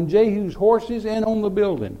on Jehu's horses and on the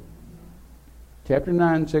building. Chapter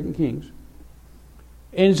 9, 2 Kings.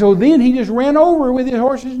 And so then he just ran over with his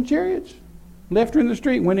horses and chariots. Left her in the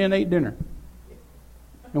street, went in and ate dinner.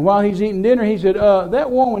 And while he's eating dinner, he said,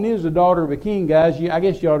 that woman is the daughter of a king, guys. I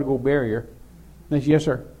guess you ought to go bury her. And they said, yes,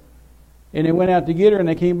 sir. And they went out to get her, and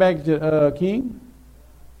they came back to, king,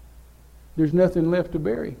 there's nothing left to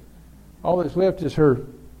bury. All that's left is her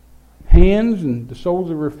hands and the soles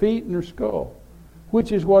of her feet and her skull,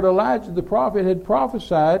 which is what Elijah the prophet had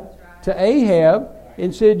prophesied to Ahab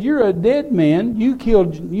and said, you're a dead man. You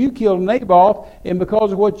killed Naboth, and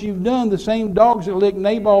because of what you've done, the same dogs that lick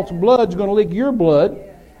Naboth's blood is going to lick your blood.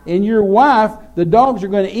 And your wife, the dogs are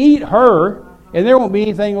going to eat her, and there won't be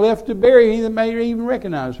anything left to bury that may even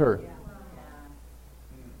recognize her.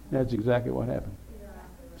 That's exactly what happened.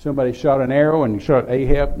 Somebody shot an arrow and shot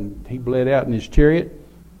Ahab, and he bled out in his chariot.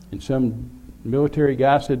 And some military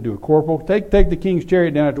guy said to a corporal, take the king's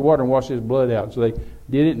chariot down at the water and wash his blood out. So they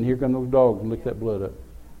did it, and here come those dogs and licked that blood up.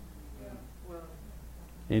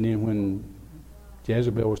 And then when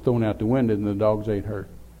Jezebel was thrown out the window, and the dogs ate her.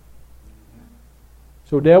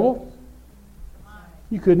 So devil,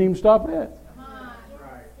 you couldn't even stop that.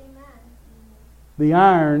 The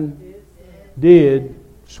iron did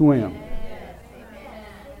swim.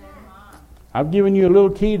 I've given you a little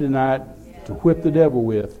key tonight to whip the devil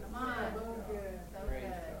with.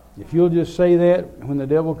 If you'll just say that when the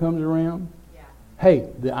devil comes around, hey,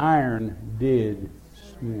 the iron did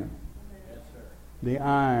swim. The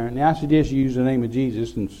iron. Now I suggest you use the name of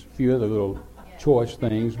Jesus and a few other little choice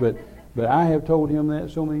things, but I have told him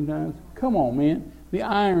that so many times. Come on, man. The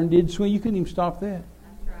iron did swim. You couldn't even stop that.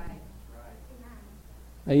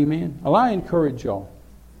 Amen. Well, I encourage y'all.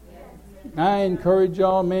 Man,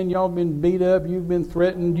 y'all been beat up, you've been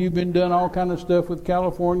threatened, you've been done all kind of stuff with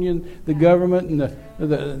California and the government and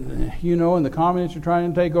and the communists are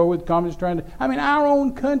trying to take over. The communists our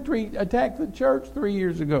own country attacked the church 3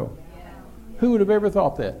 years ago. Who would have ever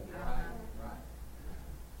thought that?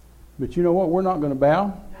 But you know what? We're not going to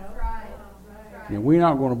bow. And we're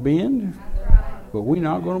not going to bend. But we're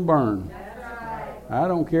not going to burn. I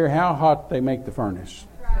don't care how hot they make the furnace.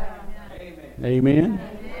 Amen.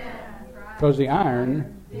 Because the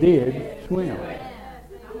iron did swim.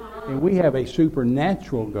 And we have a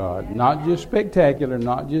supernatural God, not just spectacular,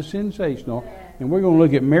 not just sensational. And we're going to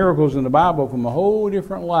look at miracles in the Bible from a whole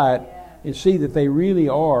different light and see that they really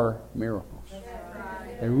are miracles.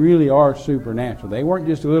 They really are supernatural. They weren't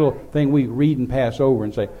just a little thing we read and pass over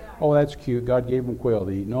and say, oh, that's cute. God gave them quail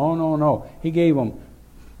to eat. No. He gave them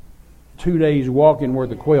 2 days walking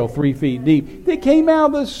worth of quail 3 feet deep. They came out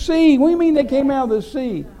of the sea. What do you mean they came out of the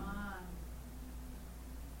sea?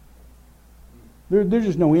 There's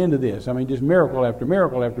just no end to this. Just miracle after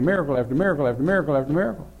miracle after miracle after miracle after miracle after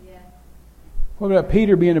miracle. Yeah. What about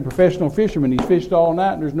Peter being a professional fisherman? He's fished all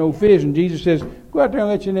night and there's no fish. And Jesus says, go out there and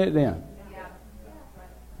let your net down. Yeah.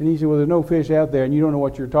 And he said, well, there's no fish out there and you don't know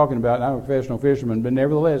what you're talking about. I'm a professional fisherman, but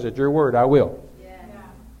nevertheless, at your word, I will. Yeah.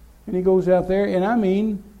 And he goes out there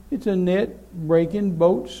and it's a net-breaking,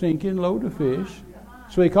 boat-sinking load of fish.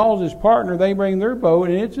 So he calls his partner, they bring their boat,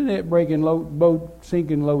 and it's a net-breaking,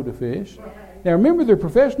 boat-sinking load of fish. Now remember, they're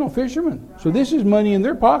professional fishermen, so this is money in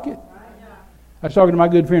their pocket. I was talking to my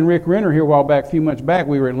good friend Rick Renner here a few months back.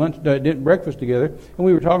 We were at lunch, breakfast together, and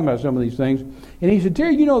we were talking about some of these things. And he said,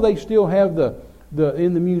 Terry, they still have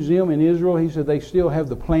in the museum in Israel, he said they still have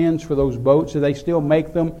the plans for those boats, so they still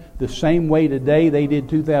make them the same way today they did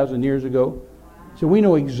 2,000 years ago. So we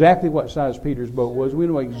know exactly what size Peter's boat was. We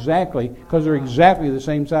know exactly, because they're exactly the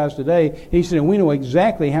same size today. He said, and we know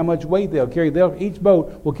exactly how much weight they'll carry. Each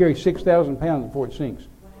boat will carry 6,000 pounds before it sinks.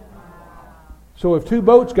 So if 2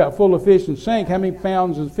 boats got full of fish and sank, how many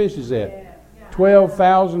pounds of fish is that?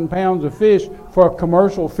 12,000 pounds of fish for a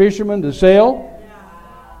commercial fisherman to sell?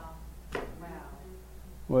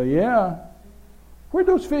 Well, yeah. Where'd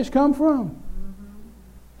those fish come from?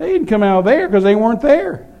 They didn't come out of there because they weren't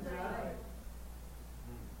there.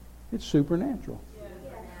 It's supernatural.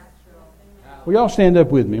 Well, y'all stand up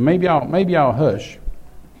with me. Maybe I'll hush.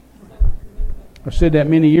 I said that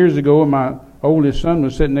many years ago, and my oldest son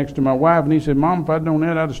was sitting next to my wife, and he said, "Mom, if I'd known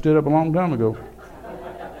that, I'd have stood up a long time ago."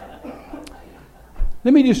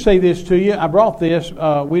 Let me just say this to you. I brought this.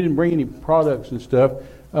 We didn't bring any products and stuff,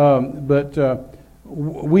 but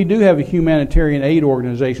we do have a humanitarian aid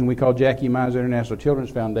organization we call Jackie Mize International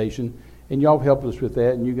Children's Foundation, and y'all have helped us with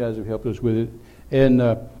that, and you guys have helped us with it.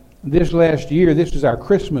 And this last year, this is our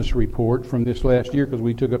Christmas report from this last year because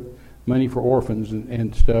we took up money for orphans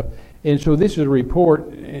and stuff. And so this is a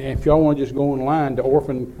report. If y'all want to just go online to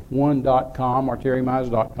orphan1.com or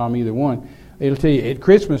terrymize.com, either one, it'll tell you at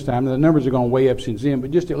Christmas time, and the numbers have gone way up since then,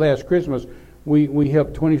 but just at last Christmas, we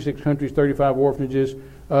helped 26 countries, 35 orphanages.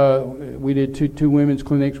 We did two women's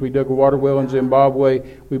clinics. We dug a water well in Zimbabwe.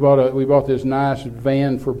 We bought this nice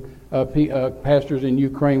van for pastors in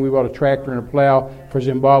Ukraine. We bought a tractor and a plow for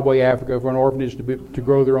Zimbabwe, Africa, for an orphanage to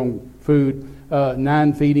grow their own food.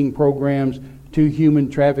 9 feeding programs, 2 human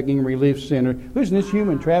trafficking relief centers. Listen, this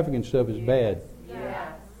human trafficking stuff is bad,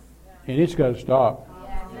 and it's got to stop.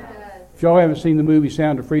 If y'all haven't seen the movie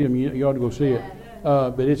Sound of Freedom, you ought to go see it.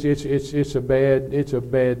 But it's a bad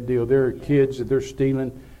deal. There are kids that they're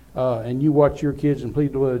stealing, and you watch your kids and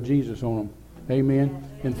plead the blood of Jesus on them. Amen.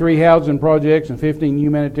 And 3 housing projects and 15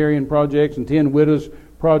 humanitarian projects and 10 widows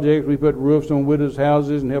projects. We put roofs on widows'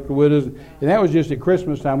 houses and helped the widows. And that was just at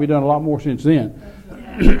Christmas time. We've done a lot more since then.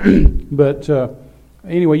 But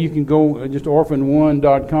anyway, you can go just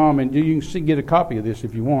orphan1.com and you can get a copy of this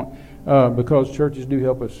if you want, because churches do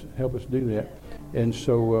help us do that. And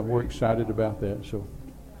so we're excited about that. So,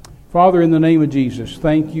 Father, in the name of Jesus,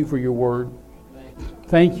 thank you for your word.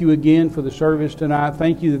 Thank you again for the service tonight.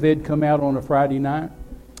 Thank you that they'd come out on a Friday night.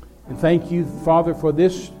 And thank you, Father, for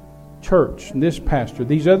this church and this pastor,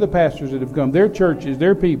 these other pastors that have come, their churches,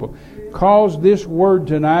 their people. Cause this word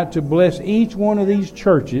tonight to bless each one of these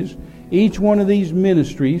churches, each one of these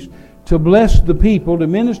ministries, to bless the people, to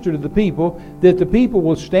minister to the people, that the people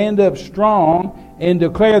will stand up strong and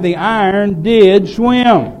declare the iron did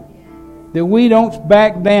swim. That we don't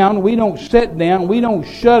back down, we don't sit down, we don't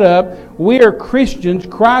shut up. We are Christians,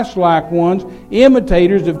 Christ-like ones,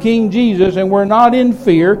 imitators of King Jesus, and we're not in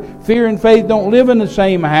fear. Fear and faith don't live in the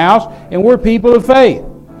same house, and we're people of faith.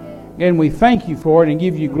 And we thank you for it and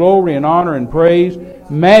give you glory and honor and praise,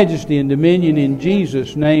 majesty and dominion in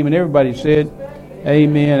Jesus' name. And everybody said,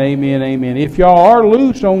 amen, amen, amen. If y'all are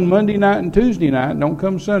loose on Monday night and Tuesday night, don't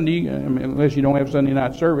come Sunday, unless you don't have Sunday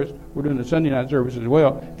night service. We're doing a Sunday night service as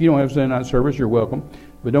well. If you don't have Sunday night service, you're welcome.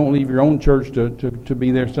 But don't leave your own church to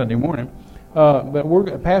be there Sunday morning.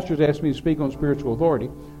 But pastors asked me to speak on spiritual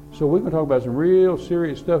authority. So we're going to talk about some real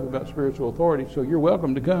serious stuff about spiritual authority. So you're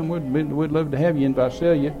welcome to come. We'd love to have you in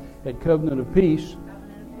Visalia at Covenant of Peace.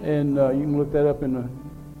 And you can look that up in the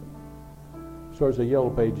starts at Yellow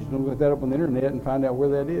Pages. You can look that up on the internet and find out where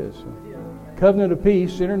that is. So, Covenant of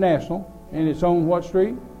Peace International, and it's on what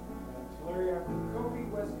street?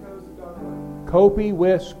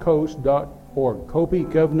 COPIWestCoast.org.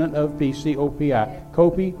 COPI, Covenant of Peace, COPI.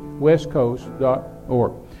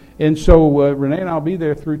 COPIWestCoast.org. And so Renee and I'll be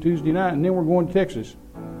there through Tuesday night, and then we're going to Texas,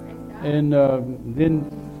 and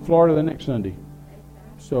then Florida the next Sunday.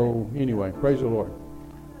 So anyway, praise the Lord.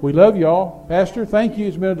 We love y'all. Pastor, thank you.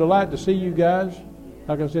 It's been a delight to see you guys.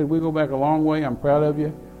 Like I said, we go back a long way. I'm proud of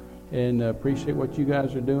you and appreciate what you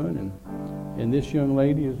guys are doing, and this young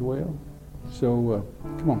lady as well. So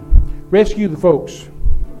come on. Rescue the folks.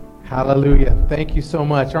 Hallelujah. Thank you so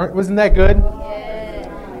much. Wasn't that good? Yeah.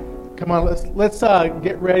 Come on, let's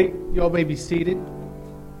get ready. You all may be seated.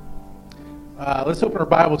 Let's open our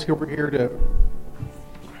Bibles over here to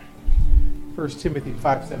 1 Timothy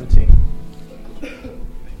 5:17.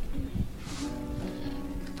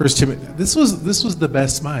 1 Timothy. This was the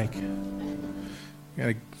best mic.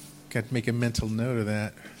 Got to make a mental note of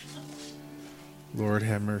that. Lord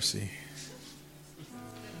have mercy.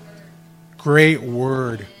 Great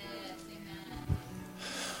word.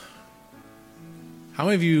 How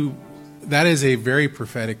many of you? That is a very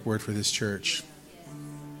prophetic word for this church.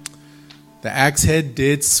 The axe head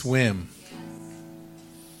did swim.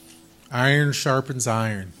 Iron sharpens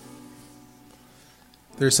iron.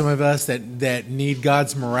 There's some of us that need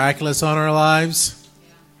God's miraculous on our lives.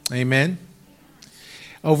 Amen.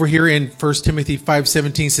 Over here in 1 Timothy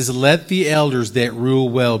 5:17 says, "Let the elders that rule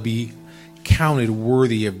well be counted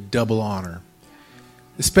worthy of double honor,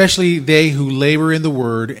 especially they who labor in the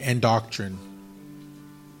word and doctrine."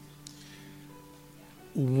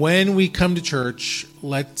 When we come to church,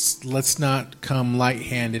 let's not come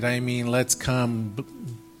light-handed. I mean, let's come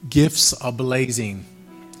gifts ablazing.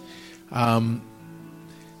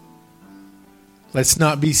 Let's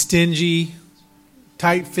not be stingy,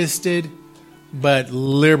 tight-fisted, but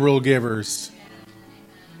liberal givers.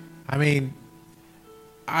 I mean,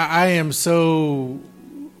 I am so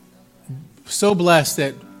blessed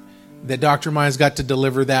that Dr. Mize got to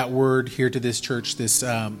deliver that word here to this church this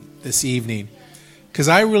evening. Because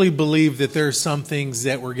I really believe that there are some things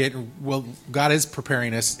that God is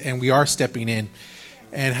preparing us, and we are stepping in.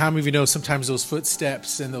 And how many of you know sometimes those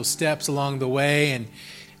footsteps and those steps along the way,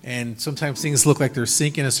 and sometimes things look like they're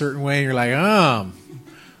sinking a certain way, and you're like,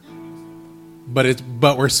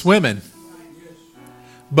 but we're swimming.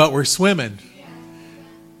 But we're swimming.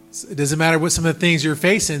 It doesn't matter what some of the things you're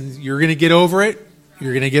facing, you're going to get over it.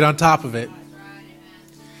 You're going to get on top of it.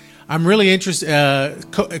 I'm really interested.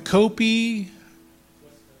 Kopi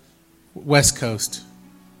West Coast.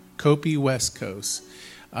 Kopi West Coast.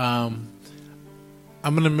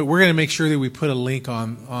 We're gonna make sure that we put a link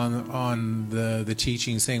on the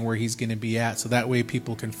teaching saying where he's gonna be at, so that way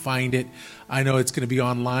people can find it. I know it's gonna be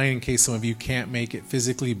online in case some of you can't make it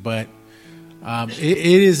physically, but it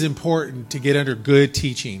is important to get under good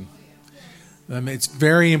teaching. It's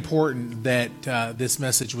very important that this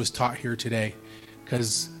message was taught here today,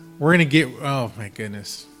 because we're gonna get. Oh my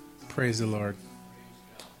goodness, praise the Lord!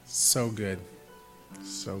 So good,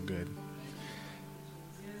 so good.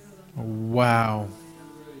 Wow.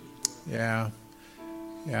 Yeah.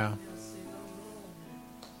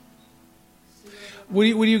 What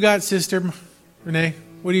do you got, Sister Renee?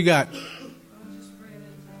 What do you got?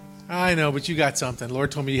 I know, but you got something. The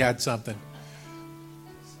Lord told me you had something.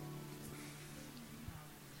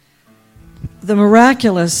 The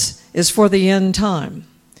miraculous is for the end time.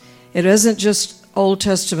 It isn't just Old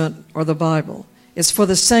Testament or the Bible. It's for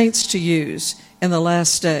the saints to use in the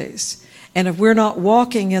last days. And if we're not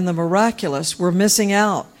walking in the miraculous, we're missing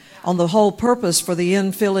out on the whole purpose for the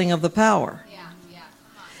infilling of the power.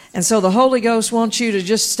 And so the Holy Ghost wants you to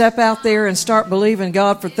just step out there and start believing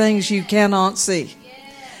God for things you cannot see.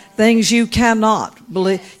 Things you cannot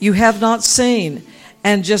believe, you have not seen.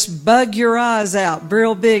 And just bug your eyes out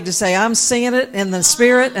real big to say, I'm seeing it in the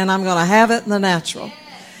spirit and I'm going to have it in the natural.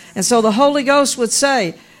 And so the Holy Ghost would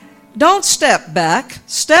say, don't step back,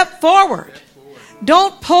 step forward.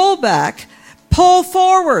 Don't pull back, pull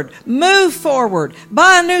forward, move forward,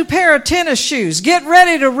 buy a new pair of tennis shoes, get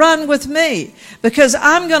ready to run with me, because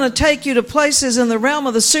I'm going to take you to places in the realm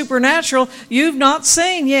of the supernatural you've not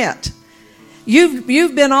seen yet.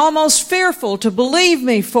 You've been almost fearful to believe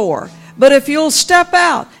me for, but if you'll step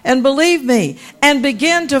out and believe me and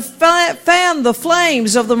begin to fan the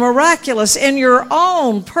flames of the miraculous in your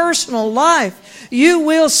own personal life, you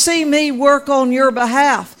will see me work on your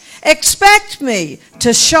behalf. Expect me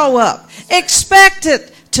to show up. Expect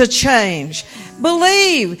it to change.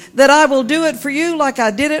 Believe that I will do it for you like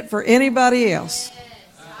I did it for anybody else.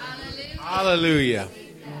 Hallelujah.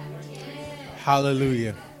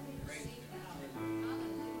 Hallelujah.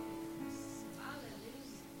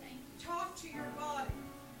 Talk to your body.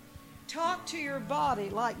 Talk to your body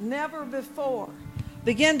like never before.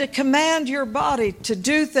 Begin to command your body to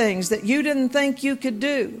do things that you didn't think you could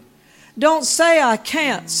do. Don't say I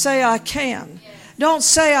can't, say I can. Don't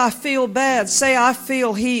say I feel bad, say I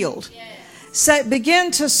feel healed.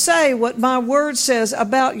 Begin to say what my word says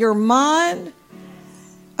about your mind,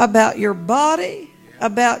 about your body,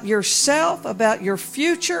 about yourself, about your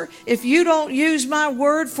future. If you don't use my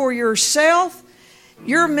word for yourself,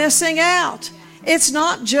 you're missing out. It's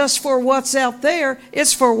not just for what's out there,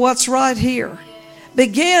 it's for what's right here.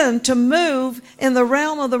 Begin to move in the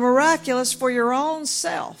realm of the miraculous for your own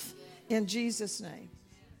self. In Jesus' name.